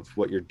of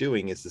what you're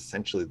doing is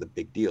essentially the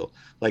big deal.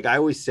 Like I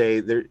always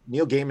say,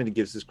 Neil Gaiman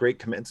gives this great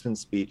commencement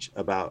speech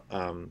about,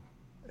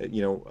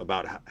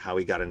 about how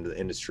he got into the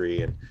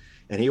industry.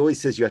 And he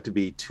always says you have to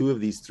be two of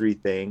these three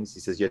things. He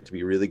says you have to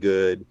be really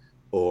good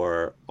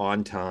or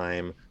on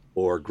time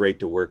or great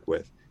to work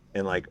with.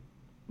 And like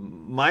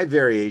my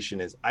variation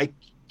is I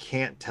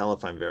can't tell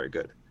if I'm very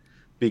good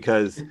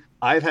because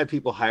I've had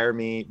people hire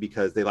me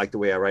because they like the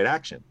way I write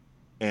action.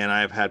 And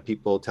I've had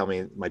people tell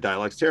me my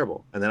dialogue's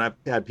terrible. And then I've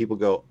had people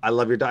go, I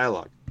love your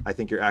dialogue. I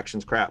think your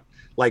action's crap.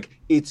 Like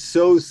it's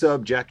so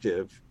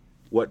subjective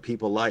what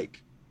people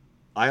like.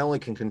 I only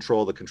can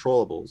control the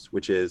controllables,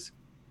 which is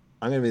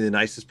I'm going to be the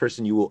nicest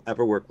person you will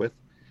ever work with.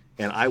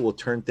 And I will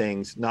turn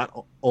things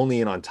not only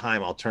in on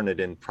time, I'll turn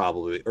it in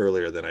probably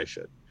earlier than I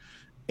should.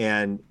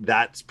 And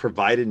that's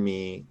provided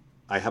me,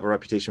 I have a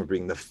reputation for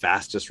being the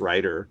fastest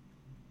writer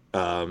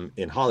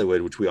in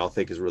Hollywood, which we all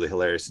think is really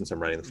hilarious since I'm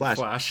writing The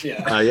Flash.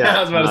 Yeah.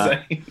 I was about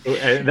to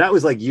say. And that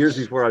was like years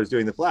before I was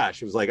doing The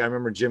Flash. It was like, I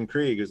remember Jim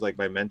Krieg, who's like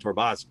my mentor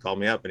boss, called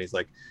me up and he's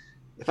like,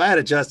 if I had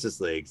a Justice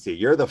League, see,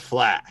 you're the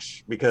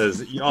Flash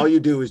because all you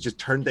do is just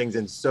turn things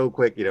in so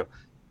quick,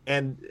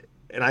 and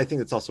I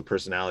think it's also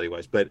personality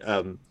wise, but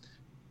that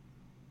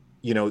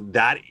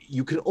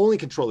you can only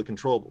control the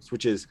controllables,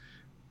 which is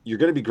you're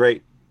going to be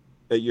great.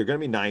 You're going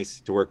to be nice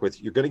to work with.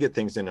 You're going to get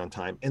things in on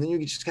time. And then you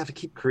just have to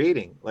keep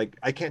creating. Like,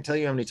 I can't tell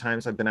you how many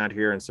times I've been out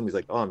here and somebody's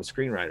like, oh, I'm a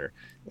screenwriter.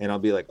 And I'll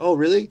be like, oh,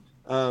 really?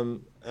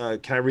 Can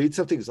I read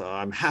something? So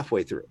I'm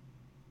halfway through.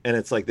 and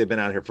it's like they've been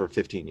out here for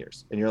 15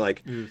 years, and you're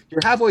like,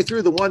 you're halfway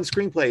through, the one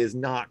screenplay is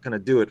not going to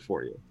do it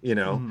for you. You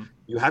know,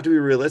 you have to be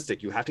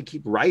realistic. You have to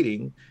keep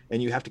writing,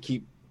 and you have to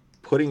keep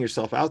putting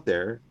yourself out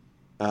there.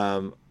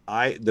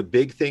 The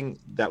big thing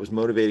that was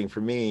motivating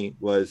for me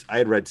was I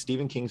had read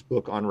Stephen King's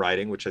book on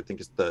writing, which I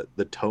think is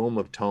the tome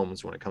of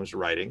tomes when it comes to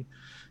writing.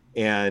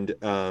 And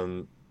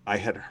I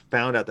had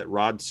found out that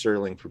Rod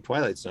Serling from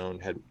Twilight Zone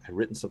had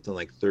written something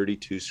like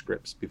 32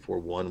 scripts before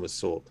one was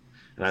sold.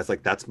 And I was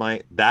like, that's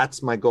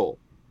my goal.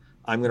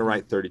 I'm going to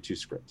write 32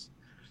 scripts.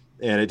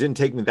 And it didn't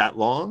take me that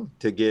long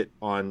to get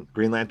on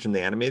Green Lantern,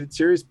 the animated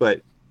series,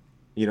 but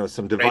you know,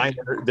 some divine,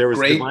 there was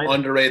great divine,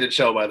 underrated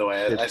show, by the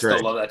way. I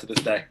still love that to this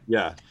day.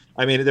 Yeah.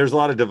 I mean, there's a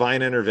lot of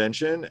divine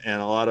intervention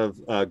and a lot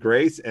of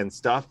grace and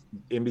stuff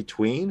in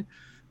between,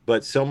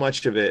 but so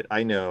much of it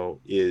I know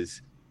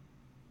is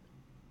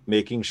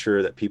making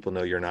sure that people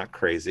know you're not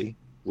crazy,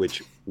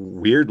 which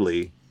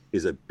weirdly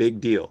is a big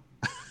deal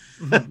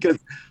because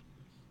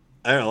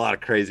there are a lot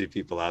of crazy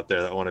people out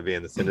there that want to be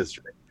in this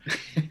industry,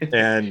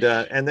 and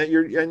that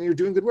you're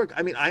doing good work.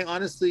 I mean, I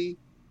honestly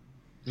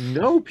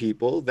know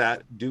people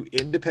that do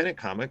independent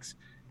comics,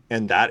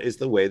 and that is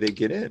the way they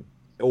get in.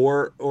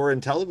 Or in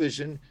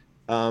television,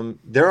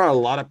 there are a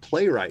lot of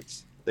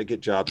playwrights that get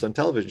jobs on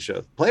television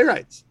shows.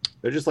 Playwrights,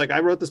 they're just like, I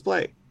wrote this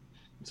play.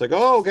 It's like,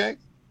 oh, okay,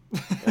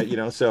 you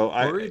know. So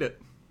I read it.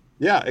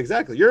 Yeah,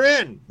 exactly. You're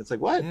in. It's like,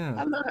 what? Yeah.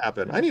 How did that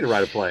happen? I need to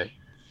write a play.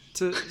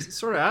 To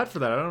sort of add for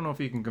that, I don't know if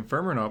you can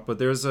confirm or not, but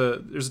there's a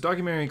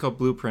documentary called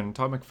Blueprint.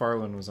 Todd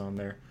McFarlane was on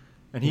there,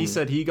 and he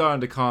said he got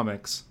into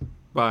comics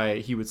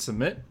he would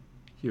submit,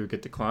 he would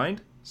get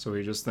declined, so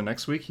the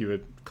next week he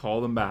would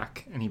call them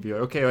back, and he'd be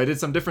like, okay, I did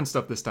some different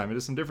stuff this time. I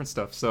did some different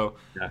stuff. So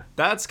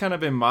that's kind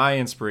of been my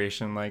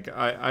inspiration. Like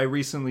I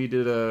recently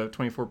did a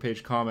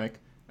 24-page comic,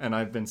 and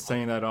I've been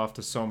saying that off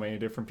to so many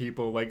different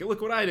people. Like,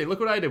 look what I did.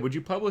 Would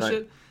you publish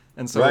it?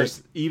 And so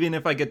even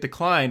if I get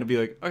declined, I'll be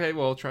like, okay,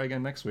 well, I'll try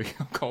again next week.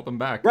 I'll call them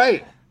back.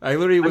 Right. I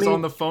literally was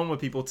on the phone with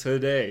people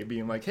today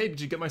being like, hey,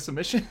 did you get my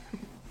submission?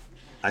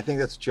 I think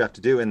that's what you have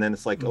to do. And then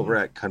it's like over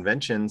at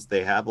conventions,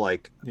 they have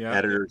like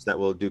editors that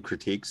will do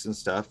critiques and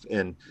stuff.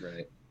 And,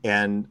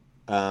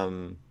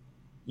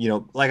 you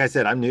know, like I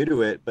said, I'm new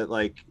to it, but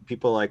like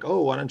people are like,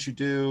 oh, why don't you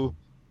do,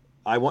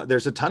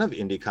 there's a ton of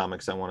indie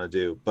comics I want to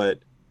do. But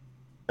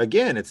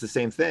again, it's the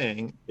same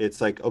thing.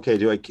 It's like, okay,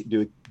 do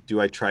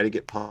I try to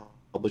get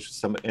published with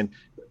somebody? And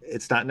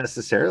it's not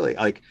necessarily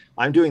like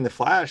I'm doing the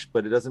Flash,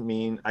 but it doesn't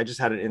mean. I just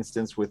had an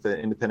instance with an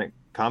independent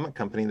comic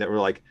company that were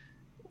like,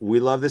 we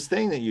love this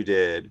thing that you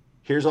did.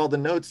 Here's all the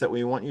notes that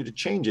we want you to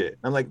change it.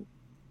 I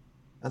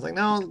was like,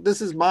 no,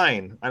 this is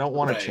mine. I don't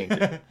want to change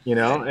it, you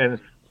know?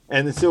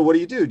 And so what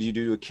do? Do you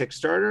do a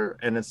Kickstarter?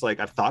 And it's like,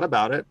 I've thought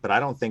about it, but I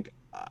don't think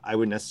I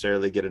would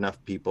necessarily get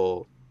enough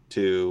people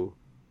to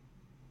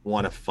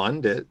want to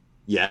fund it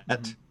yet,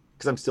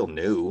 because I'm still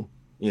new,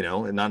 you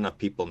know, and not enough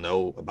people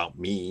know about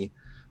me.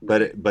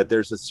 But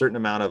there's a certain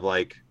amount of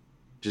like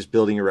just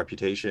building your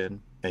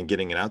reputation and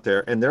getting it out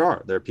there. And there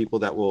are people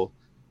that will.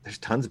 There's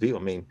tons of people.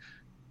 I mean,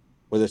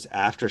 whether it's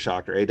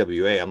Aftershock or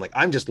AWA, I'm like,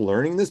 I'm just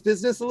learning this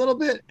business a little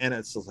bit, and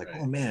it's just like,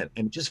 oh man,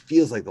 and it just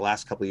feels like the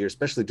last couple of years,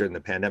 especially during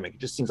the pandemic, it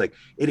just seems like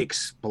it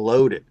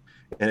exploded,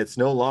 and it's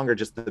no longer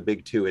just the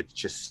big two. It's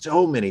just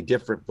so many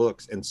different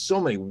books and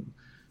so many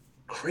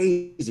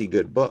crazy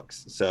good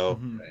books. So,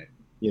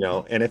 you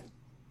know, and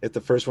if the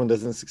first one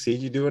doesn't succeed,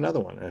 you do another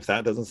one. And if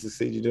that doesn't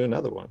succeed, you do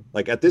another one.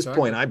 Like at this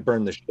point, I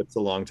burned the ships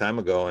a long time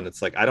ago, and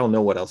it's like, I don't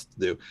know what else to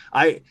do.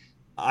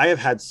 I have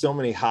had so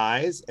many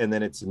highs, and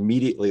then it's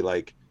immediately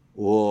like,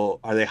 well,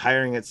 are they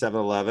hiring at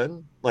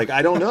 7-Eleven? Like,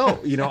 I don't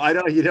know. I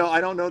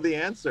don't know the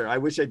answer. I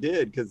wish I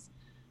did, because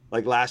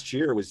like last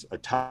year was a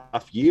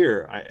tough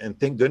year, and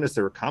thank goodness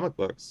there were comic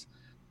books,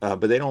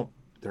 but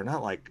they're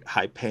not like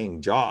high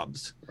paying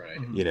jobs, right?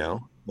 You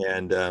know,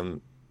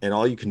 and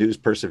all you can do is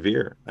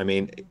persevere. I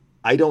mean,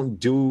 I don't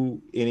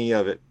do any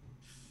of it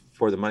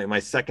for the money. My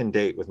second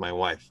date with my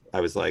wife,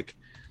 I was like,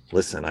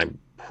 listen, I'm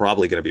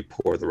probably going to be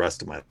poor the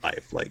rest of my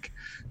life, like,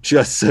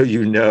 just so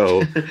you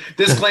know.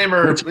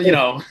 Disclaimer, you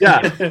know.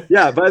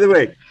 yeah by the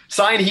way,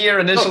 sign here,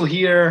 initial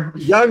here.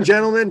 Young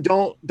gentlemen,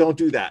 don't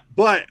do that.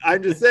 But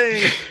I'm just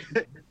saying,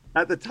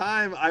 at the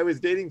time I was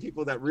dating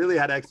people that really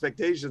had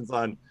expectations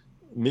on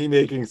me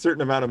making a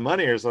certain amount of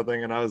money or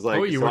something, and I was like,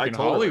 oh, you work in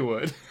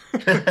Hollywood.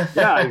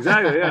 Yeah,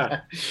 exactly.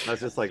 Yeah, I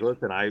was just like,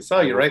 listen, I saw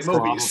you write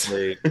movies.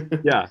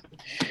 Yeah,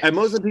 and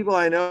most of the people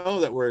I know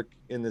that work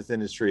in this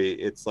industry,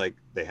 it's like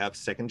they have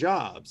second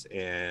jobs,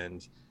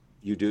 and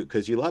you do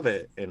because you love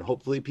it, and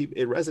hopefully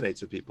it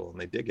resonates with people and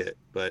they dig it.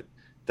 But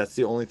that's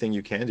the only thing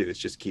you can do, is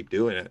just keep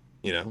doing it,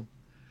 you know.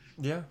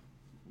 Yeah,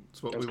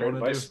 that's what we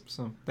want to do.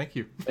 So thank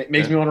you. It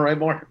makes me want to write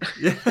more.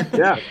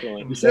 Yeah,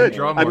 you should.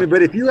 I mean,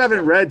 but if you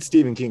haven't read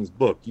Stephen King's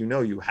book, you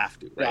know you have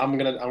to. Right? Yeah, I'm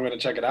gonna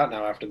check it out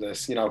now after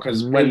this. You know,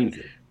 because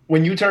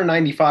when you turn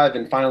 95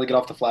 and finally get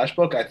off the Flash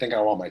book, I think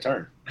I want my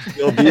turn.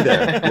 You'll be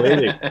there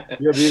waiting.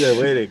 You'll be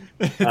there waiting.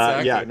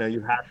 Exactly. Yeah, no,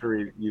 you have to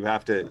read. You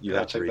have to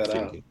read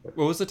Stephen King.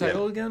 What was the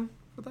title again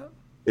for that?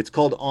 It's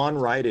called On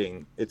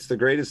Writing. It's the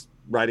greatest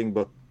writing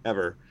book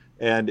ever.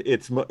 and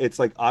it's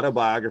like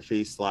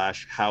autobiography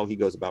 / how he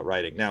goes about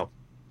writing. Now,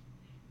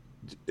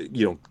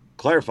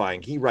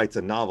 clarifying, he writes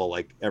a novel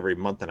like every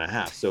month and a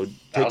half, so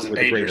take it with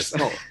a grain of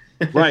salt.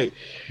 Right.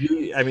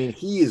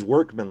 He is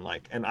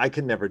workmanlike, and I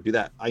could never do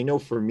that. I know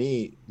for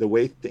me, the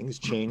way things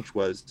changed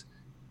was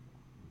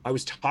I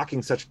was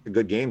talking such a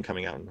good game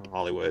coming out in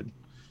Hollywood.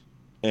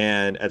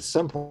 And at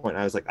some point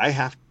I was like, I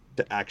have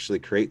to actually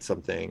create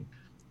something.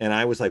 And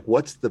I was like,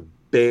 what's the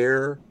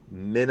bare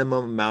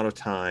minimum amount of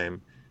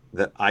time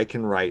that I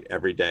can write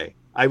every day?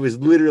 I was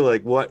literally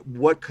like,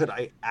 what could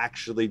I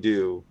actually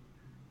do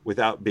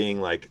without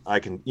being like, I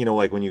can,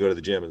 like when you go to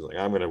the gym, it's like,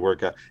 I'm going to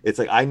work out. It's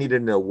like, I needed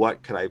to know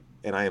what could I,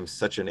 and I am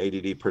such an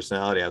ADD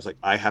personality. I was like,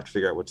 I have to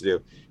figure out what to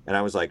do. And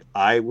I was like,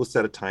 I will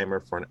set a timer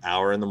for an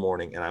hour in the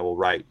morning and I will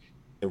write.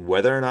 And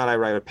whether or not I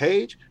write a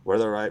page,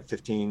 whether I write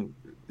 15,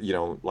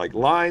 like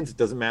lines, it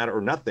doesn't matter,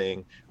 or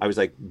nothing. I was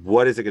like,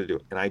 what is it going to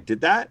do? And I did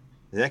that.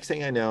 The next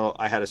thing I know,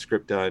 I had a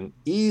script done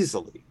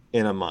easily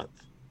in a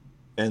month.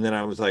 And then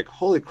I was like,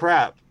 holy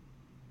crap.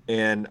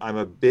 And I'm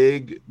a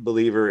big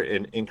believer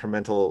in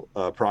incremental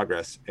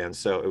progress. And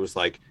so it was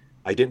like,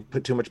 I didn't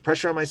put too much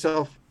pressure on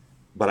myself,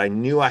 but I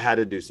knew I had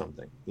to do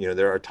something.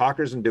 There are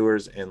talkers and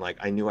doers, and like,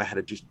 I knew I had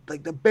to do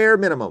like the bare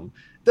minimum.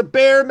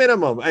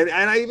 And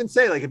I even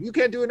say, like, if you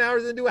can't do an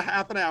hour, then do a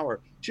half an hour.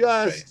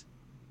 Just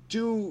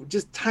do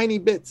just tiny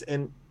bits,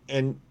 and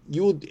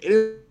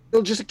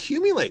it'll just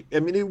accumulate. I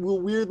mean, it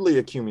will weirdly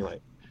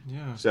accumulate.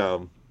 Yeah.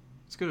 So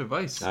it's good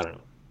advice. I don't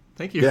know.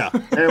 Thank you. Yeah.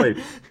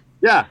 Anyway,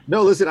 yeah.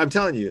 No, listen, I'm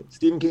telling you,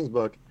 Stephen King's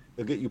book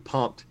will get you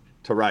pumped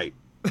to write.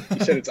 You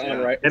said it's on,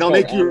 right? And it'll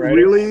make you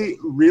really,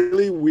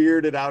 really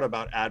weirded out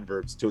about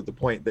adverbs to the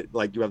point that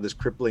like you have this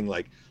crippling,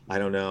 like, I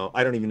don't know.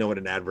 I don't even know what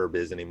an adverb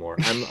is anymore.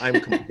 I'm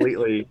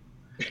completely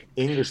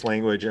English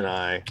language and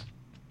I.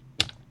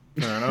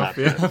 Fair enough.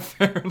 Yeah,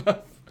 fair enough.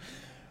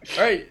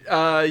 All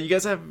right. You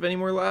guys have any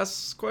more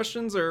last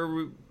questions,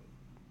 or?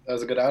 That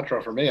was a good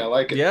outro for me. I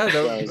like it. Yeah,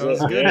 that was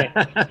good.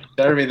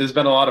 Jeremy, there's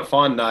been a lot of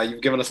fun.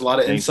 You've given us a lot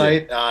of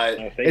insight.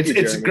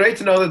 It's great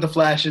to know that the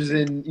Flash is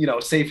in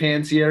safe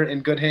hands here, in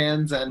good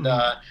hands, and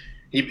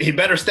he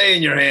better stay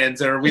in your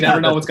hands, or we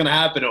never know what's going to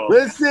happen to him.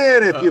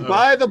 Listen, if you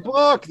buy the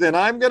book, then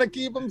I'm going to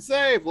keep him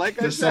safe.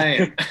 Like I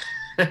said.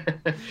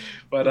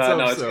 But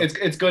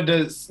it's good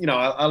to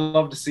I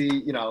love to see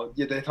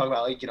they talk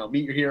about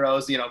meet your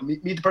heroes,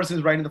 meet the person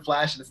who's writing the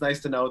Flash, and it's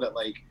nice to know that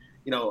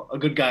a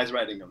good guy's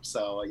writing them.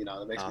 So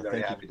that makes me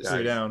very happy to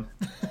see. Down.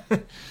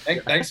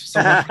 Thanks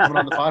so much for coming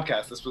on the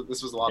podcast. This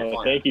was a lot of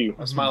fun. Thank you.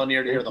 I'm smiling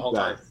ear to ear the whole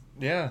time.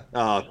 Yeah.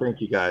 Oh,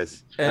 thank you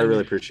guys. I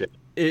really appreciate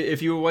it.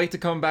 If you would like to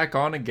come back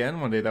on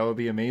again one day, that would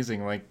be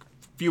amazing. Like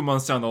a few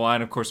months down the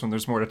line, of course, when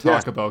there's more to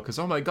talk about, because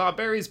oh my God,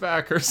 Barry's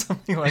back or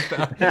something like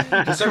that.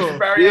 Just search for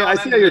Barry Allen,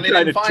 I see how you're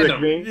trying to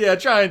trick me. Yeah,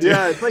 trying to.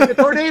 Yeah, it's like the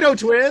Tornado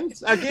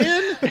Twins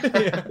again.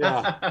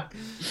 Yeah.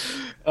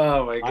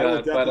 Oh my God. I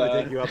will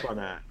definitely take you up on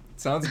that.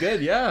 Sounds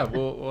good. Yeah,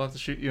 we'll have to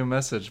shoot you a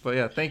message. But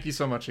yeah, thank you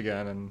so much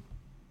again. And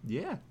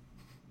yeah,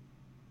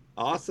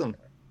 awesome.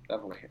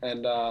 Definitely.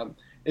 And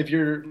if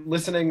you're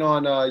listening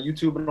on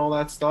YouTube and all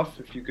that stuff,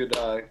 if you could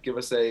give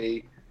us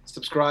a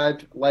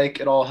subscribe, like,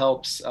 it all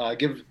helps.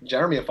 Give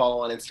Jeremy a follow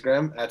on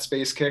Instagram at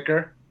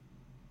SpaceKicker.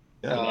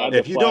 Yeah.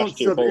 If you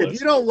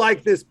don't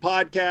like this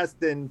podcast,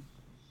 then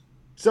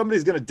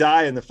somebody's gonna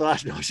die in the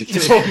Flash. No,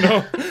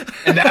 no.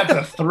 And that's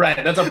a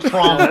threat. That's a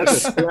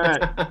promise. That's a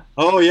threat.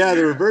 Oh yeah,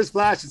 the Reverse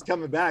Flash is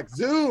coming back.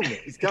 Zoom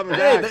is coming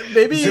back.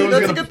 Maybe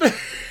that's a good thing.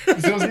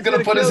 Zoom's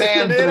gonna put his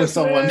hand through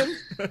someone.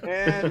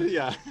 And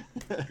yeah.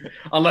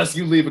 Unless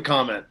you leave a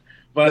comment.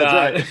 But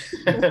that's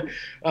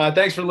right.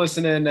 Thanks for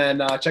listening,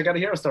 and check out A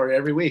Hero Story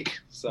every week.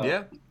 So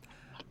yeah.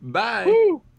 Bye. Woo.